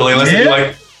 possibly unless they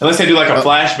do like a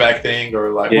flashback thing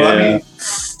or like. Yeah. Well, I mean,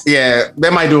 yeah, they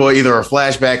might do either a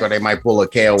flashback or they might pull a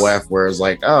KOF where it's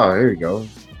like, oh, here you go.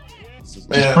 Just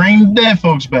bring dead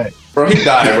folks back. Bro, he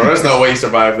died, bro. There's no way he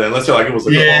survived that. Unless you're like it was.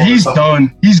 He's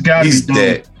done. He's got. He's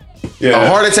dead. Yeah, a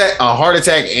heart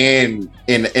attack, and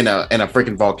in a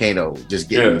freaking volcano, just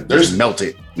getting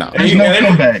melted. No, there's no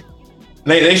comeback.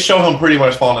 They show him pretty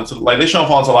much falling into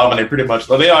lava, and they pretty much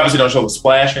they obviously don't show the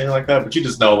splash or anything like that, but you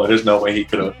just know like there's no way he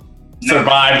could have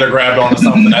survived or grabbed onto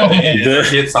something at the end or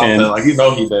hit something like he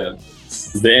did.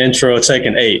 The intro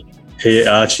Tekken 8.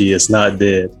 Heihachi is not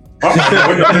dead.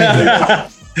 Heihachi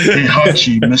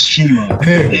Mishima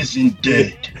isn't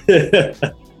dead.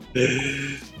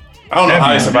 I don't know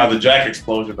how he survived the Jack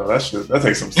explosion though. That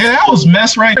takes some. Yeah, that was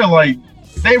mess right there. Like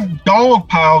they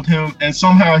dogpiled him, and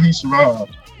somehow he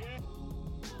survived.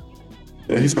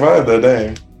 Yeah, he survived that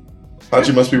day.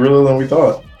 Hachi must be realer than we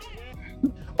thought.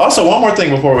 Also, one more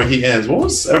thing before he ends. What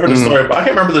was ever the story? I can't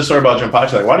remember the story about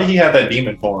Jinpachi. Like, why did he have that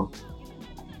demon form?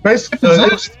 Basically,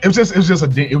 it was just a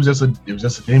demon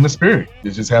spirit.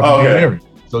 It just happened to be married.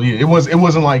 So yeah, it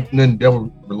wasn't like nothing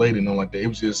devil related, nothing like that. It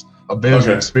was just a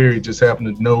Benjamin spirit just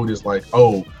happened to notice like,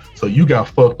 oh, so you got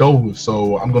fucked over,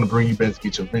 so I'm gonna bring you back to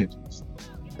get your vengeance.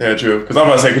 Yeah, true. Because I'm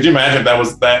about to say, could you imagine if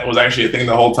that was actually a thing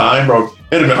the whole time, bro?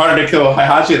 It'd have been harder to kill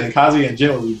Heihachi than Kazuya and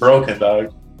Jin would be broken,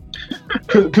 dog.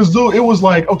 Cause dude, it was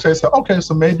like, okay, so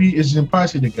maybe it's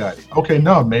Jinpachi that got it. Okay,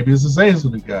 no, maybe it's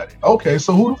Azazel that got it. Okay,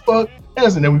 so who the fuck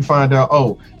has it? And then we find out,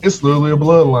 oh, it's literally a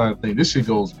bloodline thing. This shit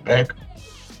goes back.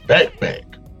 Yeah,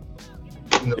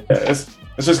 it's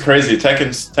just crazy.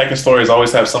 Tekken stories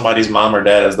always have somebody's mom or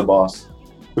dad as the boss.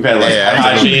 We've had like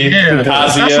Heihachi,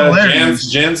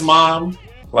 Kazuya, Jin's mom,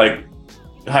 like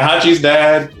Heihachi's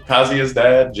dad, Kazuya's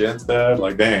dad, Jin's dad.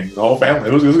 Like, dang, the whole family.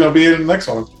 Who's gonna be in the next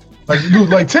one? Like, dude,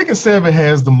 like Tekken 7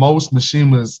 has the most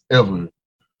Mishimas ever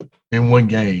in one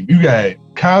game. You got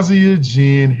Kazuya,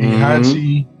 Jin,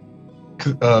 Heihachi,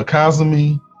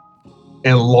 Kazumi,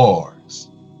 and Lars.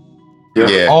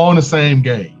 Yeah, all in the same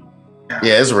game.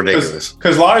 Yeah, it's ridiculous.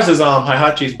 Because Lars is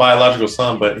Heihachi's biological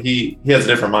son, but he has a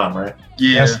different mom, right?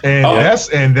 Yeah,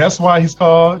 that's why he's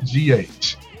called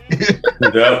GH.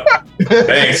 Yep.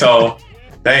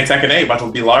 Dang, Tekken 8 about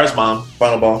to be Lars' mom,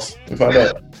 final boss. We find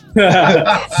out.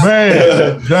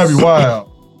 Man, that'd be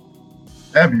wild.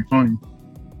 That'd be funny.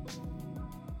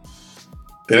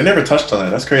 They never touched on that.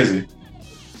 That's crazy. I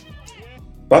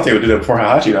thought they would do that before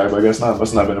Heihachi died, but I guess not.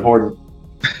 Must not have been important.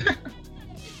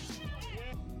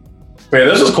 But yeah,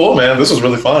 this was cool, man. This was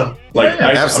really fun. Like,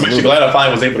 I'm actually glad I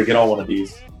finally was able to get on one of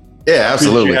these. Yeah,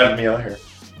 absolutely. Appreciate you having me on here.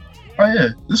 Oh yeah,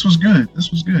 this was good.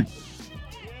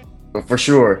 For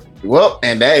sure. Well,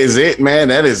 and that is it, man.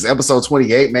 That is episode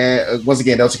 28, man. Once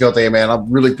again, ElChakotay, man. I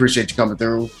really appreciate you coming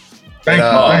through.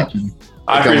 Thank you.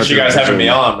 I appreciate you guys having me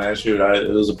on, man. Shoot, it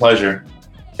was a pleasure.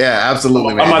 Yeah,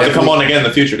 absolutely, man. I'm about to come on again in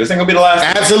the future. This ain't gonna be the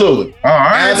last. Absolutely. All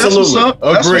right. Absolutely.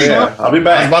 Agree. Yeah, I'll be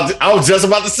back. I was just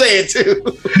about to say it too.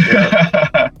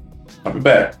 Yeah. I'll be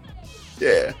back.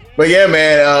 Yeah. But yeah,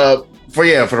 man. For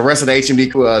the rest of the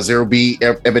HMD crew, 0B,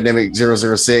 Epidemic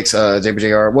 006,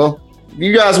 JPJR. Well,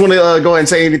 you guys want to go ahead and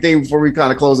say anything before we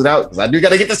kind of close it out? Because I do got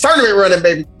to get this tournament running,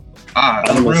 baby.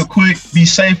 Real quick, be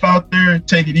safe out there.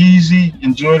 Take it easy.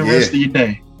 Enjoy the rest of your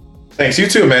day. Thanks. You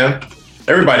too, man.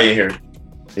 Everybody in here.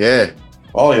 Yeah.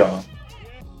 All y'all. All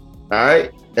right.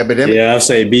 Epidemic. Yeah, I'll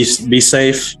say be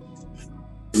safe.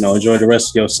 Enjoy the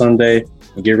rest of your Sunday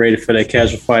and get ready for that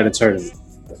casual fighting tournament.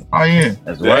 Oh, yeah.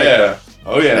 That's right. Yeah.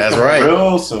 Oh, yeah. That's right.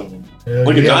 Real soon.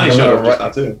 Look at Johnny showed up just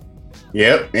now, too.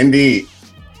 Yep, indeed.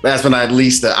 Last but not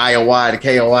least, the IOI, the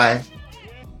KOI.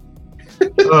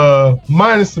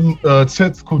 Minus some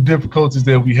technical difficulties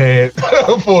that we had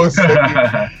for a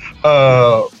second.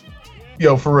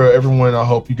 For real, everyone, I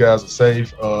hope you guys are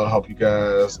safe. I hope you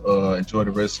guys enjoy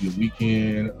the rest of your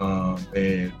weekend.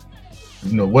 And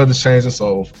weather's changing,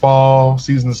 so fall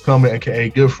season is coming, aka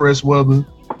good fresh weather.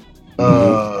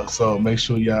 So make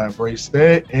sure y'all embrace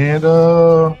that, and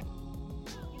good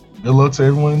luck to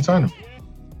everyone in the tournament.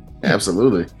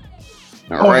 Absolutely.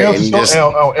 All right.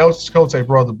 ElChakotay,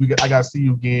 brother, I gotta see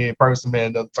you again in person, man.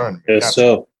 Another tournament. Yes,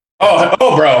 so.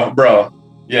 Oh, bro.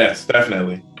 Yes,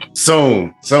 definitely.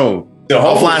 Soon.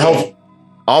 Hopefully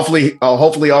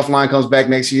offline comes back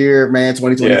next year, man.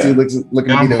 2022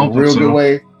 looking to be the real good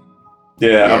way.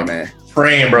 Yeah, man.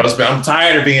 Praying, bro. I'm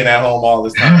tired of being at home all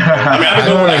this time. I mean, I've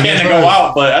been doing what I can to go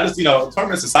out, but I just,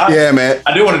 tournaments aside. Yeah, man.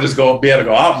 I do want to just be able to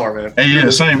go out more, man. Hey, yeah,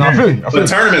 same here. But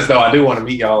tournaments, though, I do want to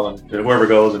meet y'all and whoever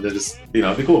goes and just, be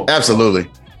cool.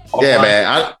 Absolutely.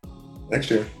 Man.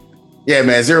 Next year. Yeah,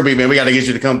 man. 0B, man. We got to get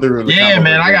you to come through. Yeah,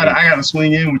 man. I gotta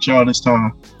swing in with y'all this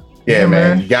time. Yeah,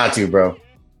 man. You got to, bro.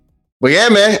 But yeah,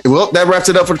 man. Well, that wraps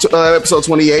it up for episode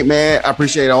 28, man. I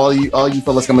appreciate all you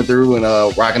fellas coming through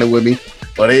and rocking it with me.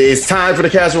 But it's time for the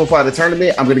Casual Fighter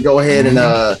Tournament. I'm going to go ahead and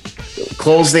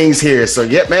close things here. So,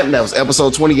 yep, man. That was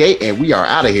episode 28, and we are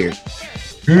out of here.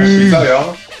 Peace out,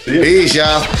 y'all. See ya. Peace,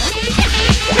 y'all.